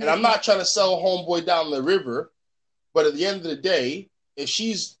 and I'm not trying to sell homeboy down the river, but at the end of the day, if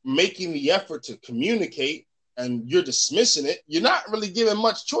she's making the effort to communicate and you're dismissing it, you're not really giving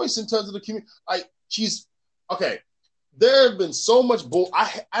much choice in terms of the community. Like she's okay. There have been so much bull.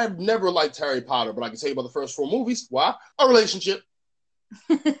 I've never liked Harry Potter, but I can tell you about the first 4 movies. Why? A relationship.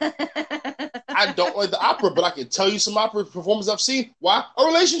 I don't like the opera, but I can tell you some opera performances I've seen. Why? A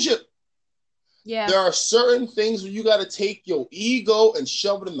relationship. Yeah. There are certain things where you got to take your ego and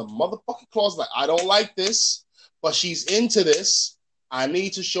shove it in the motherfucking closet. Like, I don't like this, but she's into this. I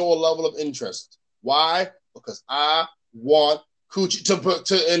need to show a level of interest. Why? Because I want Coochie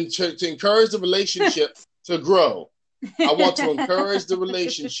to encourage the relationship to grow. I want to encourage the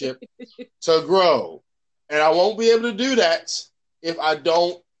relationship to grow. And I won't be able to do that if I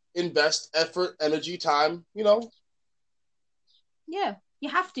don't invest effort, energy, time, you know? Yeah, you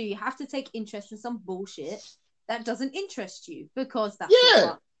have to. You have to take interest in some bullshit that doesn't interest you, because that's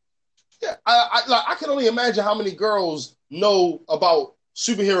yeah. I can only imagine how many girls know about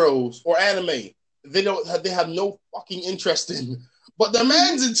superheroes or anime they have no fucking interest in, but their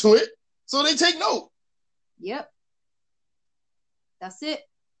man's into it, so they take note. Yep. That's it.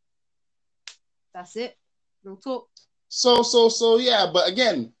 Real talk. So yeah, but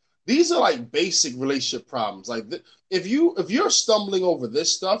again, these are like basic relationship problems. Like if you're stumbling over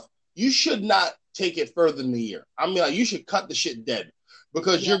this stuff, you should not take it further than a year. I mean, like, you should cut the shit dead,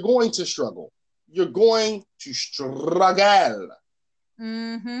 because you're going to struggle. You're going to struggle.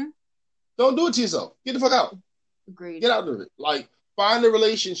 Mm-hmm. Don't do it to yourself. Get the fuck out. Agreed. Get out of it. Like, find a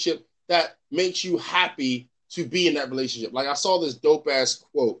relationship that makes you happy to be in that relationship. Like, I saw this dope ass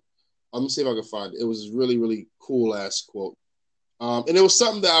quote. Let me see if I can find it. It was a really, really cool ass quote. And it was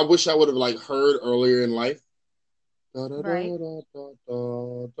something that I wish I would have like heard earlier in life. Right.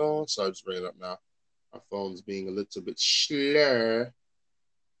 So I'm just bringing it up now. My phone's being a little bit slow.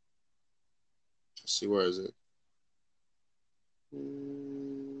 Let's see, where is it?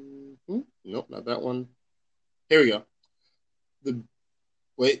 Nope, not that one. Here we go.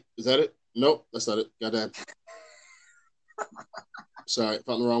 Wait, is that it? Nope, that's not it. Goddamn. Sorry,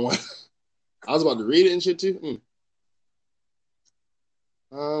 found the wrong one. I was about to read it and shit too.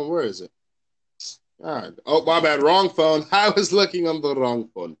 Where is it? All right. Oh, my bad. Wrong phone. I was looking on the wrong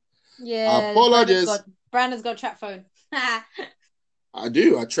phone. Yeah. Apologies. Brandon's got a trap phone. I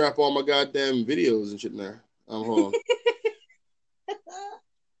do. I trap all my goddamn videos and shit in there. Hold on.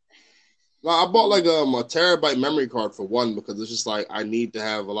 No, I bought like a terabyte memory card for one, because it's just like I need to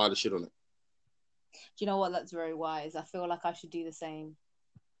have a lot of shit on it. Do you know what? That's very wise. I feel like I should do the same.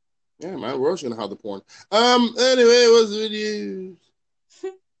 Yeah, man. We're also gonna have the porn. Anyway, what's the videos?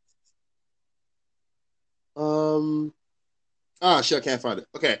 Shit, I can't find it.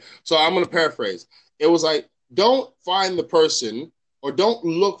 Okay, so I'm gonna paraphrase. It was like, don't find the person, or don't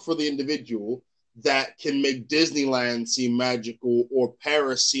look for the individual that can make Disneyland seem magical or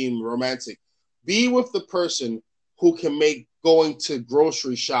Paris seem romantic. Be with the person who can make going to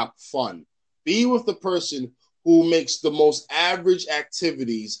grocery shop fun. Be with the person who makes the most average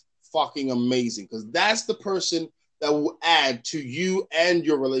activities fucking amazing, because that's the person that will add to you and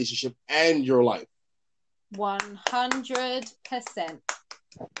your relationship and your life. 100%.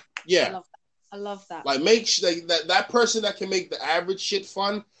 Yeah. I love that. Like, make sure that person that can make the average shit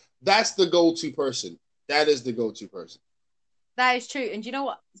fun, that's the go-to person. That is the go-to person. That is true. And you know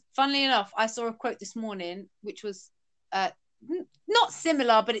what? Funnily enough, I saw a quote this morning, which was not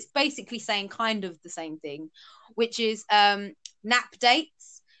similar, but it's basically saying kind of the same thing, which is nap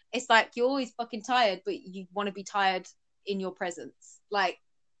dates. It's like, you're always fucking tired, but you want to be tired in your presence. Like,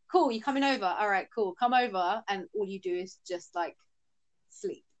 cool, you coming over? All right, cool. Come over, and all you do is just like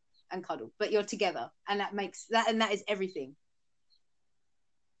sleep and cuddle, but you're together, and that makes that, and that is everything.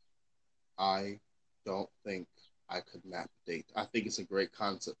 I don't think I could nap date. I think it's a great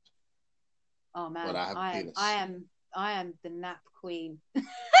concept. Oh man, but I have a penis. I am the nap queen. I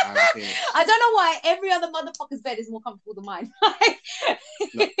don't know why every other motherfucker's bed is more comfortable than mine.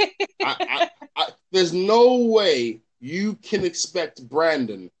 No, there's no way you can expect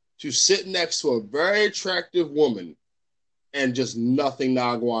Brandon to sit next to a very attractive woman and just nothing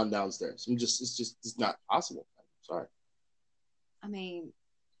now go on downstairs. It's not possible. I'm sorry. I mean,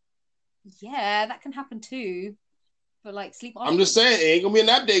 yeah, that can happen too. But like sleep. I'm just saying, it ain't gonna be a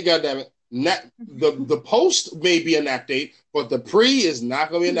nap date, goddammit. The post may be a nap date, but the pre is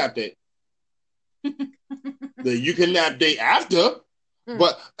not gonna be a nap date. You can nap date after,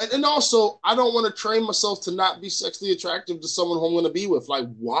 but and also I don't want to train myself to not be sexually attractive to someone who I'm gonna be with. Like,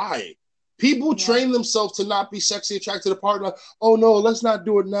 why? People train themselves to not be sexually attracted to a partner. Like, oh no, let's not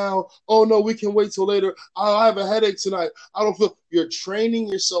do it now. Oh no, we can wait till later. I have a headache tonight. I don't feel. You're training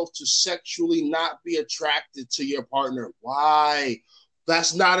yourself to sexually not be attracted to your partner. Why?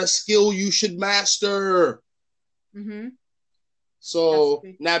 That's not a skill you should master. Mm-hmm. So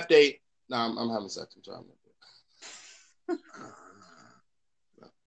nap date. No, I'm having sex. I'm sorry.